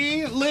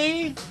Lee?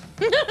 Lee?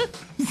 It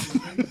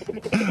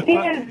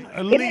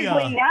is Lee. Now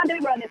I do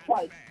run this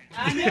place.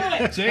 I knew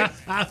it. See?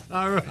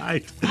 All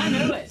right. I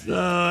knew it. So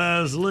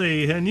as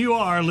Lee, and you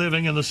are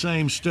living in the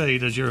same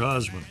state as your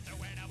husband.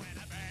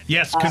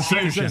 Yes,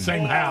 confusion.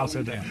 Same house.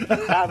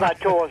 Not by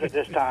choice at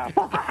this time.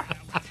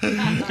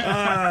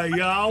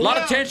 Y'all. A lot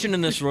of tension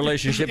in this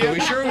relationship. Are we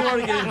sure we want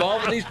to get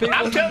involved with these people?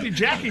 I'm telling you,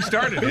 Jackie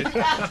started it.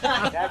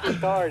 Jackie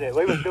started it.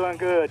 We was doing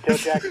good till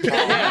Jackie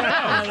started it.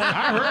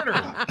 I heard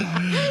her.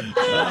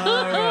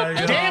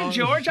 Damn,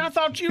 George, I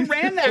thought you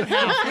ran that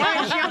house.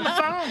 Why is she on the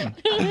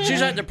phone?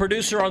 She's like the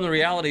producer on the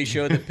reality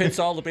show that pits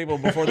all the people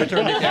before they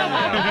turn the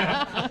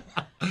camera on.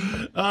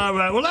 All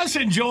right, well, let's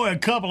enjoy a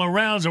couple of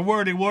rounds of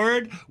Wordy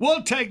Word.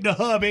 We'll take the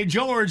hubby,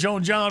 George,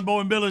 on John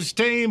Boy and Billy's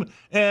team,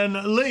 and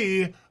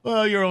Lee,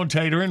 well, you're on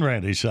Tater and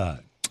Randy's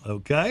side.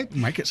 Okay?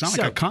 Make it sound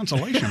like a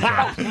consolation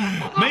prize.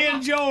 Me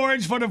and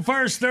George for the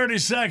first 30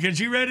 seconds.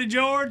 You ready,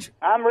 George?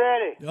 I'm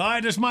ready. All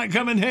right, this might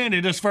come in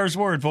handy, this first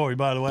word for you,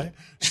 by the way.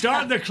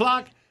 Start the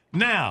clock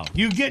now.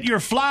 You get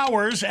your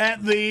flowers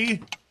at the...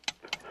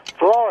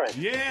 Florist.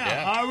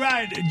 Yeah, all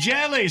right.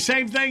 Jelly,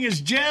 same thing as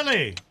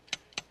jelly.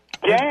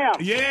 Jam.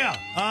 Yeah.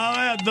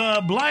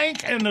 The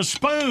blank and the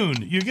spoon.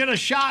 You get a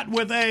shot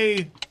with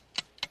a...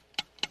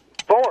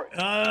 Fork.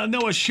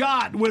 No, a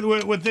shot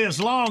with this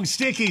long,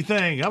 sticky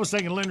thing. I was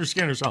thinking Leonard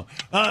Skinner song.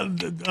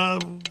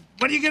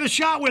 What do you get a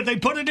shot with? They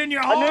put it in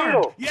your arm.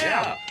 Needle.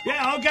 Yeah,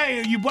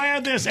 okay. You wear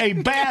this, a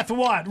bath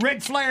what?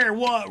 Ric Flair,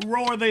 what?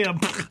 Roar the...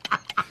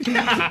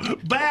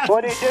 bath.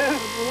 What'd he do?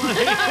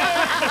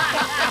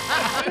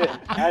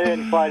 I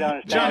didn't quite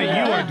understand. Johnny, you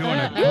are doing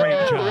a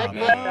great job.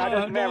 I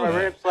just remember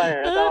Ric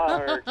Flair. That's all I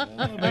heard.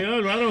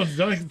 I don't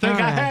think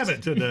I have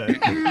it today.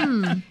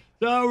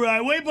 All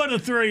right, we put a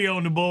 3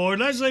 on the board.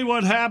 Let's see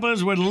what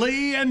happens with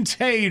Lee and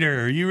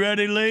Tater. You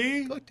ready,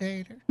 Lee? Go,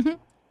 Tater.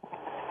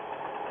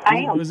 I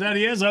am. Was that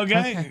yes?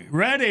 Okay.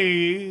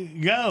 Ready,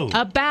 go.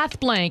 A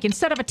bath blank.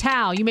 Instead of a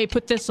towel, you may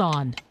put this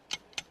on.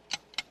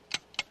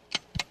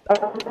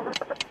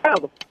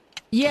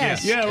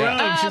 Yes. Yeah,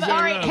 right.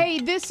 All right. Hey,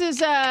 this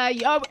is,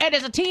 and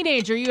as a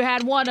teenager, you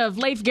had one of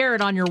Leif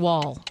Garrett on your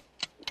wall.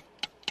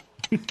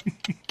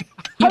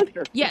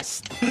 Poster.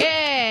 Yes.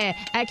 Yeah.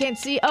 I can't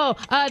see. Oh,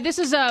 this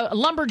is a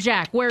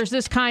lumberjack. Wears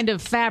this kind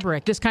of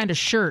fabric, this kind of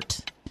shirt.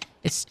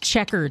 It's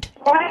checkered.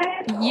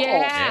 Flannel.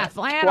 Yeah,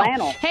 flannel.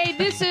 Flannel. Hey,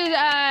 this is,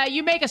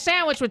 you make a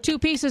sandwich with 2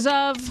 pieces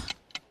of...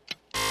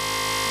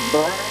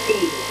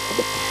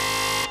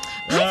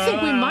 I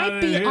think we might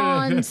be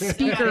on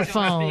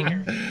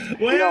speakerphone.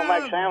 You don't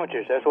make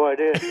sandwiches. That's what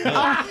it is.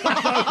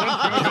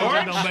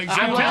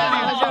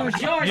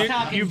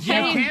 You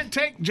can't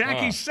take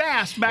Jackie's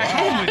sass back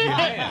home with you.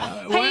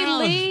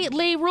 Hey,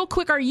 Lee, real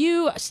quick, are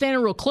you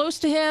standing real close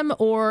to him,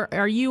 or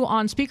are you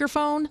on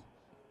speakerphone?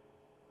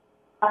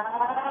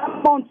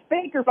 I'm on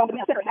speakerphone, but I'm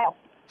at house.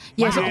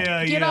 Yes,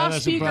 get off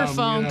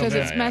speakerphone because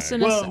it's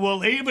messing us up.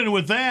 Well, even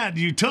with that,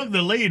 you took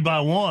the lead by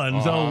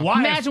 1. So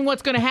imagine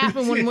what's going to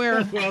happen when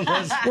we're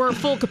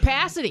full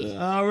capacity.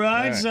 All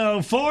right, so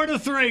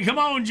 4-3. Come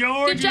on,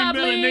 George. Good job,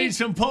 you really Lee. need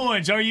some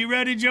points. Are you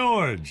ready,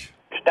 George?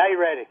 Stay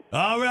ready.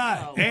 All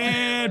right,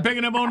 and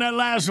picking up on that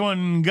last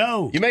one,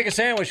 go. You make a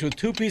sandwich with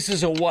 2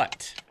 pieces of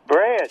what?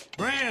 Bread.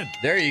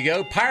 There you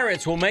go.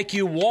 Pirates will make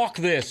you walk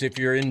this if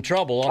you're in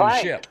trouble on the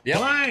ship. Yep.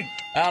 Blank.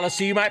 Let's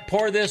see, you might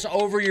pour this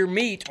over your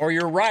meat or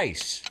your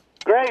rice.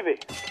 Gravy.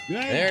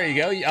 There you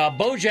go.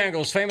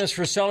 Bojangles famous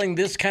for selling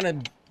this kind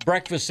of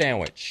breakfast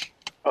sandwich.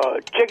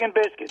 Chicken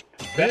biscuit.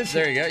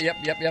 There you go.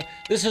 Yep.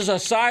 This is a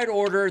side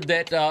order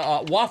that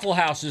Waffle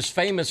House is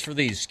famous for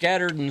these,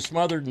 scattered and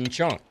smothered and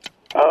chunked.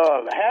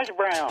 Hash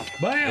brown.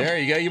 Bam. There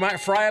you go. You might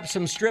fry up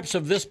some strips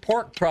of this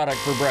pork product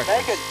for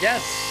breakfast. Bacon.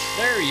 Yes.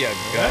 There you go.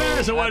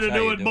 That's the way to how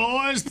do you it,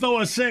 boys. Throw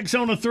a 6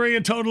 on a 3,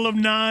 a total of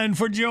 9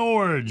 for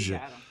George.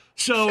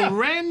 So,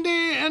 Randy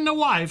and the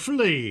wife,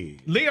 Lee.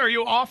 Lee, are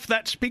you off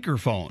that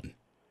speakerphone?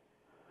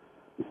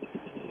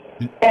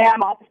 Yeah,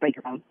 I'm off the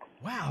speakerphone.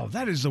 Wow,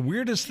 that is the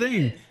weirdest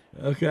thing.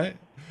 Okay.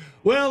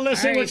 Well,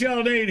 let's see what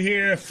y'all need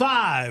here.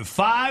 5.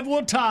 5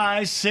 will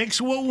tie,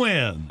 6 will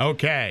win.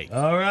 Okay.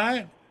 All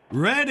right.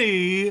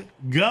 Ready,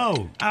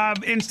 go.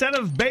 Instead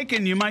of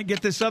bacon, you might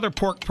get this other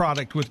pork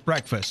product with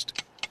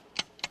breakfast.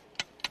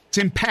 It's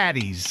in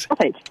patties.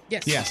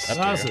 Yes. Yes.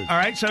 Sausage. All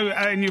right. So,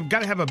 and you've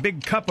got to have a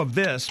big cup of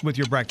this with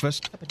your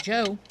breakfast. Cup of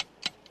Joe.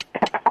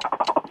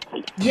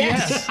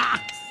 Yes.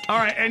 All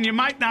right. And you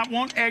might not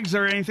want eggs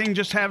or anything.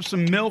 Just have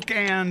some milk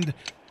and.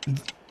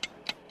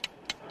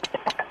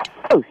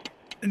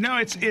 No,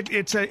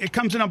 it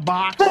comes in a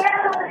box.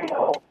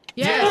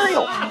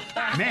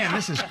 Yes. Man,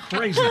 this is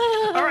crazy.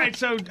 All right,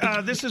 so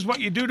this is what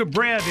you do to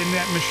bread in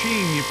that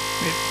machine.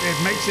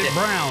 It makes it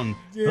brown.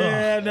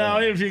 Yeah, now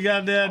if you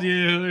got that,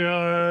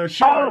 you're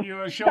short.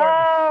 You're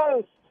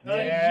short.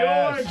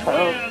 George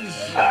wins.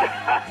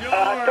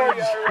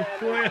 George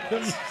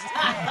wins.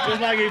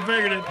 Just like he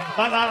figured it.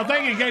 I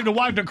think he gave the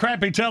wife the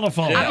crappy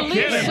telephone. I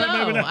believe so.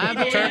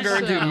 I Turned her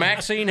into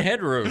Maxine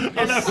Headroom. You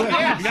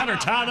got her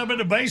tied up in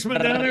the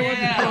basement down there.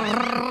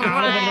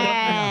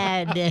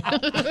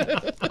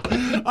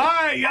 All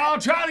right, y'all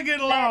try to get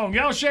along.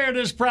 Y'all share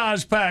this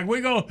prize pack.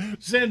 We're going to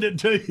send it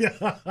to you.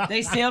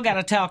 They still got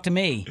to talk to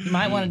me. You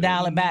might want to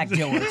dial it back,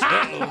 George.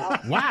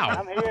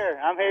 Wow.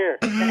 I'm here.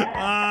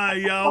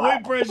 Y'all, we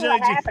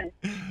appreciate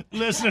you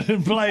listening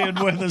and playing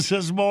with us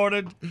this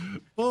morning.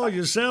 Pull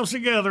yourselves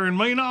together in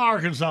Mena,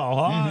 Arkansas,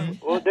 huh?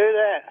 We'll do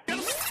that.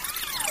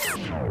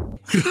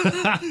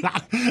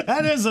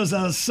 That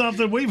is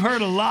something. We've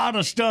heard a lot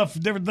of stuff,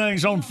 different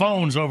things on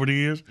phones over the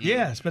years.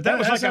 Yes, but that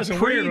was like That's a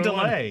weird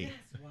pre-delay.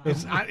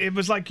 It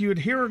was like you would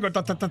hear her go at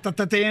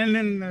the end,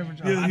 and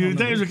you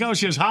think it's because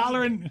she was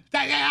hollering?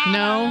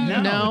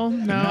 No.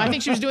 I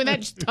think she was doing that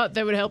just thought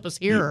that would help us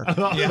hear her.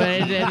 But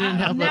it didn't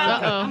help No,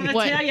 us. I'm going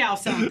to tell y'all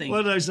something.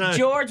 What did they say?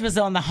 George was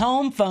on the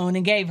home phone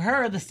and gave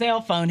her the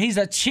cell phone. He's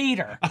a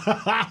cheater.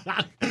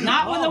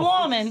 Not with a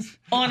woman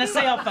on a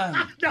cell phone.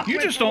 You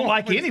just don't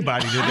like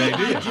anybody today,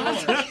 do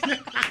you?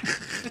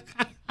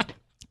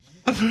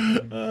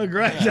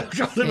 Great.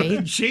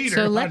 Okay. Cheater.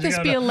 So let this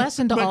be a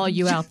lesson to all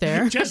you out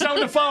there. Just on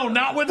the phone,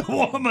 not with a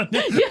woman.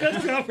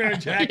 Just go for it,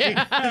 Jackie.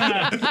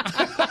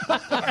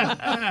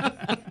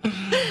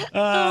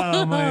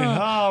 Oh,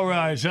 man. All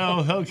right.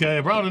 So, okay.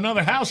 Brought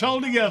another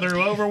household together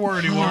over a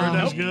wordy word.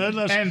 That's good.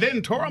 And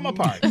then tore them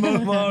apart.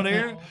 Move on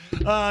here.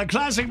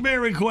 Classic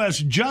beer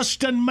request,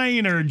 Justin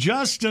Maynard.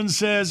 Justin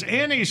says,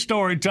 any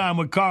story time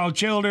with Carl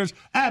Childers,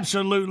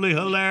 absolutely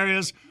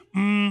hilarious.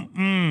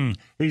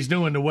 He's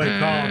doing the way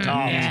Carl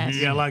talks. Yes.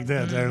 Yeah, I like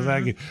that there.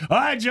 Thank you. All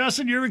right,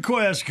 Justin, your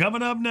request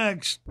coming up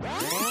next.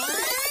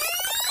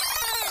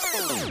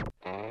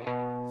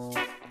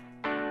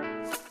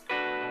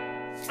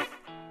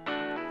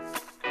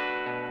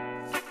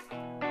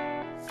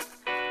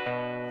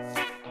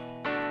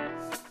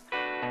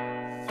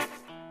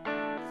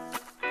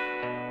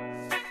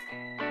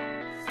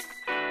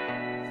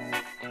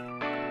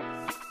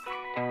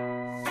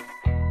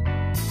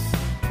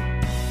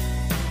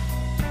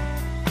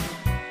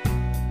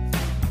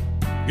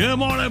 Good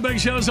morning, Big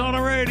Show's on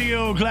the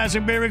radio.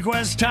 Classic beer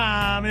request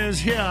time is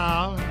here.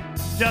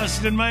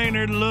 Justin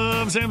Maynard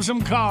loves him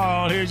some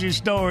Carl. Here's your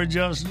story,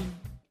 Justin.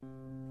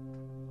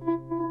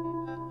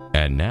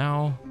 And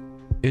now,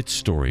 it's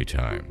story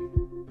time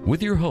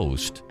with your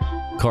host,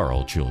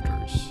 Carl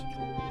Childers.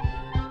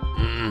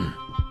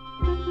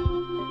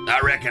 I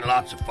reckon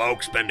lots of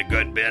folks spend a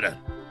good bit of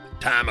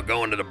time a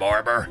going to the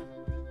barber.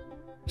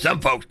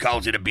 Some folks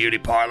calls it a beauty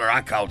parlor.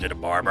 I calls it a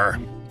barber.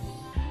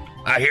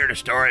 I heard a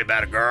story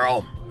about a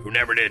girl who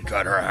never did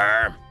cut her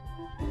hair.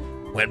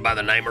 Went by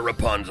the name of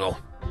Rapunzel.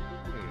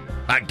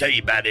 I can tell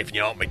you about it if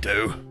you want me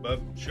to.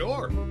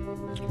 Sure.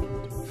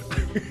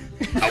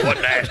 I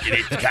wasn't asking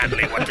it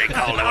kindly what they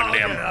call one of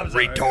them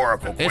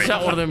rhetorical questions. It's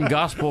not one of them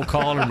gospel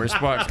call and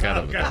response kind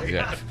of things.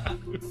 Yeah.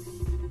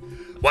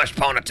 Once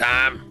upon a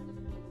time,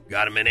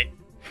 got a minute?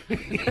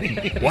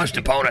 Once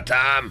upon a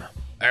time,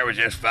 there was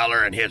this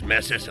feller and his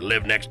missus that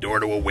lived next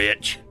door to a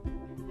witch.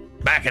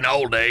 Back in the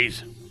old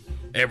days,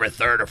 every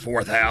third or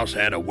fourth house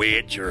had a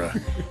witch or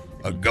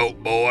a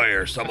goat boy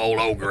or some old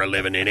ogre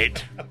living in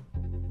it.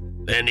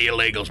 Then the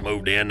illegals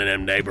moved in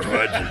them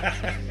neighborhoods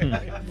and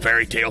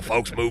fairy tale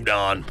folks moved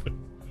on.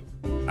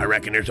 I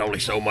reckon there's only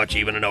so much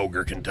even an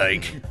ogre can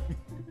take.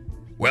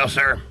 Well,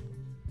 sir,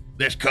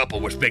 this couple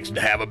was fixing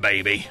to have a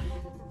baby.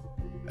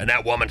 And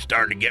that woman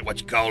started to get what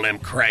you call them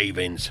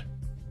cravings.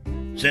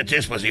 Since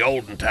this was the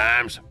olden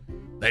times,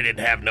 they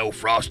didn't have no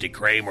frosty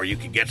cream where you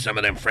could get some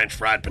of them French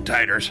fried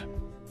potatoes.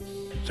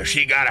 So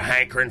she got a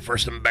hankering for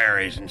some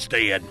berries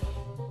instead.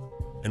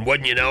 And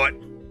wouldn't you know it,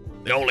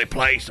 the only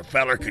place a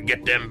feller could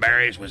get them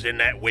berries was in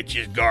that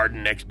witch's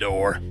garden next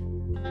door.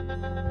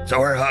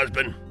 So her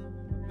husband,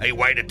 he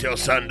waited till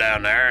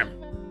sundown there,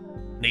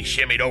 and he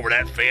shimmied over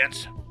that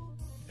fence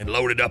and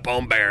loaded up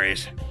on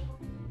berries.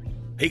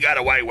 He got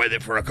away with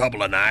it for a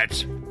couple of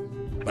nights,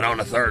 but on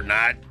the third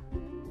night,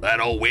 that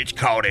old witch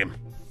caught him,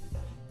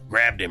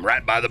 grabbed him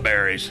right by the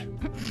berries.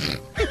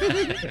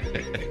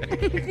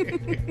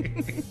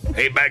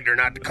 He begged her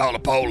not to call the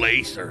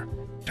police or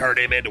turn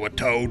him into a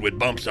toad with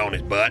bumps on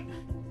his butt.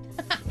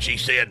 She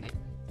said,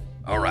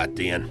 all right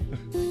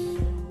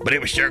then. But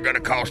it was sure going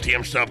to cost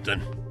him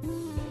something.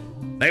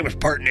 They was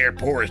pert near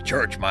poor as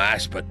church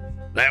mice, but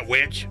that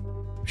witch,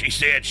 she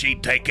said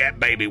she'd take that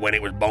baby when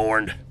it was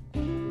born.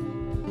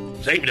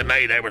 Seemed to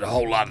me there was a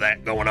whole lot of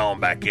that going on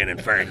back in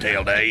fairy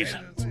tale days.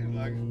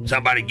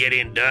 Somebody get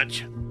in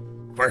Dutch,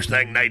 first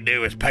thing they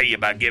do is pay you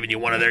by giving you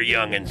one of their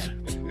youngins.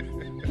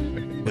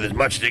 With as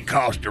much as it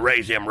costs to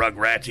raise them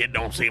rugrats, it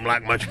don't seem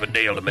like much of a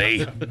deal to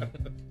me.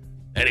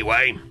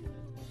 Anyway,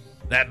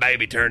 that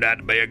baby turned out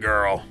to be a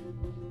girl.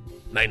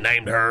 They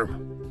named her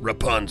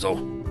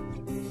Rapunzel.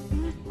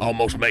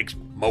 Almost makes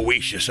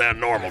Moesha sound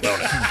normal,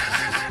 don't it?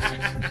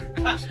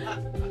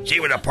 She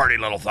was a pretty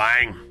little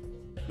thing.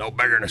 No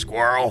bigger than a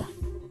squirrel.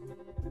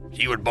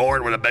 She was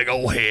born with a big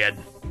old head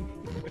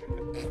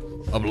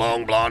of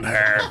long blonde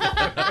hair.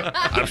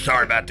 I'm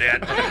sorry about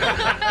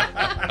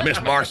that.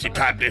 Miss Marcy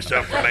typed this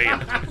up for me,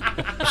 and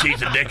she's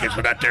the Dickens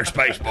with that there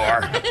space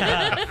bar.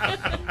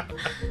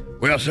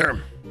 Well,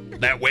 sir,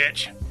 that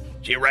witch,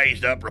 she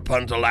raised up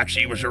Rapunzel like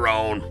she was her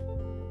own.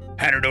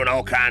 Had her doing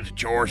all kinds of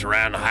chores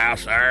around the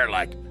house there,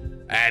 like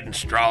adding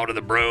straw to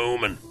the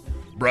broom and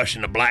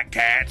brushing the black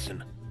cats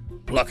and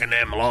plucking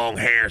them long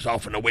hairs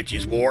off of the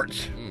witch's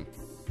warts.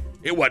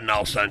 It wasn't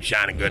all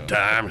sunshine and good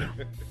times.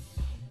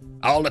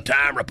 All the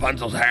time,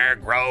 Rapunzel's hair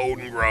growed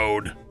and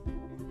growed.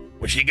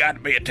 When she got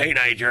to be a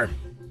teenager,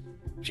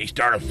 she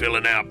started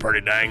filling out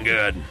pretty dang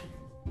good.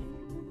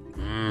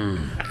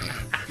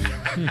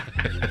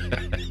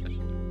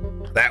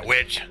 That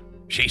witch,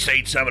 she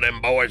seen some of them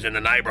boys in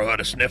the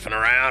neighborhood a sniffing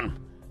around.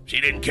 She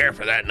didn't care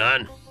for that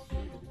none.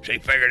 She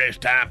figured it's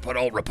time to put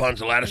old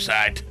Rapunzel out of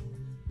sight.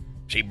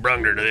 She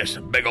brung her to this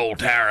big old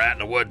tower out in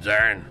the woods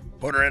there and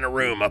put her in a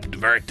room up at the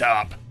very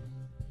top.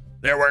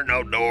 There weren't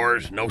no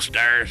doors, no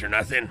stairs or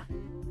nothing.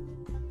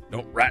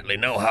 Don't rightly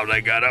know how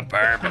they got up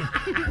there, but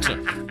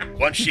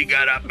once she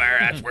got up there,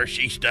 that's where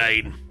she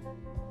stayed.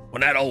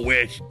 When that old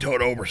witch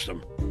told over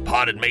some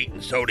potted meat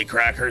and sody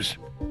crackers,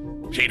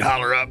 she'd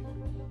holler up,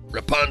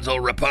 "Rapunzel,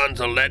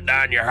 Rapunzel, let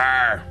down your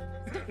hair."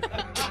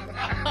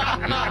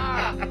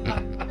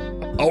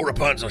 Old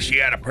Rapunzel, she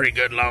had a pretty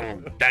good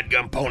long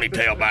dadgum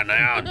ponytail by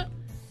now, and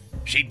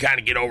she'd kind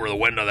of get over the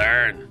window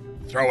there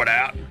and throw it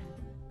out.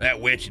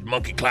 That witch would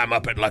monkey climb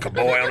up it like a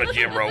boy on a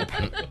gym rope.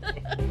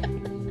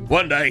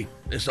 One day,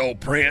 this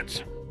old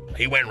prince,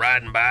 he went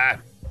riding by.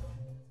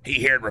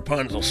 He heard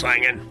Rapunzel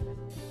singing.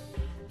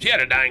 She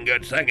had a dang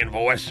good singing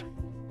voice,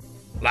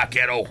 like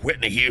that old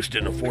Whitney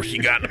Houston before she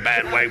got in a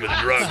bad way with the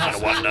drugs and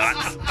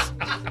whatnot.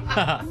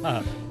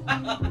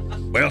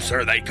 Well,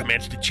 sir, they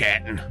commenced to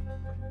chatting.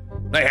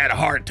 They had a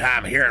hard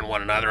time hearing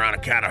one another on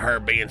account of her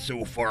being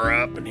so far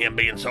up and him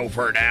being so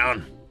far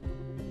down.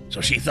 So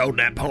she throwed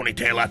that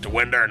ponytail out the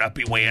window and up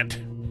he went.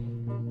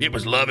 It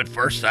was love at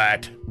first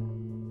sight.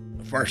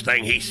 The first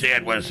thing he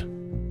said was,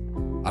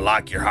 "I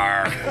like your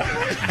hair."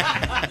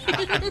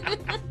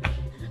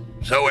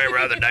 So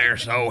every other day or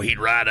so, he'd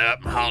ride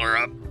up and holler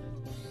up,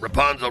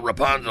 "Rapunzel,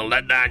 Rapunzel,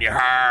 let down your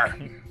hair."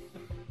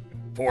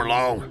 Before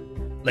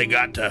long, they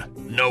got to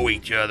know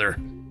each other.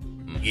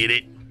 Get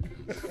it?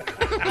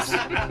 'Cause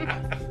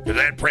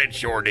that prince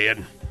sure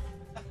did.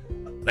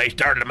 They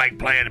started to make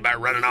plans about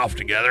running off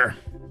together.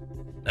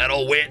 That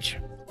old witch,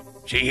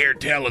 she heard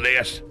tell of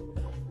this.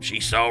 She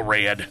saw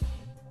red.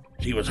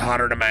 She was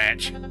hotter than a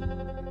match.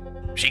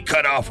 She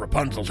cut off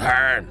Rapunzel's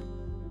hair and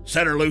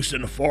set her loose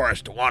in the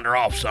forest to wander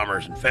off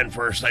summers and fend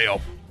for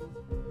herself.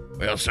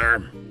 Well,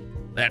 sir,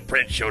 that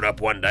prince showed up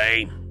one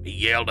day. He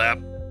yelled up,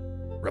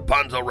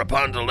 "Rapunzel,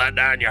 Rapunzel, let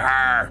down your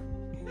hair."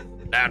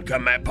 Down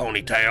come that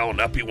ponytail, and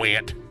up he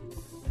went.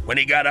 When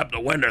he got up the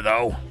window,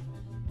 though,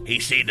 he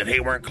seen that he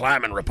weren't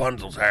climbing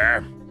Rapunzel's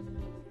hair.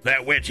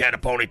 That witch had a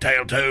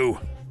ponytail, too,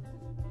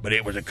 but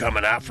it was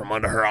a-coming out from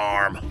under her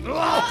arm.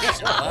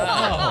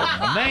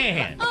 Oh,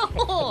 man.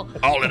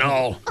 All in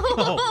all,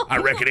 I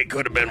reckon it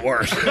could have been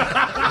worse.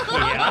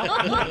 Yeah.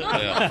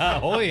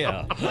 Oh,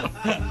 yeah.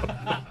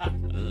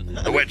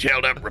 The witch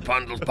held up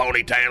Rapunzel's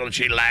ponytail, and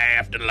she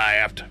laughed and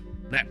laughed.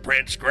 That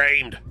prince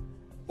screamed,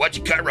 "What'd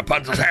you cut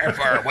Rapunzel's hair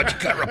for? What'd you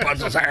cut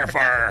Rapunzel's hair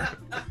for?"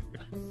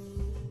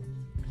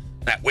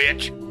 That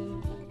witch,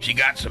 she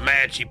got so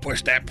mad she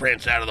pushed that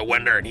prince out of the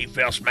window and he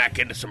fell smack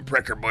into some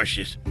pricker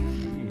bushes.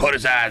 Put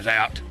his eyes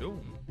out.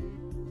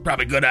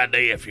 Probably a good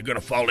idea if you're going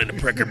to fall into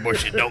pricker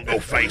bushes, don't go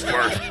face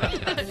first.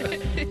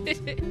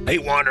 He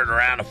wandered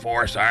around the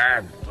forest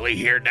there until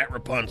he heard that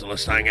Rapunzel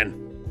was singing.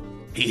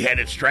 He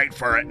headed straight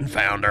for it and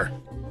found her.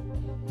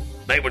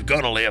 They was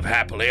going to live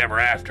happily ever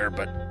after,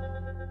 but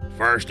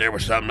first there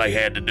was something they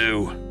had to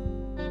do.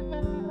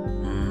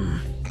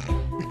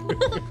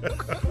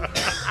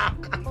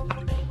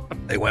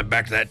 They went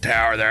back to that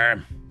tower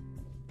there,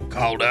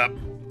 called up,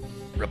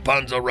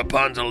 "Rapunzel,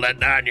 Rapunzel, let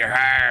down your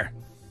hair."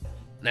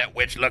 And that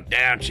witch looked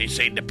down, she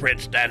seen the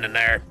prince standing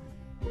there.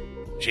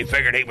 She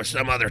figured he was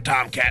some other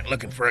tomcat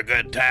looking for a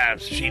good time,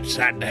 so she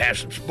decided to have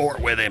some sport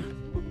with him.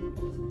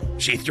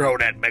 She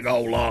throwed that big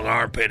old long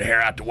armpit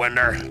hair out the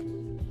window,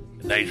 and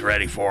they's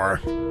ready for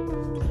her.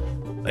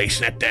 They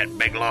set that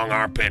big long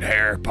armpit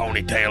hair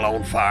ponytail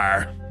on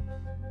fire.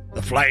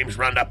 The flames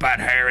run up that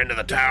hair into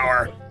the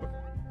tower,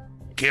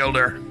 killed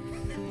her.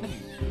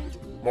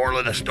 Moral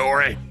of the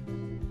story,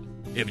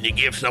 if you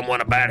give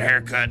someone a bad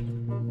haircut,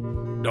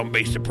 don't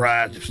be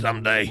surprised if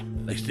someday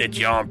They set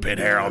your armpit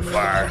hair on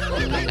fire.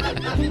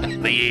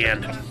 The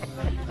end.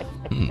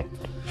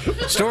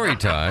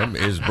 Storytime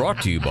is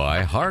brought to you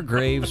by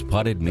Hargrave's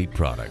Potted Meat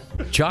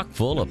Product. Chock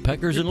full of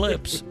peckers and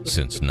lips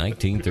since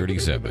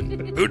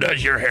 1937. Who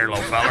does your hair,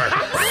 little feller?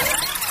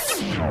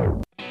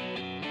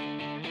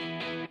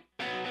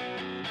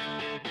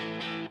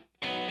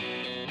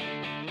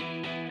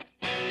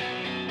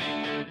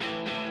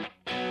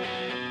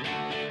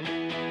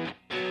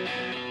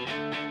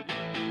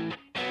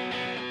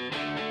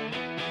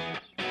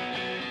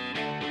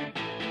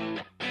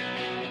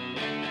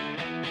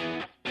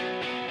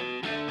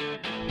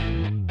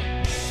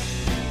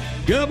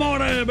 Good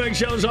morning. Big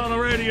Show's on the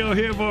radio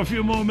here for a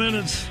few more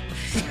minutes.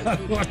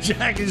 Well,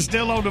 Jackie's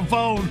still on the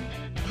phone.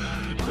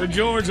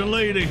 George and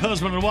Lee, the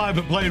husband and wife,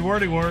 have played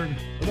Wordy Word.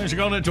 I think they're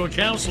going into a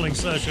counseling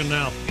session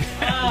now.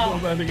 Oh,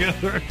 back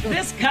together.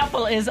 This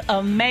couple is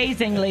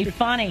amazingly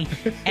funny.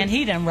 And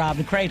he done robbed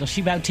the cradle.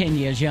 She about 10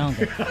 years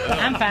younger.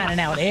 I'm finding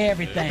out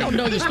everything. I don't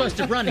know you're supposed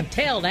to run and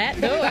tell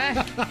that, do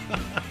I?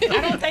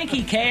 I don't think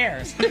he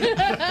cares.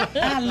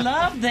 I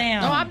love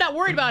them. No, I'm not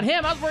worried about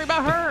him. I was worried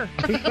about her.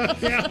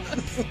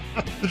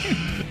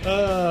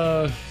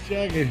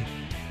 Jackie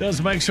does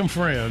make some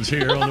friends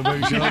here on the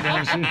Big Show,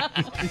 don't she?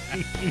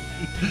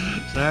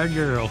 Sad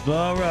girl.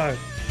 All right.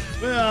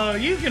 Well,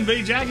 you can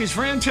be Jackie's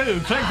friend, too.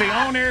 Click the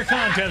on-air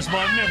contest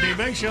button at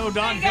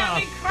thebigshow.com. You got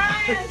me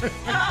crying.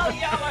 Oh,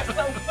 y'all are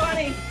so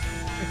funny.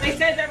 They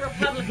said they're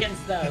Republicans,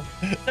 though,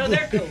 so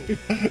they're cool.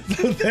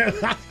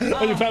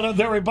 You found out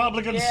they're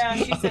Republicans? Yeah,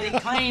 she said he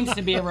claims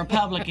to be a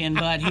Republican,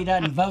 but he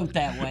doesn't vote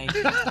that way.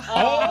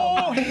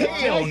 Oh,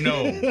 hell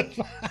no.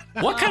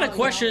 What kind of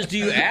questions do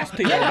you ask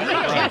people?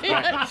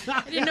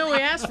 I didn't know we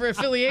asked for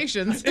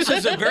affiliations. This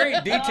is a very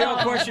detailed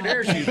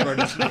questionnaire she's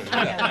producing.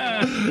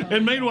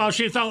 And meanwhile,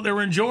 she thought they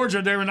were in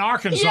Georgia, they're in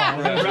Arkansas. Yeah.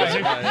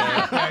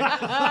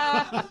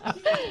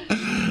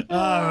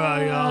 All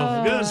right,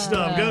 y'all. Good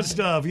stuff, good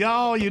stuff.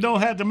 Y'all, you don't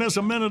have to miss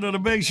a minute of the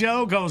Big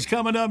Show, because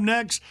coming up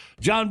next,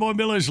 John Boy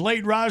Billy's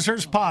Late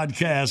Risers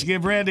podcast.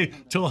 Give Randy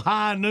till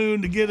high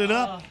noon to get it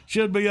up.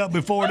 Should be up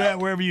before that,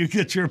 wherever you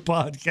get your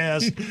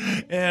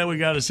podcast. And we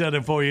got to set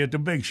it for you at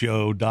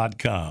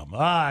thebigshow.com. All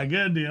right,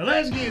 good deal.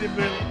 Let's get it,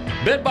 Billy.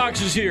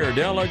 Bitbox is here.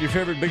 Download your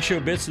favorite Big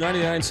Show bits,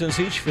 99 cents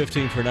each,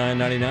 15 for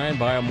 $9.99.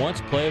 Buy them once,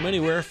 play them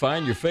anywhere.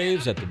 Find your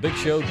faves at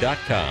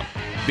thebigshow.com.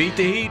 Beat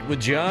the heat with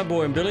John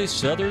Boy and Billy's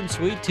Southern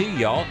Sweet Tea,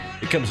 y'all.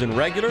 It comes in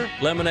regular,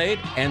 lemonade,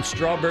 and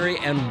strawberry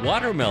and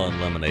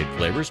watermelon lemonade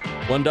flavors.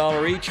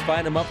 $1 each.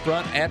 Find them up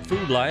front at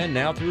Food Lion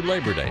now through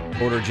Labor Day.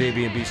 Order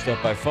JB&B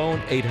Stuff by phone,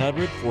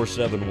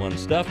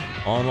 800-471-STUFF.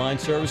 Online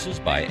services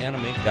by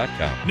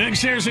animate.com. Nick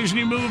Searcy's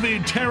new movie,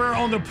 Terror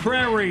on the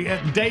Prairie,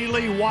 at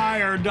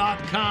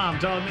dailywire.com.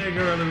 Told Nick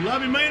earlier.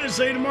 Love you, man, and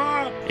see you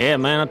tomorrow. Yeah,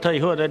 man, I'll tell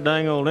you what, that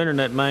dang old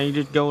internet, man, you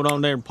just go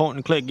on there and point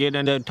and click, get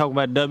in there, talk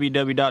about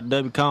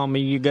www.com,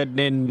 you got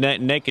them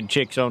naked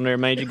chicks on there,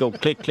 man. You go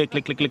click, click,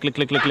 click, click, click, click,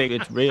 click, click, click.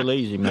 It's real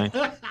easy, man.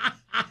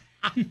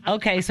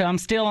 Okay, so I'm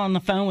still on the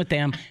phone with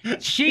them.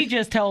 She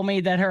just told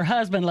me that her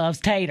husband loves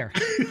tater.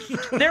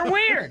 They're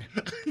weird.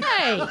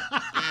 Hey.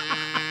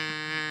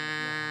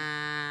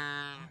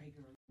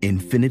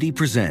 Infiniti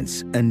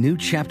presents a new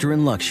chapter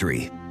in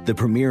luxury, the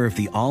premiere of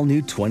the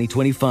all-new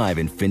 2025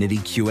 Infiniti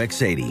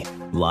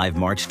QX80, live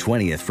March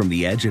 20th from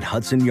the Edge at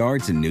Hudson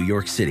Yards in New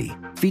York City,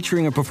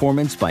 featuring a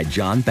performance by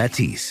John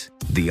Batiste.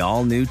 The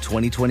all-new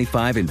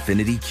 2025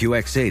 Infiniti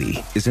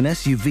QX80 is an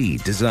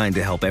SUV designed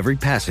to help every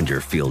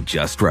passenger feel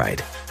just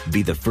right.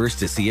 Be the first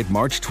to see it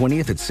March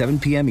 20th at 7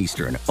 p.m.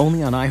 Eastern,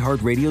 only on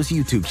iHeartRadio's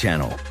YouTube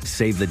channel.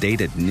 Save the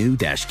date at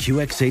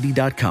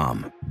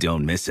new-QX80.com.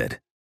 Don't miss it.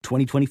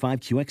 2025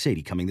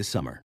 QX80 coming this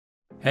summer.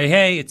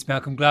 Hey, it's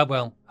Malcolm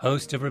Gladwell,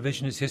 host of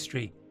Revisionist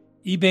History.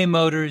 eBay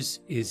Motors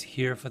is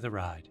here for the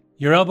ride.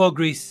 Your elbow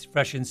grease,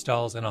 fresh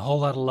installs, and a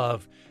whole lot of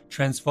love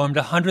transformed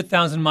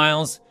 100,000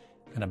 miles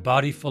and a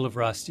body full of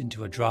rust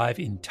into a drive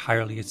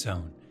entirely its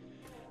own.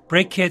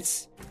 Brake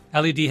kits,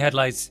 LED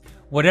headlights,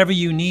 whatever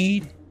you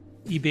need,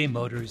 eBay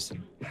Motors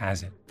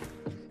has it.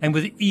 And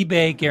with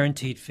eBay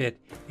Guaranteed Fit,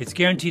 it's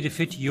guaranteed to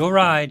fit your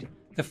ride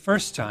the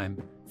first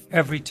time,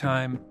 every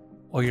time,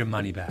 or your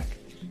money back.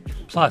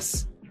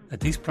 Plus, at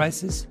these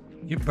prices,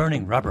 you're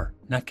burning rubber,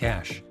 not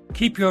cash.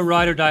 Keep your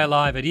ride or die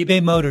alive at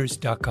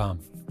ebaymotors.com.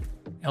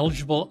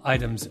 Eligible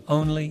items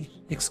only.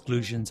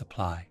 Exclusions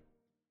apply.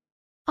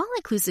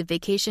 All-inclusive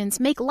vacations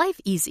make life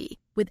easy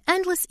with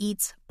endless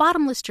eats,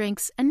 bottomless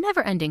drinks, and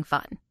never-ending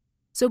fun.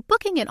 So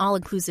booking an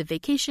all-inclusive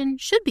vacation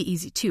should be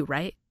easy too,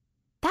 right?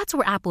 That's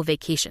where Apple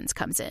Vacations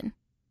comes in.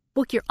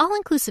 Book your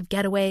all-inclusive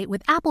getaway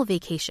with Apple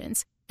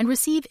Vacations and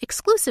receive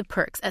exclusive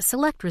perks at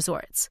select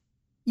resorts.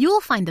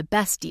 You'll find the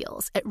best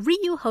deals at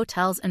Riu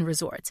Hotels and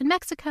Resorts in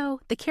Mexico,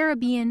 the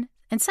Caribbean,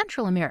 and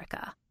Central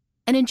America,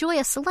 and enjoy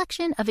a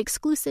selection of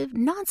exclusive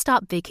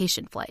nonstop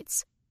vacation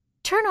flights.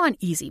 Turn on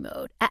easy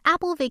mode at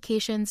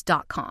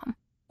applevacations.com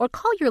or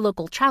call your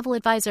local travel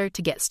advisor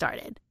to get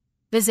started.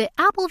 Visit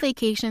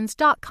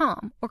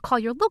applevacations.com or call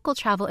your local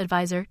travel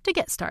advisor to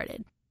get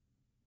started.